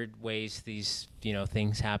weird ways these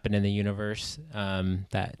things happen in the universe.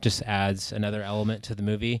 That just adds another element to the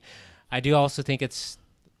movie. I do also think it's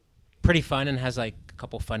pretty fun and has like a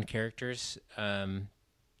couple fun characters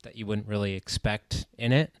that you wouldn't really expect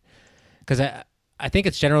in it, because I think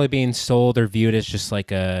it's generally being sold or viewed as just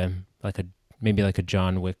like a maybe like a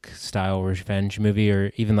John Wick style revenge movie,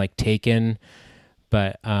 or even like Taken,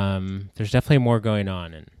 but there's definitely more going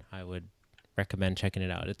on, and I would recommend checking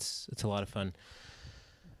it out. It's a lot of fun.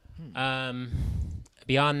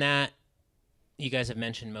 Beyond that, you guys have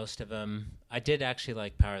mentioned most of them. I did actually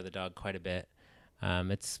like Power of the Dog quite a bit.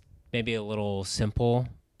 It's maybe a little simple,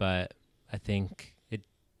 but I think it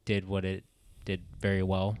did what it did very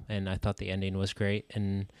well, and I thought the ending was great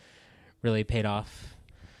and really paid off.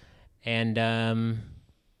 And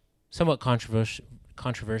somewhat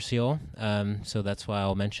controversial, so that's why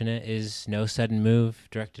I'll mention it, is No Sudden Move,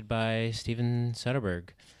 directed by Steven Soderbergh.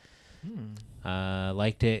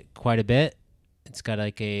 Liked it quite a bit. It's got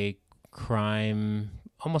like a crime,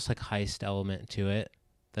 almost like heist element to it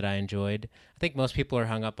that I enjoyed. I think most people are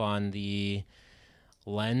hung up on the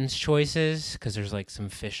lens choices, because there's like some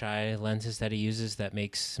fisheye lenses that he uses that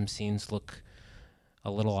makes some scenes look a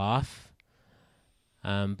little off.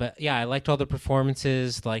 But yeah, I liked all the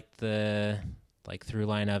performances, liked the through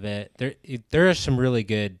line of it. There are some really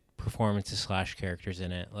good performances / characters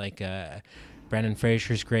in it. Like Brendan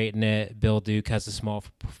Fraser's great in it. Bill Duke has a small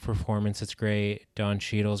performance that's great. Don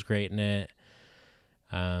Cheadle's great in it.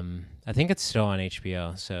 I think it's still on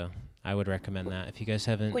HBO, so I would recommend that if you guys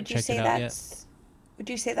haven't checked it out yet. Would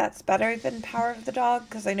you say that's better than Power of the Dog?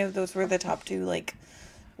 Because I know those were the top two like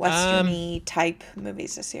Western-y type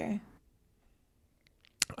movies this year.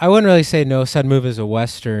 I wouldn't really say No Sudden Move is a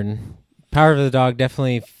Western. Power of the Dog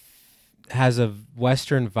definitely has a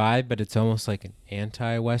Western vibe, but it's almost like an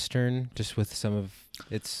anti-Western, just with some of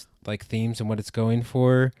its like themes and what it's going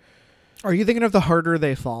for. Are you thinking of The Harder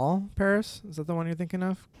They Fall, Paris? Is that the one you're thinking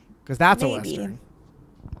of? Because that's Maybe. a Western.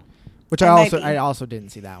 Which It might be. I also didn't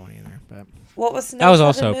see that one either. But What was That was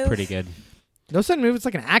also pretty good. No Sudden Move, it's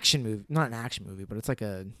like an action movie. Not an action movie, but it's like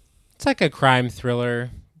a crime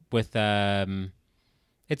thriller with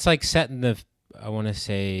it's like set in the, I want to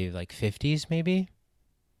say like 50s maybe.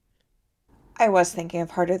 I was thinking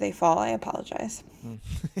of Harder They Fall. I apologize.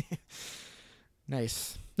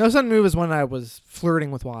 Nice. No Sudden Move is one I was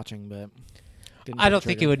flirting with watching, but I don't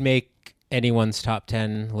think it would make anyone's top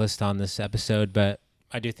 10 list on this episode, but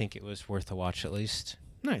I do think it was worth a watch at least.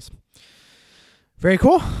 Nice. Very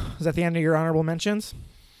cool. Is that the end of your honorable mentions?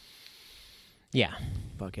 Yeah.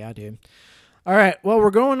 Fuck yeah, dude. All right. Well,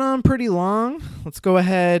 we're going on pretty long. Let's go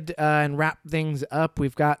ahead and wrap things up.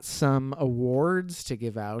 We've got some awards to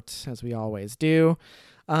give out, as we always do.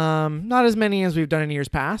 Not as many as we've done in years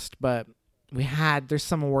past, but there's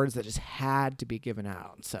some awards that just had to be given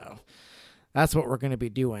out. So that's what we're going to be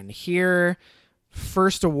doing here.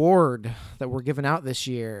 First award that we're giving out this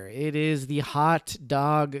year, it is the Hot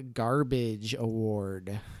Dog Garbage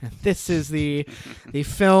Award. This is the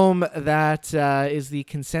film that is the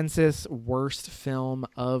consensus worst film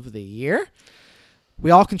of the year.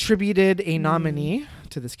 We all contributed a nominee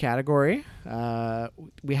to this category.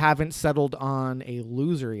 We haven't settled on a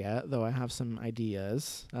loser yet, though I have some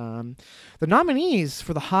ideas. The nominees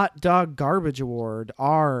for the Hot Dog Garbage Award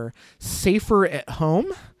are Safer at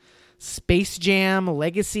Home, Space Jam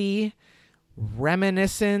Legacy,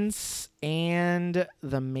 Reminiscence, and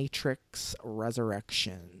The Matrix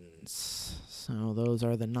Resurrections. So those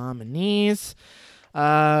are the nominees.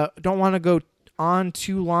 Don't want to go on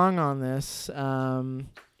too long on this.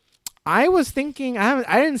 I was thinking,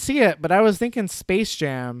 I didn't see it, but I was thinking Space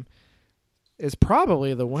Jam is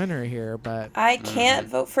probably the winner here. But I can't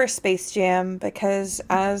vote for Space Jam because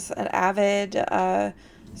as an avid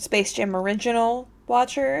Space Jam original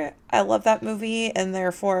watcher, I love that movie and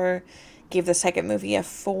therefore gave the second movie a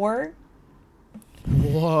 4.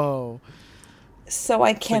 Whoa. So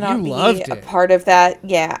I cannot be loved a it. part of that.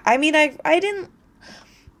 Yeah. I mean,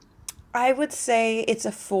 I would say it's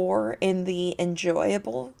a 4 in the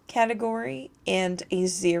enjoyable category and a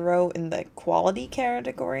 0 in the quality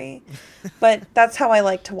category. But that's how I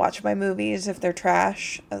like to watch my movies. If they're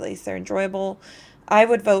trash, at least they're enjoyable. I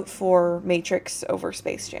would vote for Matrix over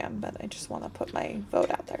Space Jam, but I just want to put my vote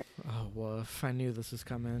out there. Oh, woof. I knew this was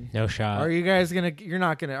coming. No shot. Are you guys gonna? You're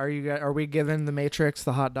not gonna. Are we giving the Matrix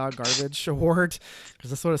the hot dog garbage award? Because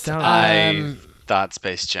that's what it sounded like. I thought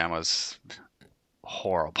Space Jam was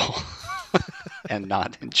horrible and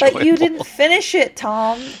not enjoyable. But you didn't finish it,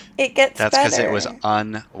 Tom. It gets That's better. because it was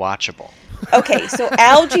unwatchable. Okay, so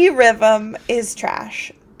Algae Rhythm is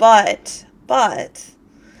trash, but by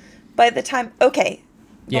the time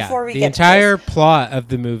before we the get entire to this, plot of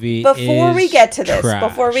the movie before we is get to this,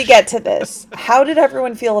 trash. how did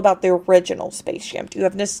everyone feel about the original Space Jam? Do you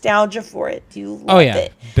have nostalgia for it? Do you love Oh yeah,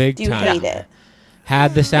 it? big Do you time. hate it?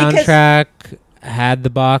 Had the soundtrack, had the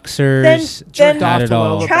boxers, Then had it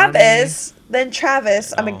all. Lola Travis,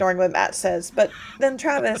 I'm Oh. ignoring what Matt says, but then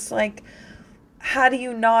Travis, like, how do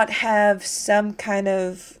you not have some kind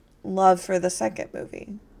of love for the second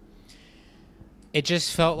movie? It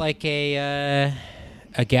just felt like a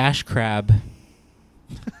gash crab.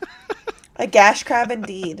 A gash crab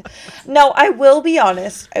indeed. No, I will be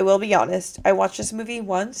honest. I watched this movie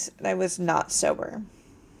once and I was not sober.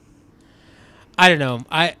 I don't know.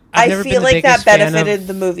 I've I never feel been the like that biggest fan of- benefited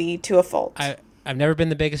the movie to a fault. I've never been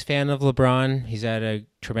the biggest fan of LeBron. He's had a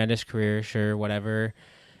tremendous career, sure, whatever.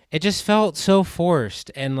 It just felt so forced,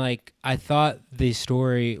 and like I thought the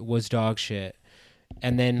story was dog shit.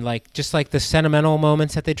 And then like just like the sentimental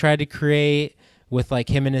moments that they tried to create with like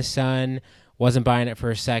him and his son, wasn't buying it for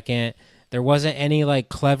a second. There wasn't any like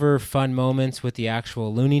clever fun moments with the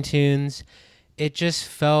actual Looney Tunes. It just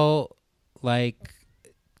felt like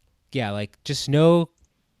just no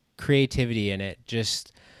creativity in it.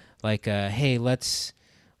 Just like hey, let's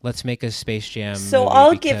make a Space Jam So movie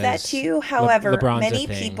I'll give that because to you. However, LeBron's a many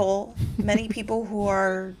thing. people who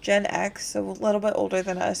are Gen X, so a little bit older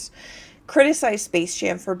than us, criticize Space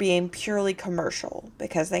Jam for being purely commercial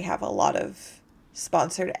because they have a lot of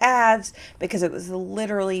sponsored ads, because it was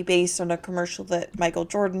literally based on a commercial that Michael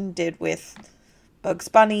Jordan did with Bugs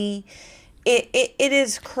Bunny. It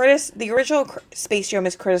is the original Space Jam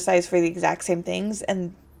is criticized for the exact same things,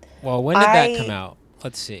 and Well, when did that come out?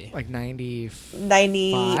 Let's see. Like 90.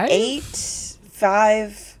 98,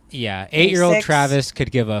 5. Yeah, 8-year-old 96. Travis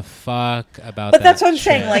could give a fuck about But that that's what I'm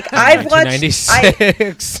saying, shit like, in I've watched-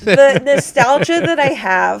 1996. The nostalgia that I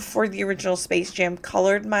have for the original Space Jam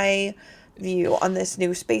colored my view on this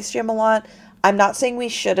new Space Jam a lot. I'm not saying we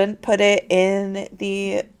shouldn't put it in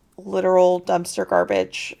the literal dumpster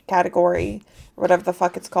garbage category, or whatever the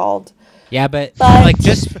fuck it's called. Yeah, but But- like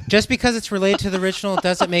just because it's related to the original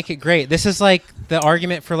doesn't make it great. This is like the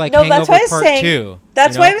argument for like No, Hangover that's what I was Part saying. 2.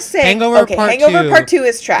 That's you why know? I was saying. Hangover Part 2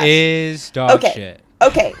 is trash. is dog Okay. shit.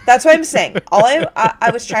 Okay, that's what I'm saying. All I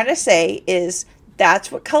was trying to say is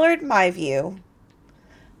that's what colored my view.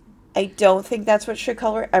 I don't think that's what should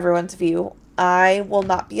color everyone's view. I will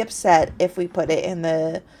not be upset if we put it in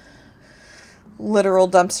the literal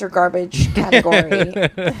dumpster garbage category.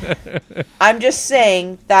 I'm just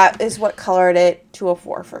saying that is what colored it to a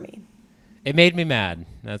 4 for me. It made me mad.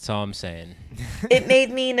 That's all I'm saying. It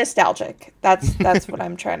made me nostalgic. That's what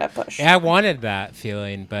I'm trying to push. Yeah, I wanted that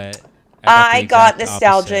feeling, but I the got exact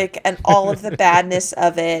nostalgic, opposite. and all of the badness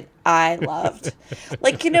of it I loved.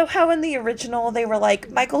 Like, you know how in the original they were like,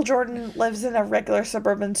 Michael Jordan lives in a regular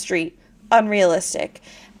suburban street. Unrealistic.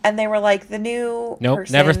 And they were like, the new Nope,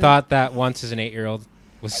 person... never thought that once as an 8-year-old.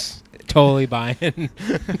 Was totally buying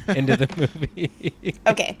into the movie.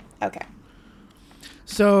 Okay.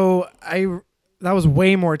 So that was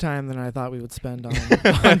way more time than I thought we would spend on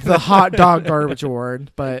the hot dog garbage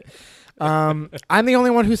award. But I'm the only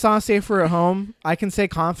one who saw Safer at Home. I can say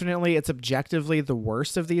confidently it's objectively the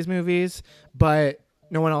worst of these movies, but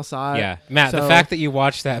no one else saw it. Yeah, Matt, the So- fact that you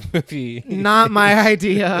watched that movie. Not my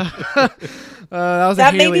idea. That was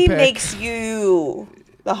That a Haley maybe pick. makes you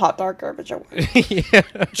the hot dog garbage award. Yeah.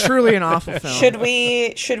 Truly an awful film. Should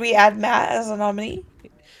we add Matt as a nominee?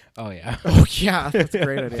 Oh, yeah. Oh yeah, that's a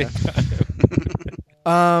great idea.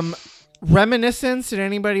 Reminiscence. Did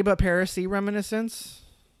anybody but Paris see Reminiscence?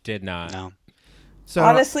 Did not. No. So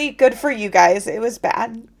Honestly, good for you guys. It was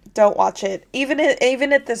bad. Don't watch it. Even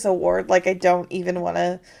at this award, like, I don't even want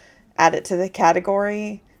to add it to the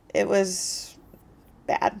category. It was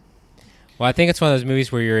bad. Well, I think it's one of those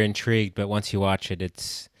movies where you're intrigued, but once you watch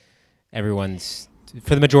it,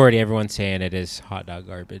 for the majority, everyone's saying it is hot dog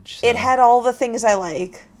garbage. So. It had all the things I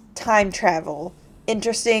like. Time travel,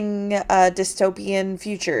 interesting dystopian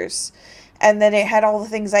futures. And then it had all the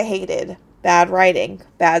things I hated. Bad writing,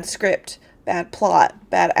 bad script, bad plot,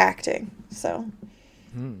 bad acting. So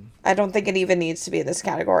I don't think it even needs to be in this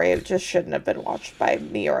category. It just shouldn't have been watched by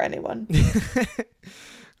me or anyone.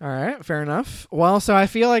 all right, fair enough. Well, so I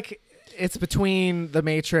feel like it's between The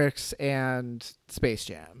Matrix and Space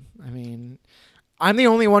Jam. I mean, I'm the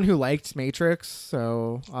only one who liked Matrix,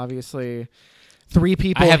 so obviously 3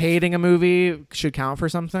 people hating a movie should count for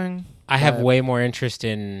something. I have way more interest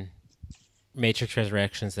in Matrix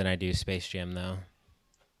Resurrections than I do Space Jam, though.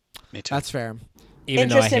 Me too. That's fair. Even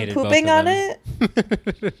though I Interest in hated both pooping of on them.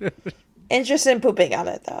 it? Interest in pooping on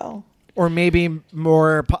it, though. Or maybe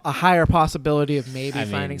a higher possibility of maybe I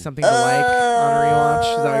finding mean- something to like on a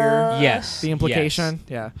rewatch. Is that Yes. the implication? yes,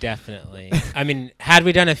 Yeah. Definitely. I mean, had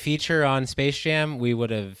we done a feature on Space Jam, we would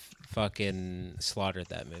have fucking slaughtered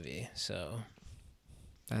that movie. So,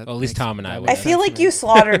 That well, at least makes- Tom and I that would. I makes feel sense like to me. you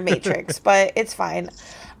slaughtered Matrix, but it's fine.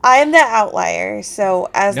 I'm the outlier, so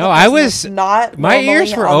as No, the I person was- that's not My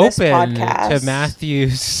ears normally were on this open podcast, to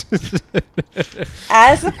Matthew's.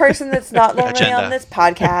 As the person that's not normally Agenda. on this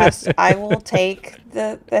podcast, I will take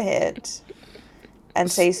the hit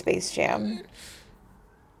and say Space Jam,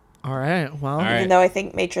 All right. Well. All right. even though I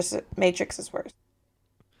think Matrix is worse.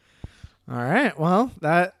 All right. Well,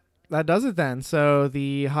 that does it then. So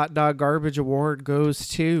the Hot Dog Garbage Award goes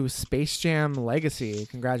to Space Jam Legacy.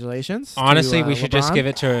 Congratulations. Honestly, to, we should just LeBron. give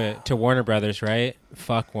it to Warner Brothers, right?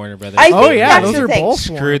 Fuck Warner Brothers. I Oh think yeah, that's those the are thing. both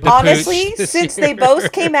Screwed Warner. the Honestly, pooch this since year. they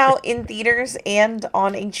both came out in theaters and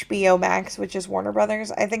on HBO Max, which is Warner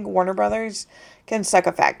Brothers, I think Warner Brothers can suck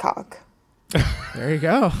a fat cock. There you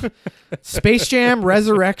go. Space Jam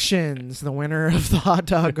Resurrections, the winner of the Hot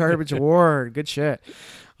Dog Garbage Award. Good shit.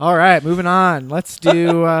 All right, moving on. Let's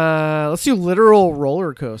do Literal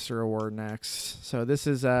Roller Coaster Award next. So this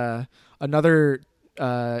is another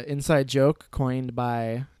inside joke coined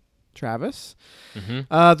by Travis.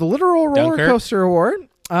 Mhm. The Literal Roller Dunkirk? Coaster Award.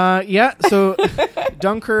 Yeah, so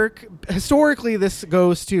Dunkirk, historically this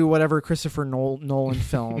goes to whatever Christopher Nolan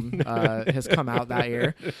film has come out that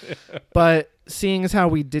year. But seeing as how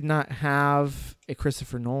we did not have a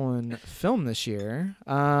Christopher Nolan film this year,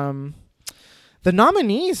 the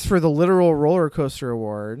nominees for the Literal Roller Coaster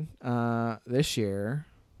Award this year,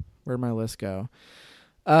 where'd my list go?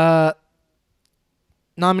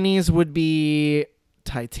 Nominees would be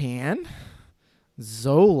Titan,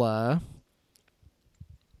 Zola.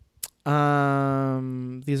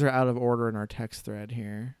 These are out of order in our text thread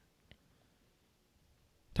here.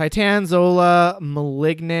 Titan, Zola,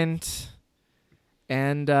 Malignant,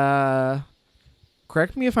 and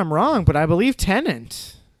correct me if I'm wrong, but I believe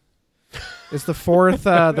Tenant is the fourth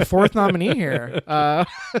nominee here.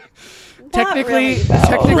 Technically really, though.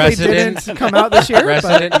 technically Resident- didn't come out this year. but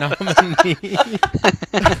Resident nominee.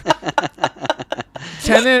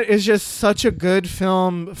 Tenet is just such a good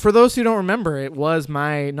film. For those who don't remember, it was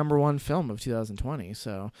my number 1 film of 2020.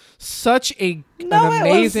 So such an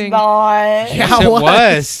amazing. It was not. Yeah, It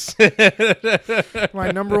was.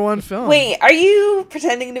 my number 1 film. Wait, are you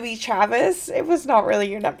pretending to be Travis? It was not really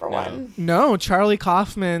your number No. one. No, Charlie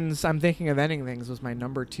Kaufman's I'm Thinking of Ending Things was my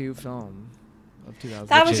number 2 film of 2020.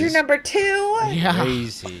 That was Which your is- number 2? Yeah,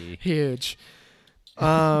 Crazy. huge.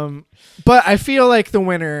 But I feel like the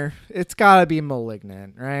winner, it's gotta be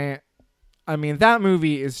Malignant, right? I mean, that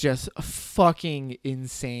movie is just fucking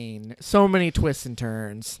insane. So many twists and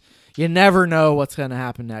turns. You never know what's gonna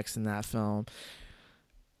happen next in that film.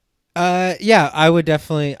 Yeah, I would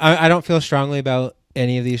definitely. I don't feel strongly about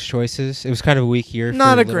any of these choices. It was kind of a weak year.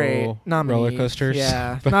 Not for a great literal nominee. roller coasters.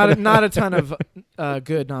 Yeah, but, not a ton of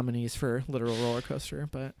good nominees for Literal Roller Coaster,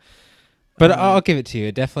 but I'll give it to you.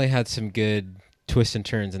 It definitely had some good twists and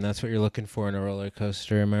turns, and that's what you're looking for in a roller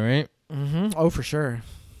coaster. Am I right? oh, for sure,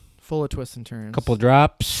 full of twists and turns. Couple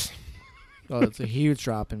drops. Oh, it's a huge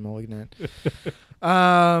drop in Malignant.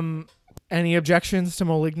 Any objections to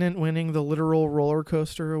Malignant winning the Literal Roller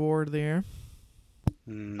Coaster Award of the year?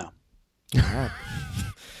 No. All right.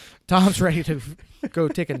 Tom's ready to go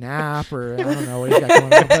take a nap, or I don't know what he's got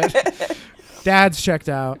going on. But Dad's checked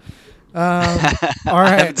out. All I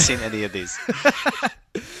right. haven't seen any of these.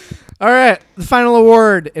 All right, the final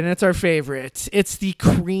award, and it's our favorite. It's the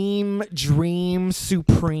Cream Dream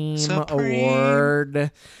Supreme Award.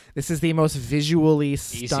 This is the most visually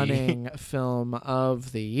stunning film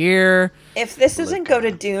of the year. If this doesn't go to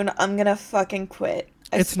Dune, I'm gonna fucking quit.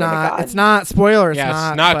 I It's swear to not. God. It's not. Spoiler. It's Yeah, not.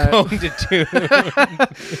 it's not but- going to do.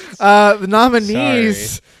 The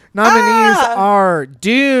nominees. Nominees are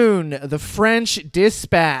Dune, The French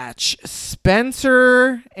Dispatch,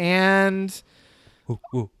 Spencer, and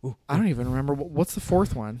I don't even remember what's the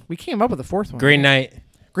fourth one. We came up with the fourth one. Green Knight.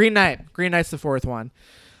 Green Knight. Green Knight's the fourth one.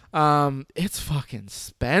 It's fucking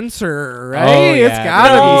Spencer, right? Oh, yeah, It's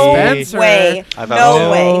gotta no be Spencer. way. I've No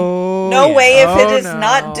also- way. No way if it Oh, is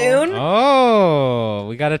not no. Dune. Oh,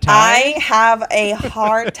 we got a tie. I have a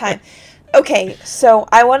hard time. Okay, so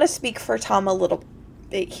I want to speak for Tom a little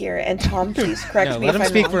debate here, and Tom, please correct No, me let if him I'm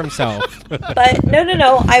speak wrong. for himself. But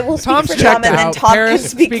no, I will speak Tom's for Tom, checked and then out. Tom Paris, can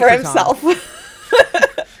speak speak for for Tom. himself.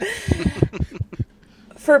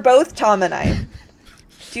 For both Tom and I,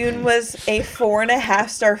 Dune was a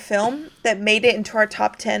 4.5-star film that made it into our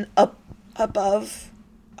top 10 up above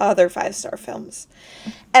other 5-star films.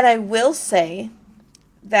 And I will say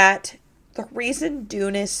that the reason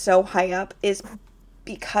Dune is so high up is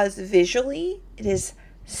because visually it is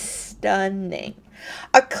stunning.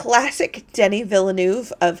 A classic Denis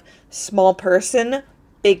Villeneuve of small person,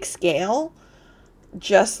 big scale,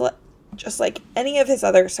 just like any of his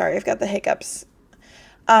other, sorry, I've got the hiccups.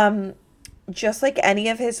 Just like any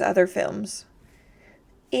of his other films,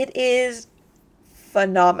 it is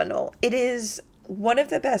phenomenal. It is one of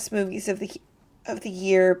the best movies of the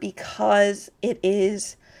year because it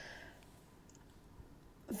is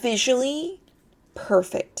visually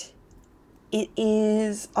perfect. It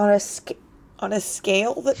is on a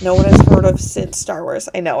scale that no one has heard of since Star Wars.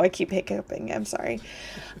 I know, I keep hiccuping. I'm sorry.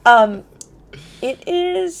 It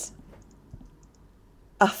is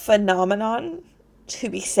a phenomenon to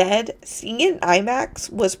be said. Seeing it in IMAX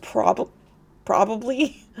was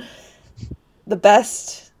probably the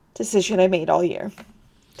best decision I made all year.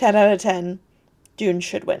 10 out of 10. Dune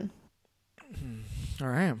should win. All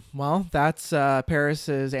right. Well, that's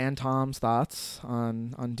Paris's and Tom's thoughts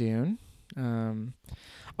on Dune.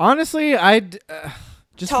 Honestly, I'd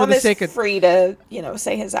just Tom for the is sake of free to,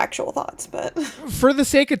 say his actual thoughts, but for the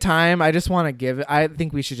sake of time, I just want to give it. I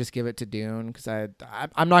think we should just give it to Dune because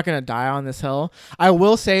I'm not gonna die on this hill. I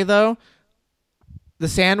will say though, the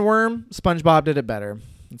Sandworm, SpongeBob did it better.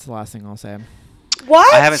 That's the last thing I'll say.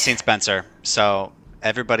 what? I haven't seen Spencer, so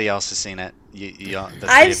everybody else has seen it. The three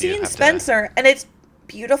I've of you seen have to- Spencer, and it's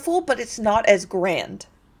beautiful, but it's not as grand.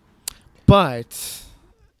 But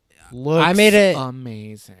looks I made it-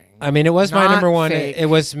 amazing. I mean, it was my Not number one. fake. It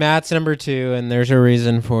was Matt's number 2, and there's a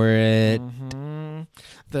reason for it. Mhm.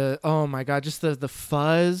 Oh my god, just the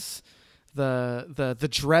fuzz, the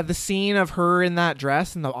dread, the scene of her in that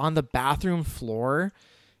dress and on the bathroom floor,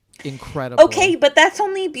 incredible. Okay, but that's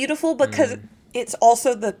only beautiful because it's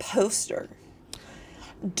also the poster.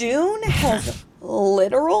 Dune has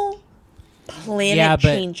literal planet Yeah, but-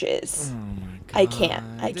 changes. Oh my god. I can't.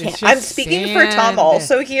 It's just I'm speaking for Tom sand.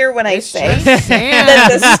 also here when I It's say just sand. that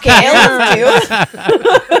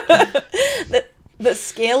the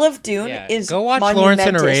scale of Dune Yeah, is go watch Lawrence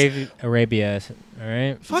in monumentous. Arabia. All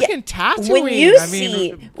right. Fucking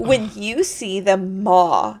Tatooine. When you see the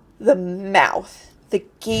maw, the mouth, the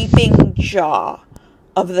gaping jaw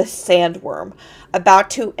of the sandworm about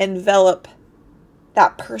to envelop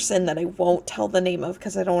that person that I won't tell the name of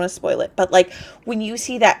because I don't want to spoil it, but like when you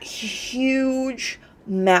see that huge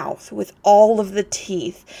mouth with all of the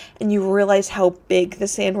teeth and you realize how big the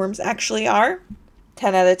sandworms actually are,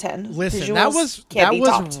 10 out of 10. Listen, Visuals that can't be was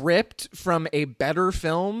topped. ripped from a better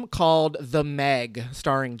film called The Meg,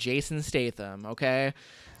 starring Jason Statham. Okay,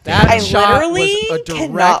 that I shot literally was a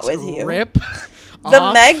cannot direct with you. rip. The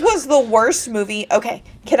off- Meg was the worst movie. Okay,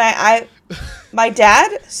 can I my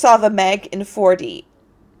dad saw The Meg in 4D.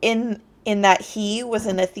 In that he was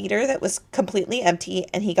in a theater that was completely empty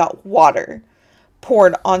and he got water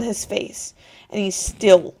poured on his face and he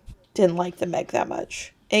still didn't like The Meg that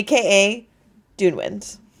much. AKA Dune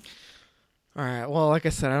wins. All right. Well, like I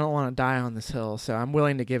said, I don't want to die on this hill, so I'm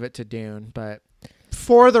willing to give it to Dune. But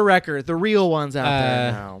for the record, the real ones out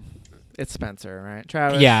there now, it's Spencer, right?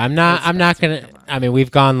 Travis. Yeah, I'm not Spencer, gonna. come on. I mean,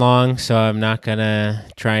 we've gone long, so I'm not gonna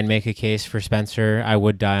try and make a case for Spencer. I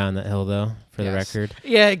would die on that hill, though, for the Yes. record.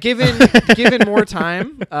 Yeah, given more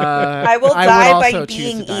time, I will would die by also choose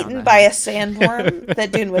being to die on eaten that by hill. a sandworm.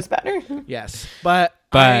 That Dune was better. Yes, but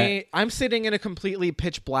I'm sitting in a completely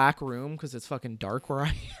pitch black room because it's fucking dark where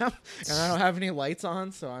I am, and I don't have any lights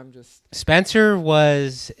on, so I'm just. Spencer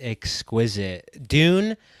was exquisite.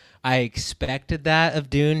 Dune, I expected that of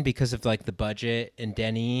Dune because of like the budget and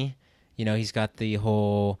Denny. You know, he's got the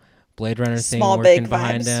whole Blade Runner Small, thing working big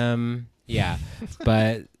behind vibes. him. Yeah,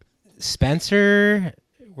 but Spencer,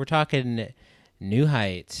 we're talking new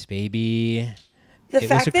heights, baby. The It was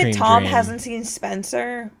fact a that cream Tom dream. hasn't seen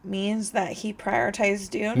Spencer means that he prioritized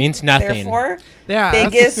Dune. Means nothing. Therefore, Yeah.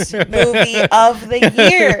 biggest movie of the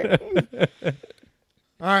year.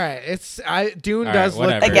 All right. Dune All does right,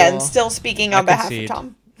 look whatever. Again, cool. still speaking I on behalf concede. of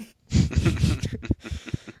Tom.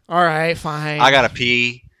 All right. Fine. I gotta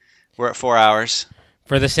pee. We're at 4 hours.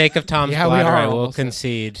 For the sake of Tom's Yeah, we bladder, are I will almost at-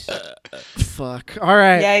 concede. Fuck. All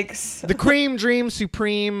right. Yikes. The Cream Dream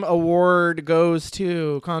Supreme Award goes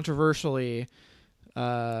to, controversially,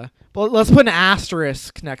 Well, let's put an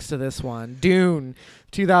asterisk next to this one. Dune,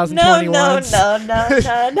 2021. No.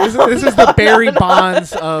 This is the Barry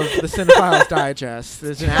Bonds of the Cinephiles Digest.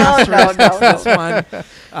 There's an asterisk next to this one.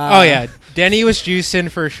 Oh yeah, Denny was juicing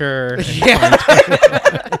for sure. Yeah.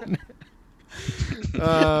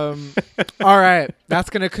 All right, that's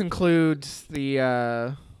going to conclude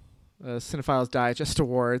the Cinephiles Digest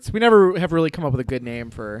Awards. We never have really come up with a good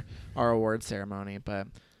name for our award ceremony, but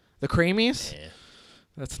the Creamies. Yeah.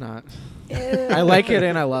 That's not. Ew. I like it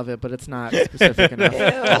and I love it, but it's not specific enough.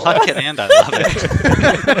 I like it and I love it.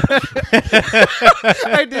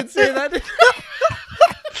 I did say that.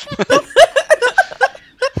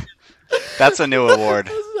 That's a new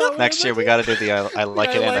award. Next year we got to do the I like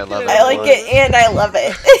it and I love it. I like it and I love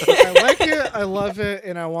it. I like it, I love it,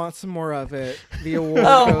 and I want some more of it. The award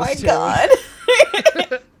Oh goes my to... god.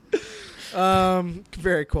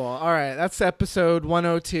 Very cool. All right, that's episode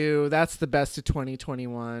 102. That's the best of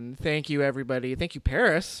 2021. Thank you, everybody. Thank you,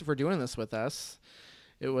 Paris, for doing this with us.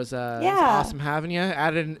 It was, awesome having you.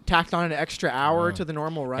 Tacked on an extra hour to the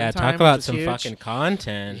normal runtime. Yeah, talk about some huge. fucking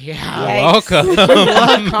content. Yeah, welcome. we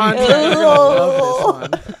love content. You're gonna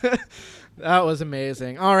love this one. That was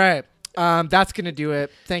amazing. All right. That's going to do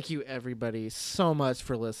it. Thank you, everybody, so much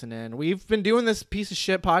for listening. We've been doing this piece of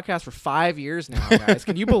shit podcast for 5 years now, guys.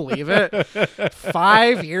 Can you believe it?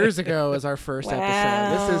 5 years ago is our first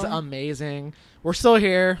episode. This is amazing. We're still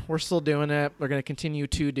here. We're still doing it. We're going to continue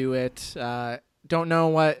to do it. Don't know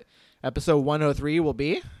what episode 103 will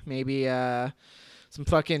be. Maybe some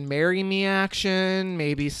fucking Marry Me action.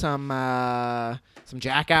 Maybe some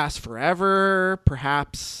Jackass Forever.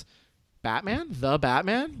 Perhaps... The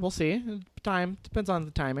Batman. We'll see. Time depends on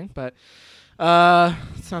the timing, but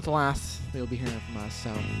it's not the last you'll be hearing from us.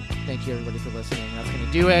 So thank you, everybody, for listening. That's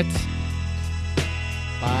gonna do it.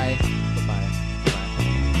 Bye. Bye.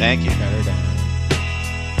 Thank you. Better down.